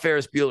never saw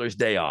Ferris Bueller's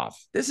Day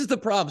Off. This is the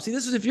problem. See,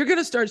 this is if you're going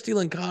to start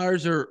stealing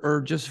cars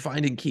or just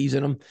finding keys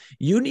in them,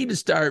 you need to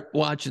start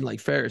watching like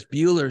Ferris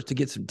Bueller's to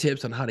get some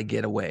tips on how to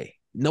get away.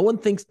 No one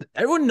thinks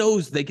everyone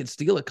knows they can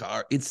steal a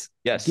car. It's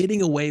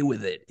getting away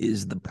with it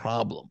is the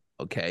problem.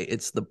 Okay.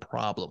 It's the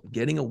problem.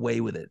 Getting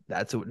away with it.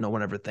 That's what no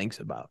one ever thinks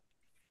about.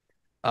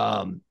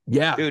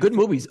 Yeah, dude, good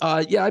movies.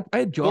 Yeah, I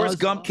had Jaws. Forrest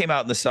Gump came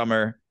out in the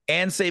summer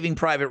and Saving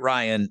Private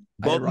Ryan.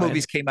 Both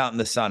movies came out in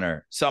the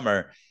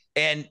summer.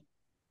 And,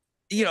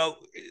 you know,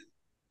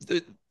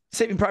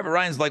 Saving Private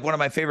Ryan is like one of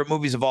my favorite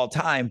movies of all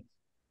time.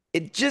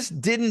 It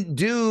just didn't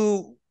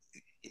do,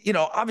 you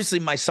know, obviously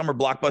my summer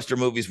blockbuster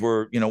movies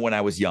were, you know, when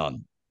I was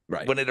young.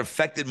 Right. When it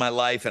affected my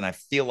life. And I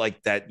feel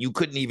like that you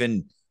couldn't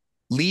even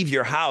leave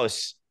your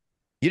house.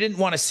 You didn't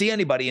want to see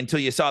anybody until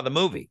you saw the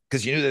movie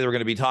because you knew they were going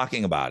to be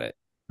talking about it.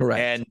 Correct.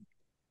 And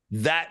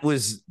that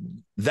was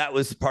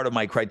part of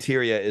my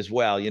criteria as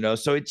well, you know.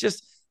 So it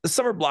just the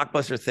summer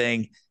blockbuster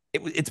thing.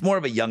 It's more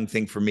of a young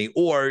thing for me.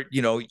 Or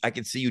you know, I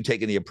could see you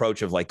taking the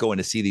approach of like going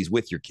to see these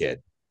with your kid.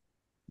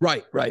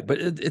 Right. But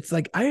it's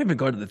like I haven't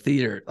gone to the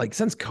theater like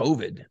since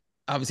COVID.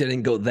 Obviously, I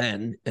didn't go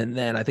then, and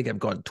then I think I've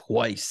gone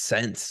twice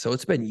since. So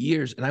it's been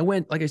years. And I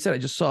went, like I said, I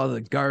just saw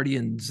the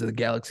Guardians of the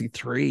Galaxy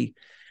 3,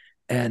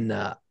 and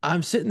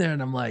I'm sitting there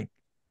and I'm like,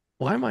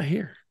 why am I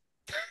here?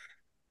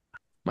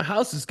 My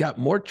house has got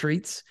more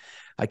treats.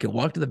 I can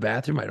walk to the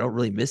bathroom. I don't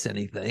really miss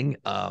anything.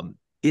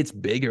 It's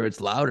bigger, it's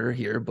louder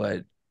here,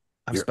 but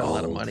I've spent a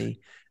lot of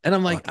money. And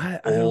I'm like, I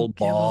don't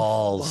give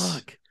a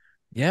fuck.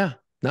 Yeah,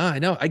 no, I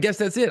know. I guess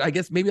that's it. I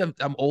guess maybe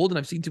I'm old and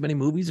I've seen too many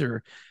movies,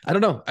 or I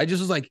don't know. I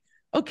just was like,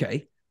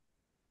 okay,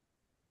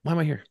 why am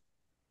I here?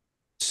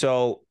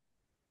 So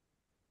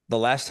the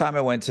last time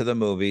I went to the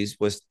movies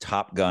was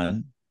Top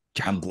Gun.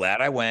 I'm glad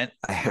I went.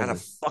 I had a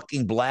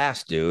fucking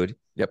blast, dude.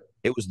 Yep.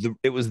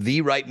 It was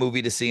the right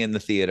movie to see in the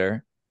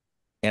theater.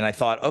 And I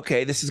thought,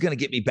 okay, this is going to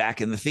get me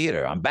back in the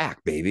theater. I'm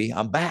back, baby.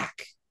 I'm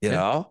back, you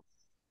know?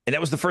 And that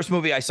was the first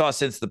movie I saw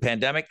since the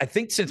pandemic. I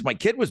think since my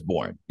kid was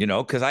born, you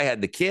know, because I had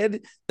the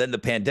kid, then the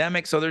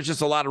pandemic. So there's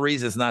just a lot of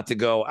reasons not to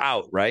go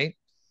out, right?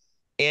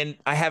 And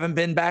I haven't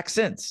been back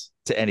since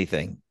to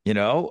anything, you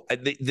know?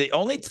 The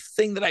only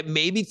thing that I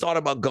maybe thought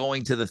about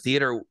going to the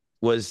theater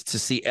was to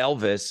see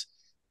Elvis.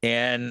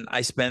 And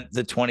I spent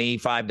the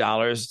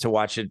 $25 to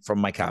watch it from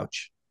my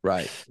couch.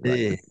 Right.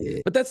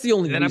 But that's the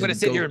only reason. And I'm going to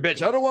sit here and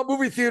bitch. I don't want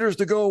movie theaters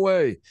to go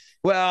away.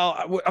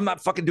 Well, I'm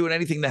not fucking doing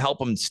anything to help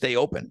them stay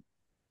open.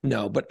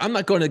 No, but I'm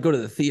not going to go to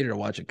the theater to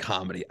watch a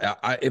comedy.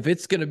 If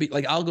it's going to be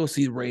like, I'll go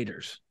see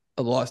Raiders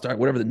of the Lost Ark,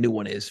 whatever the new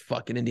one is,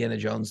 fucking Indiana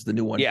Jones, the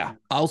new one. Yeah.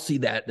 I'll see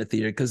that in the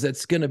theater because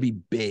that's going to be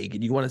big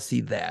and you want to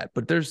see that.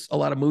 But there's a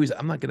lot of movies.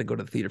 I'm not going to go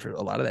to the theater for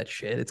a lot of that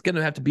shit. It's going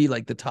to have to be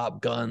like the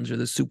Top Guns or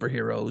the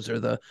superheroes or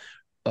the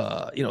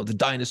you know, the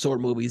dinosaur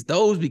movies,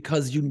 those,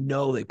 because you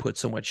know they put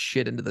so much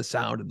shit into the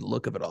sound and the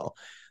look of it all.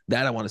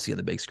 That I want to see on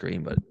the big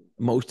screen, but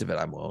most of it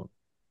I won't.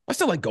 I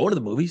still like going to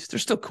the movies. They're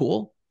still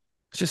cool.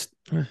 It's just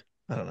I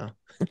don't know.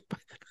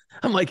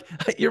 I'm like,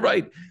 you're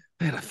right.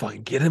 I gotta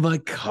fucking get in my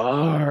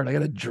car and I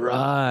gotta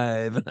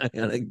drive and I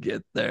gotta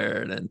get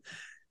there and then,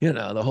 you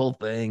know, the whole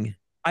thing.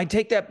 I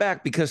take that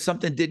back because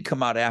something did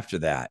come out after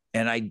that.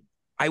 And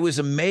I was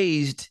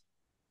amazed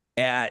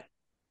at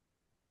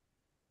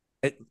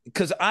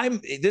because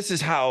this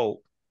is how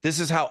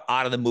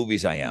out of the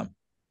movies I am.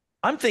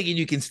 I'm thinking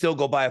you can still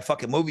go buy a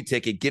fucking movie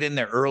ticket, get in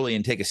there early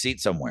and take a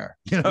seat somewhere.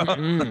 You know,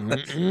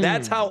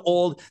 that's how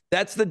old,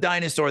 that's the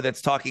dinosaur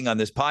that's talking on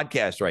this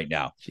podcast right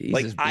now. Jesus,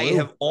 like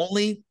I've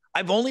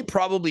only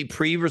probably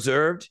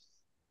pre-reserved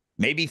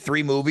maybe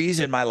 3 movies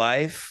in my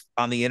life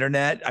on the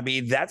internet. I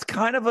mean, that's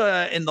kind of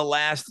in the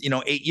last,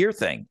 8-year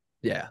thing.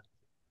 Yeah.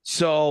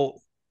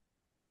 So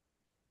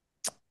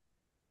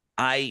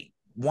I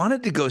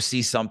wanted to go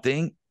see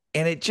something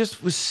and it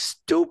just was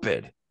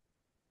stupid.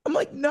 I'm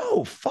like,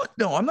 no, fuck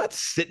no. I'm not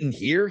sitting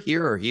here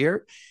or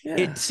here. Yeah.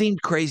 It seemed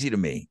crazy to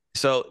me.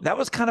 So that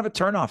was kind of a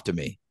turnoff to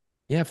me.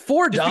 Yeah.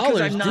 $4,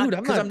 dude.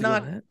 I'm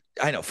not.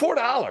 I know. $4.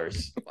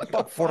 I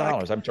thought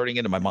 $4. I'm turning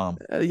into my mom.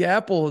 The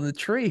apple in the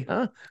tree,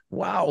 huh?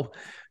 Wow.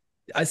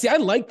 I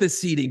like the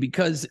seating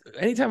because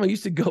anytime I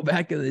used to go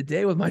back in the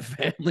day with my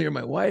family or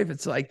my wife,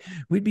 it's like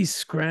we'd be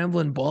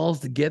scrambling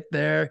balls to get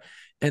there.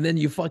 And then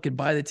you fucking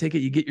buy the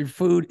ticket, you get your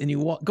food, and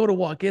you go to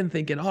walk in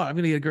thinking, oh, I'm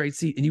going to get a great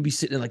seat. And you'd be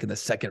sitting like in the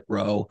second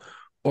row,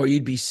 or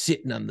you'd be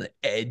sitting on the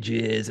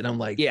edges. And I'm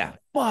like, yeah,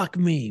 fuck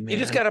me, man. You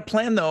just got to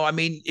plan, though. I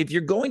mean, if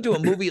you're going to a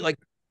movie, like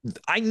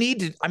I need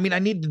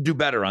to do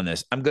better on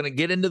this. I'm going to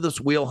get into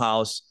this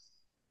wheelhouse.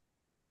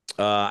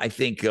 I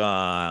think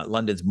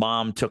London's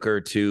mom took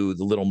her to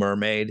The Little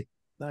Mermaid.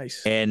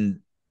 Nice. And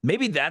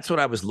maybe that's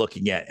what I was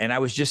looking at. And I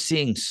was just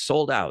seeing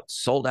sold out.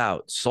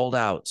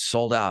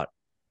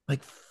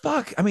 Like,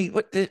 fuck. I mean,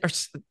 do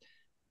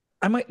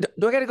I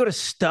got to go to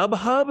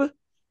StubHub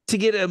to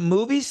get a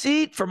movie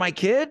seat for my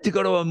kid to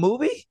go to a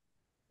movie?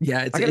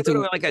 Yeah, I gotta go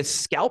to like a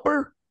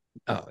scalper.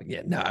 oh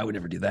yeah, no, I would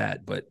never do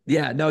that. But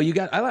yeah, no,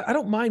 I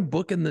don't mind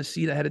booking the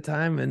seat ahead of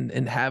time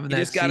and having You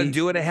that just got to seat.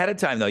 do it ahead of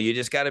time, though. You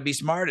just got to be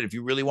smart. If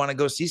you really want to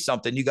go see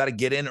something, you got to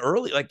get in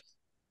early, like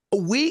a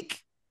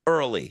week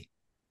early.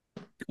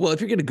 Well,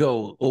 if you're gonna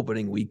go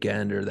opening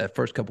weekend or that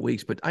first couple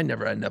weeks, but I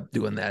never end up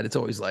doing that. It's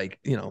always like,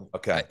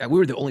 Okay. we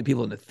were the only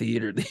people in the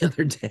theater the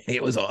other day.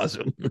 It was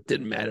awesome. It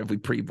didn't matter if we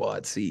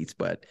pre-bought seats,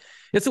 but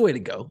it's the way to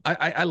go.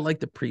 I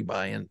like the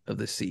pre-buying of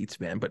the seats,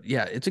 man. But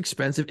yeah, it's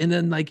expensive. And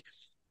then like,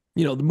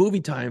 the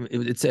movie time,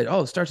 it said,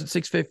 oh, it starts at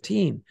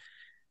 6:15.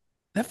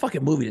 That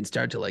fucking movie didn't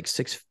start till like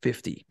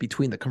 6:50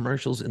 between the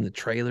commercials and the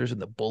trailers and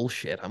the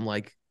bullshit. I'm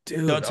like,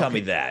 dude, Don't tell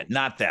me that.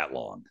 Not that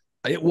long.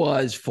 it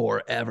was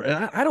forever.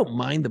 And I don't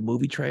mind the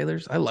movie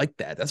trailers. I like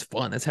that. That's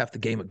fun. That's half the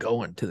game of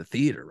going to the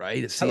theater,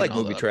 right? I like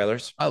movie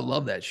trailers. I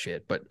love that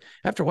shit. But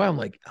after a while, I'm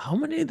like, how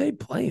many are they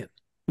playing?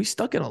 We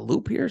stuck in a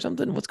loop here or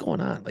something? What's going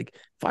on? Like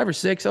 5 or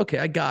 6. Okay,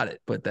 I got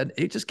it. But then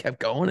it just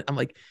kept going. I'm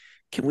like,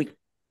 I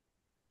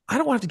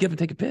don't want to have to get up and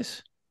take a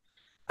piss.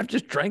 I've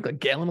just drank a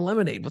gallon of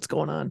lemonade. What's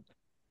going on?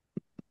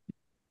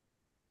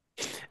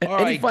 All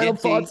Any right, final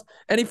Ginty. thoughts?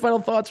 Any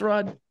final thoughts,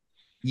 Rod?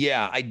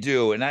 Yeah, I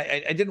do. And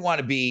I didn't want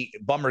to be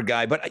bummer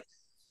guy, but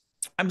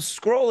I'm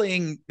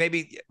scrolling,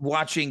 maybe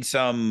watching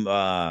some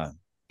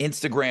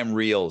Instagram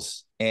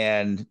reels.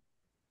 And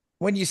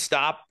when you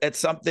stop at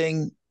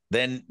something,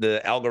 then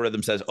the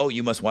algorithm says, oh,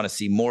 you must want to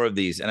see more of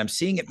these. And I'm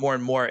seeing it more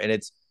and more. And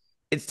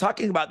it's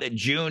talking about that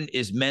June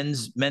is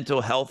Men's Mental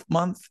Health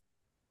Month.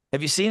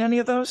 Have you seen any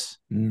of those?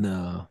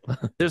 No.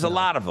 There's No. a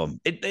lot of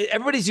them.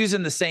 Everybody's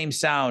using the same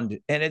sound,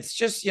 and it's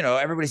just,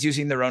 everybody's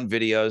using their own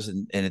videos,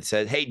 and it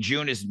said, hey,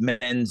 June is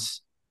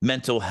Men's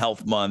Mental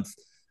Health Month,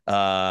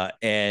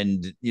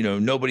 and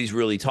nobody's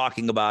really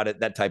talking about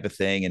it, that type of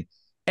thing.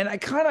 And I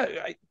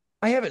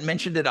haven't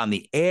mentioned it on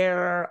the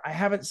air. I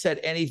haven't said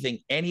anything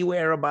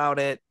anywhere about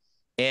it.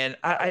 And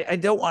I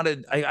don't want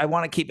to, I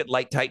want to keep it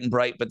light, tight, and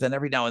bright, but then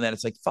every now and then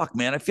it's like, fuck,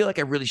 man, I feel like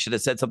I really should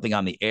have said something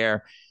on the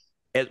air.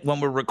 When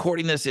we're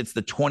recording this, it's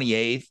the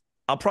 28th.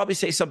 I'll probably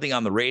say something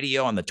on the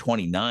radio on the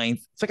 29th.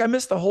 It's like I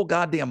missed the whole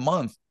goddamn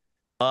month.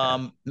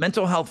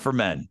 Mental health for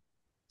men,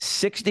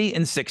 60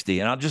 and 60.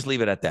 And I'll just leave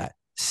it at that.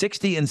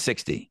 60 and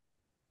 60.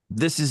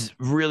 This is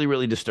really,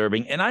 really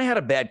disturbing. And I had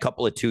a bad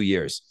couple of 2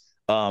 years.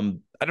 I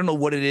don't know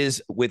what it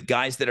is with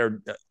guys that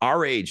are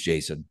our age,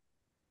 Jason,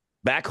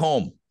 back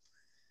home,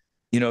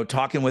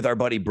 talking with our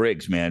buddy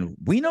Briggs, man.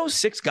 We know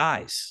 6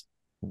 guys.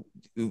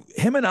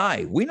 Him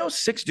and we know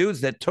 6 dudes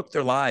that took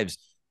their lives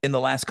in the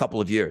last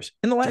couple of years.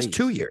 In the last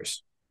 2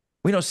 years,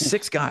 we know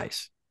 6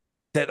 guys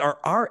that are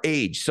our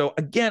age. So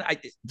again,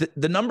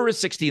 the number is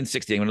 60 and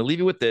 60. I'm going to leave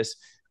you with this.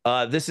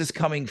 This is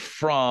coming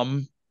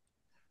from,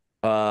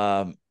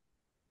 I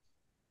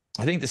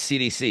think the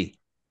CDC.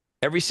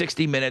 Every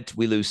 60 minutes,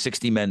 we lose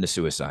 60 men to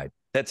suicide.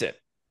 That's it.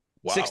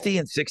 Wow. 60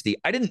 and 60.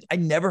 I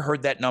never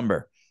heard that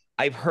number.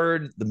 I've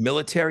heard the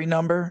military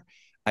number.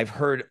 I've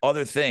heard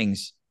other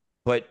things,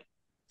 but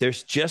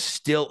there's just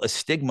still a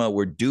stigma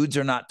where dudes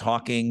are not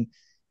talking.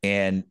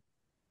 And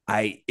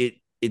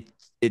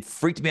it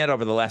freaked me out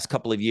over the last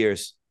couple of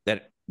years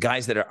that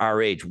guys that are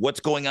our age, what's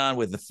going on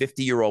with the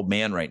 50-year-old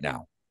man right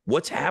now?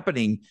 What's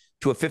happening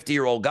to a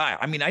 50-year-old guy?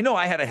 I mean, I know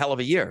I had a hell of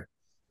a year.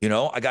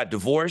 I got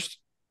divorced,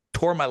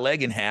 tore my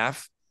leg in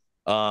half.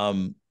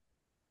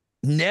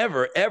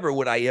 Never, ever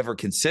would I ever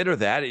consider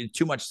that. It's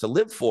too much to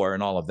live for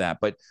and all of that.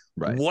 But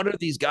right. What are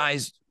these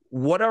guys?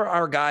 What are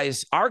our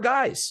guys? Our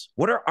guys.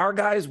 What are our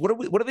guys?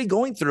 What are they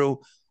going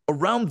through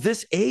around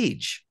this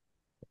age?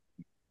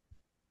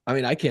 I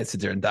mean, I can't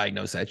sit there and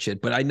diagnose that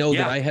shit, but I know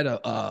that I had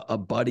a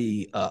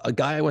buddy, a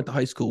guy I went to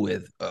high school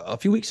with a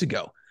few weeks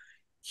ago.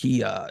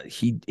 He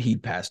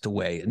passed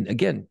away, and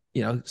again,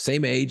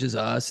 same age as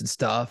us and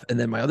stuff. And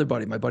then my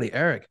buddy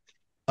Eric,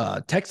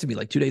 texted me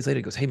like 2 days later.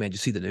 He goes, "Hey man, did you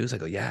see the news?" I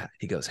go, "Yeah."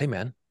 He goes, "Hey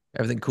man,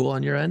 everything cool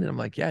on your end?" And I'm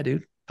like, "Yeah,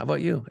 dude. How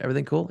about you?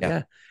 Everything cool?"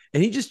 Yeah.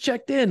 And he just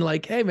checked in,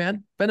 like, "Hey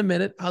man, been a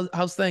minute.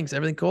 How's things?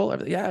 Everything cool?"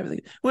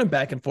 Everything. Went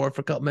back and forth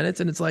for a couple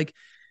minutes, and it's like,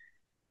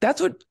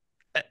 that's what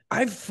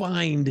I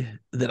find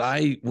that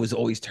I was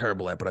always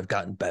terrible at, but I've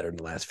gotten better in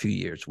the last few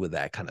years with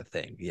that kind of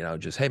thing.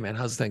 Just, "Hey man,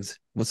 how's things?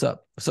 What's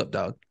up? What's up,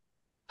 dog?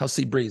 How's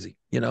Sea Breezy?"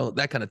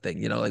 That kind of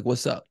thing. Like,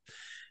 what's up?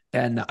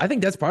 And I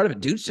think that's part of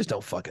it. Dudes just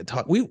don't fucking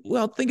talk.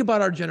 Think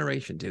about our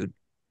generation, dude.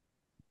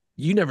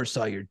 You never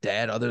saw your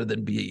dad other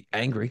than be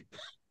angry,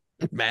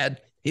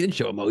 mad. He didn't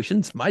show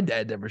emotions. My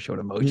dad never showed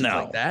emotions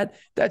like that.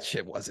 That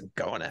shit wasn't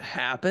going to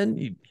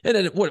happen. And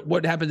then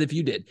what happened if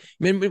you did?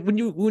 I mean, when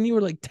you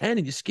were like 10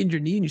 and you skinned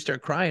your knee and you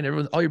start crying,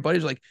 all your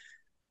buddies are like,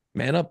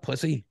 "Man up,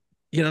 pussy."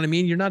 You know what I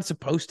mean? You're not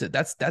supposed to.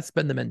 That's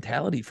been the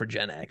mentality for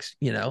Gen X.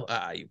 You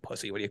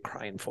pussy. What are you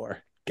crying for?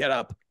 Get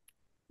up,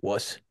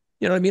 wuss.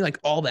 You know what I mean? Like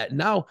all that.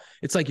 Now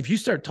it's like if you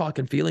start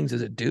talking feelings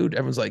as a dude,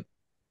 everyone's like,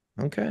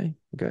 "Okay,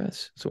 I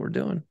guess that's what we're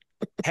doing."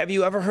 Have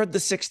you ever heard the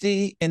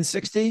 60 and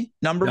 60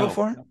 number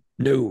before?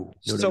 No.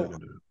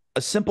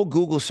 A simple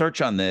Google search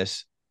on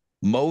this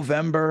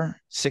Movember,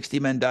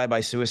 60 men die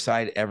by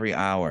suicide every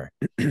hour.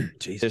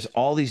 There's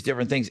all these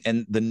different things.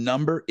 And the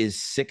number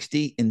is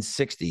 60 and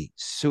 60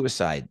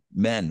 suicide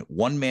men.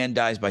 One man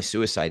dies by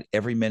suicide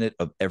every minute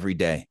of every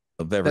day,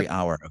 of every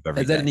hour of every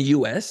day. Is that in the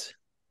U.S.?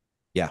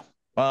 Yeah.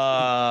 It's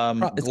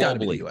got to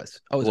be the Globally.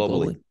 U.S. Oh, is it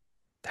globally?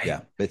 Dang.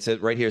 Yeah. It's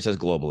right here. It says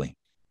globally.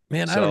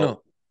 Man, I don't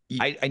know.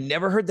 I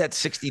never heard that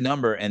 60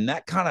 number. And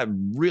that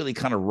really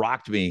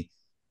rocked me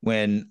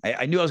when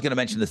I knew I was going to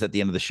mention this at the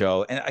end of the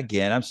show. And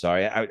again, I'm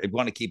sorry. I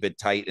want to keep it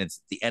tight.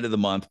 It's the end of the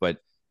month, but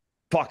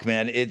fuck,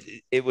 man,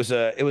 it was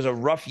a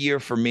rough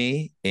year for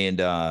me. And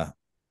I'm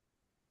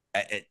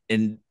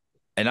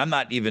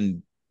not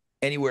even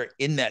anywhere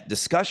in that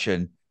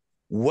discussion.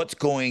 What's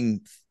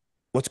going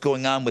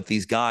on with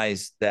these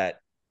guys that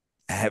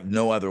have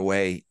no other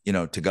way,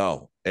 to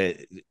go?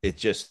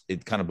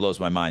 It kind of blows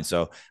my mind.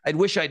 So I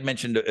wish I'd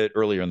mentioned it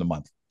earlier in the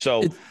month.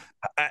 So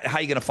how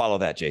are you going to follow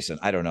that, Jason?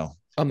 I don't know.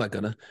 I'm not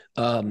gonna.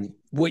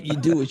 What you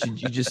do is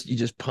you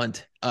just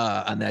punt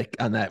on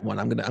that one.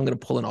 I'm gonna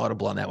pull an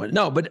audible on that one.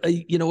 No, but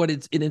you know what?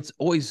 It's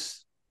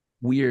always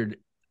weird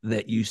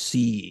that you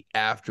see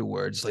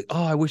afterwards, like,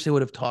 oh, I wish they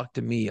would have talked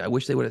to me. I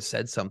wish they would have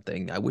said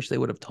something. I wish they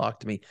would have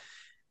talked to me.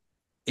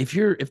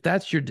 If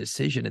that's your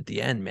decision at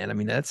the end, man, I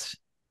mean,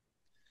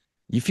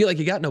 you feel like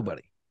you got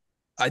nobody.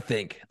 I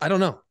think. I don't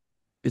know.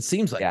 It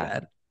seems like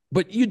that,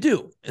 but you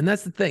do, and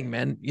that's the thing,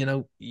 man.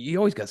 You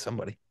always got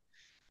somebody.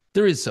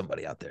 There is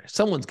somebody out there.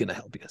 Someone's going to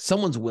help you.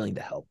 Someone's willing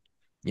to help,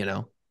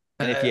 And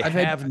if you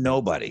have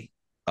nobody,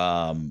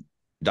 dial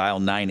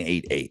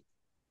 988.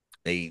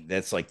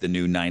 That's like the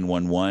new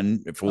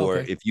 911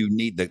 if you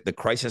need the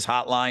crisis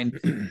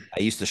hotline. I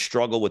used to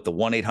struggle with the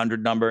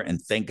 1-800 number,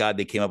 and thank God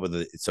they came up with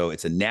it. So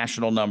it's a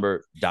national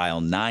number. Dial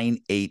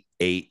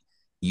 988.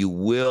 You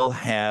will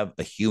have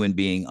a human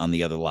being on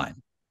the other line.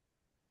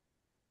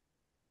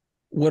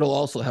 What'll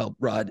also help,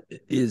 Rod,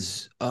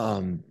 is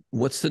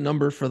what's the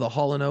number for the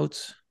Hall &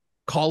 Oates?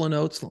 Call &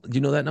 Oates. Do you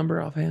know that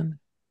number offhand?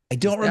 I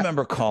don't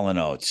remember Call &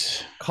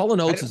 Oates. Call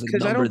 & Oates is a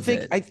number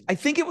I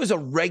think it was a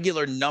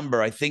regular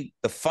number. I think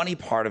the funny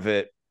part of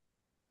it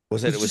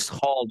was that it was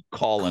called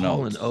Call &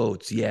 Oates. Call &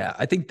 Oates, yeah.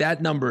 I think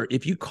that number,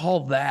 if you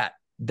call that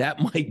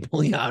might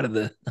pull you out of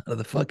the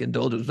fucking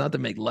doldrums. Not to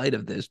make light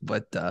of this,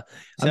 but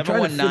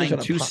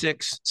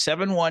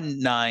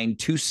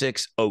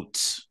 719-26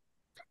 Oates.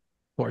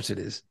 Of course it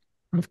is.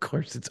 Of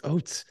course it's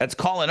Oates. That's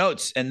Call &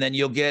 Oates. And then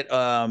you'll get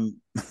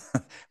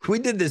we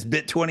did this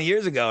bit 20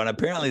 years ago, and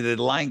apparently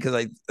the line, because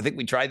I think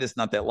we tried this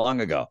not that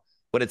long ago,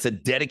 but it's a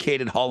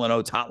dedicated Hall &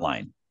 Oates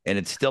hotline, and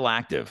it's still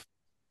active.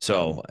 So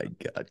oh my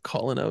God,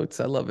 Call & Oates.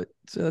 I love it.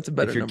 So that's a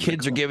better if your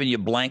kids are giving you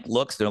blank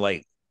looks, they're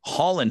like,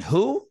 Hall and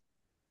who?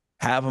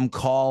 Have them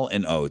call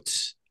 &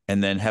 Oates,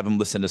 and then have them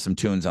listen to some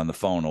tunes on the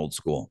phone, old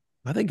school.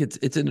 I think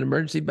it's an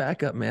emergency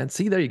backup, man.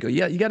 See, there you go.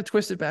 Yeah, you got to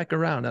twist it back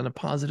around on a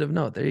positive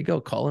note. There you go.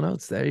 Call &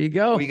 Oates. There you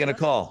go. Who are you going to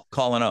call?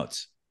 Call &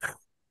 Oates.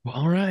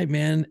 All right,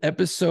 man.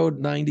 Episode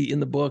 90 in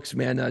the books,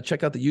 man.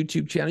 Check out the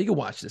YouTube channel. You can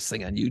watch this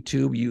thing on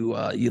YouTube. You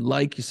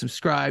like, you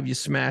subscribe, you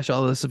smash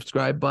all the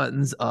subscribe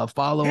buttons.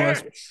 Follow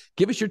us.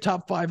 Give us your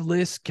top 5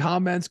 lists,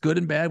 comments, good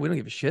and bad. We don't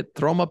give a shit.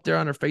 Throw them up there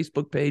on our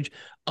Facebook page,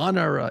 on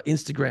our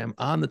Instagram,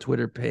 on the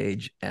Twitter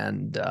page.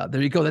 And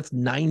there you go. That's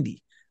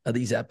 90 of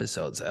these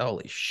episodes.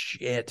 Holy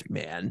shit,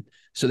 man.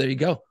 So there you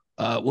go.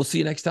 We'll see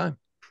you next time.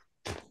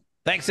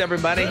 Thanks,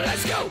 everybody.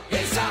 Let's go.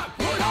 It's time.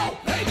 Put on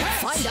play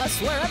pants. Find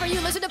us wherever you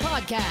listen to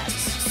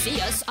podcasts.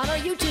 See us on our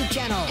YouTube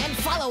channel and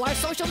follow our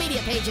social media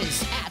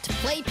pages at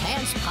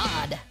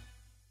PlayPantsPod.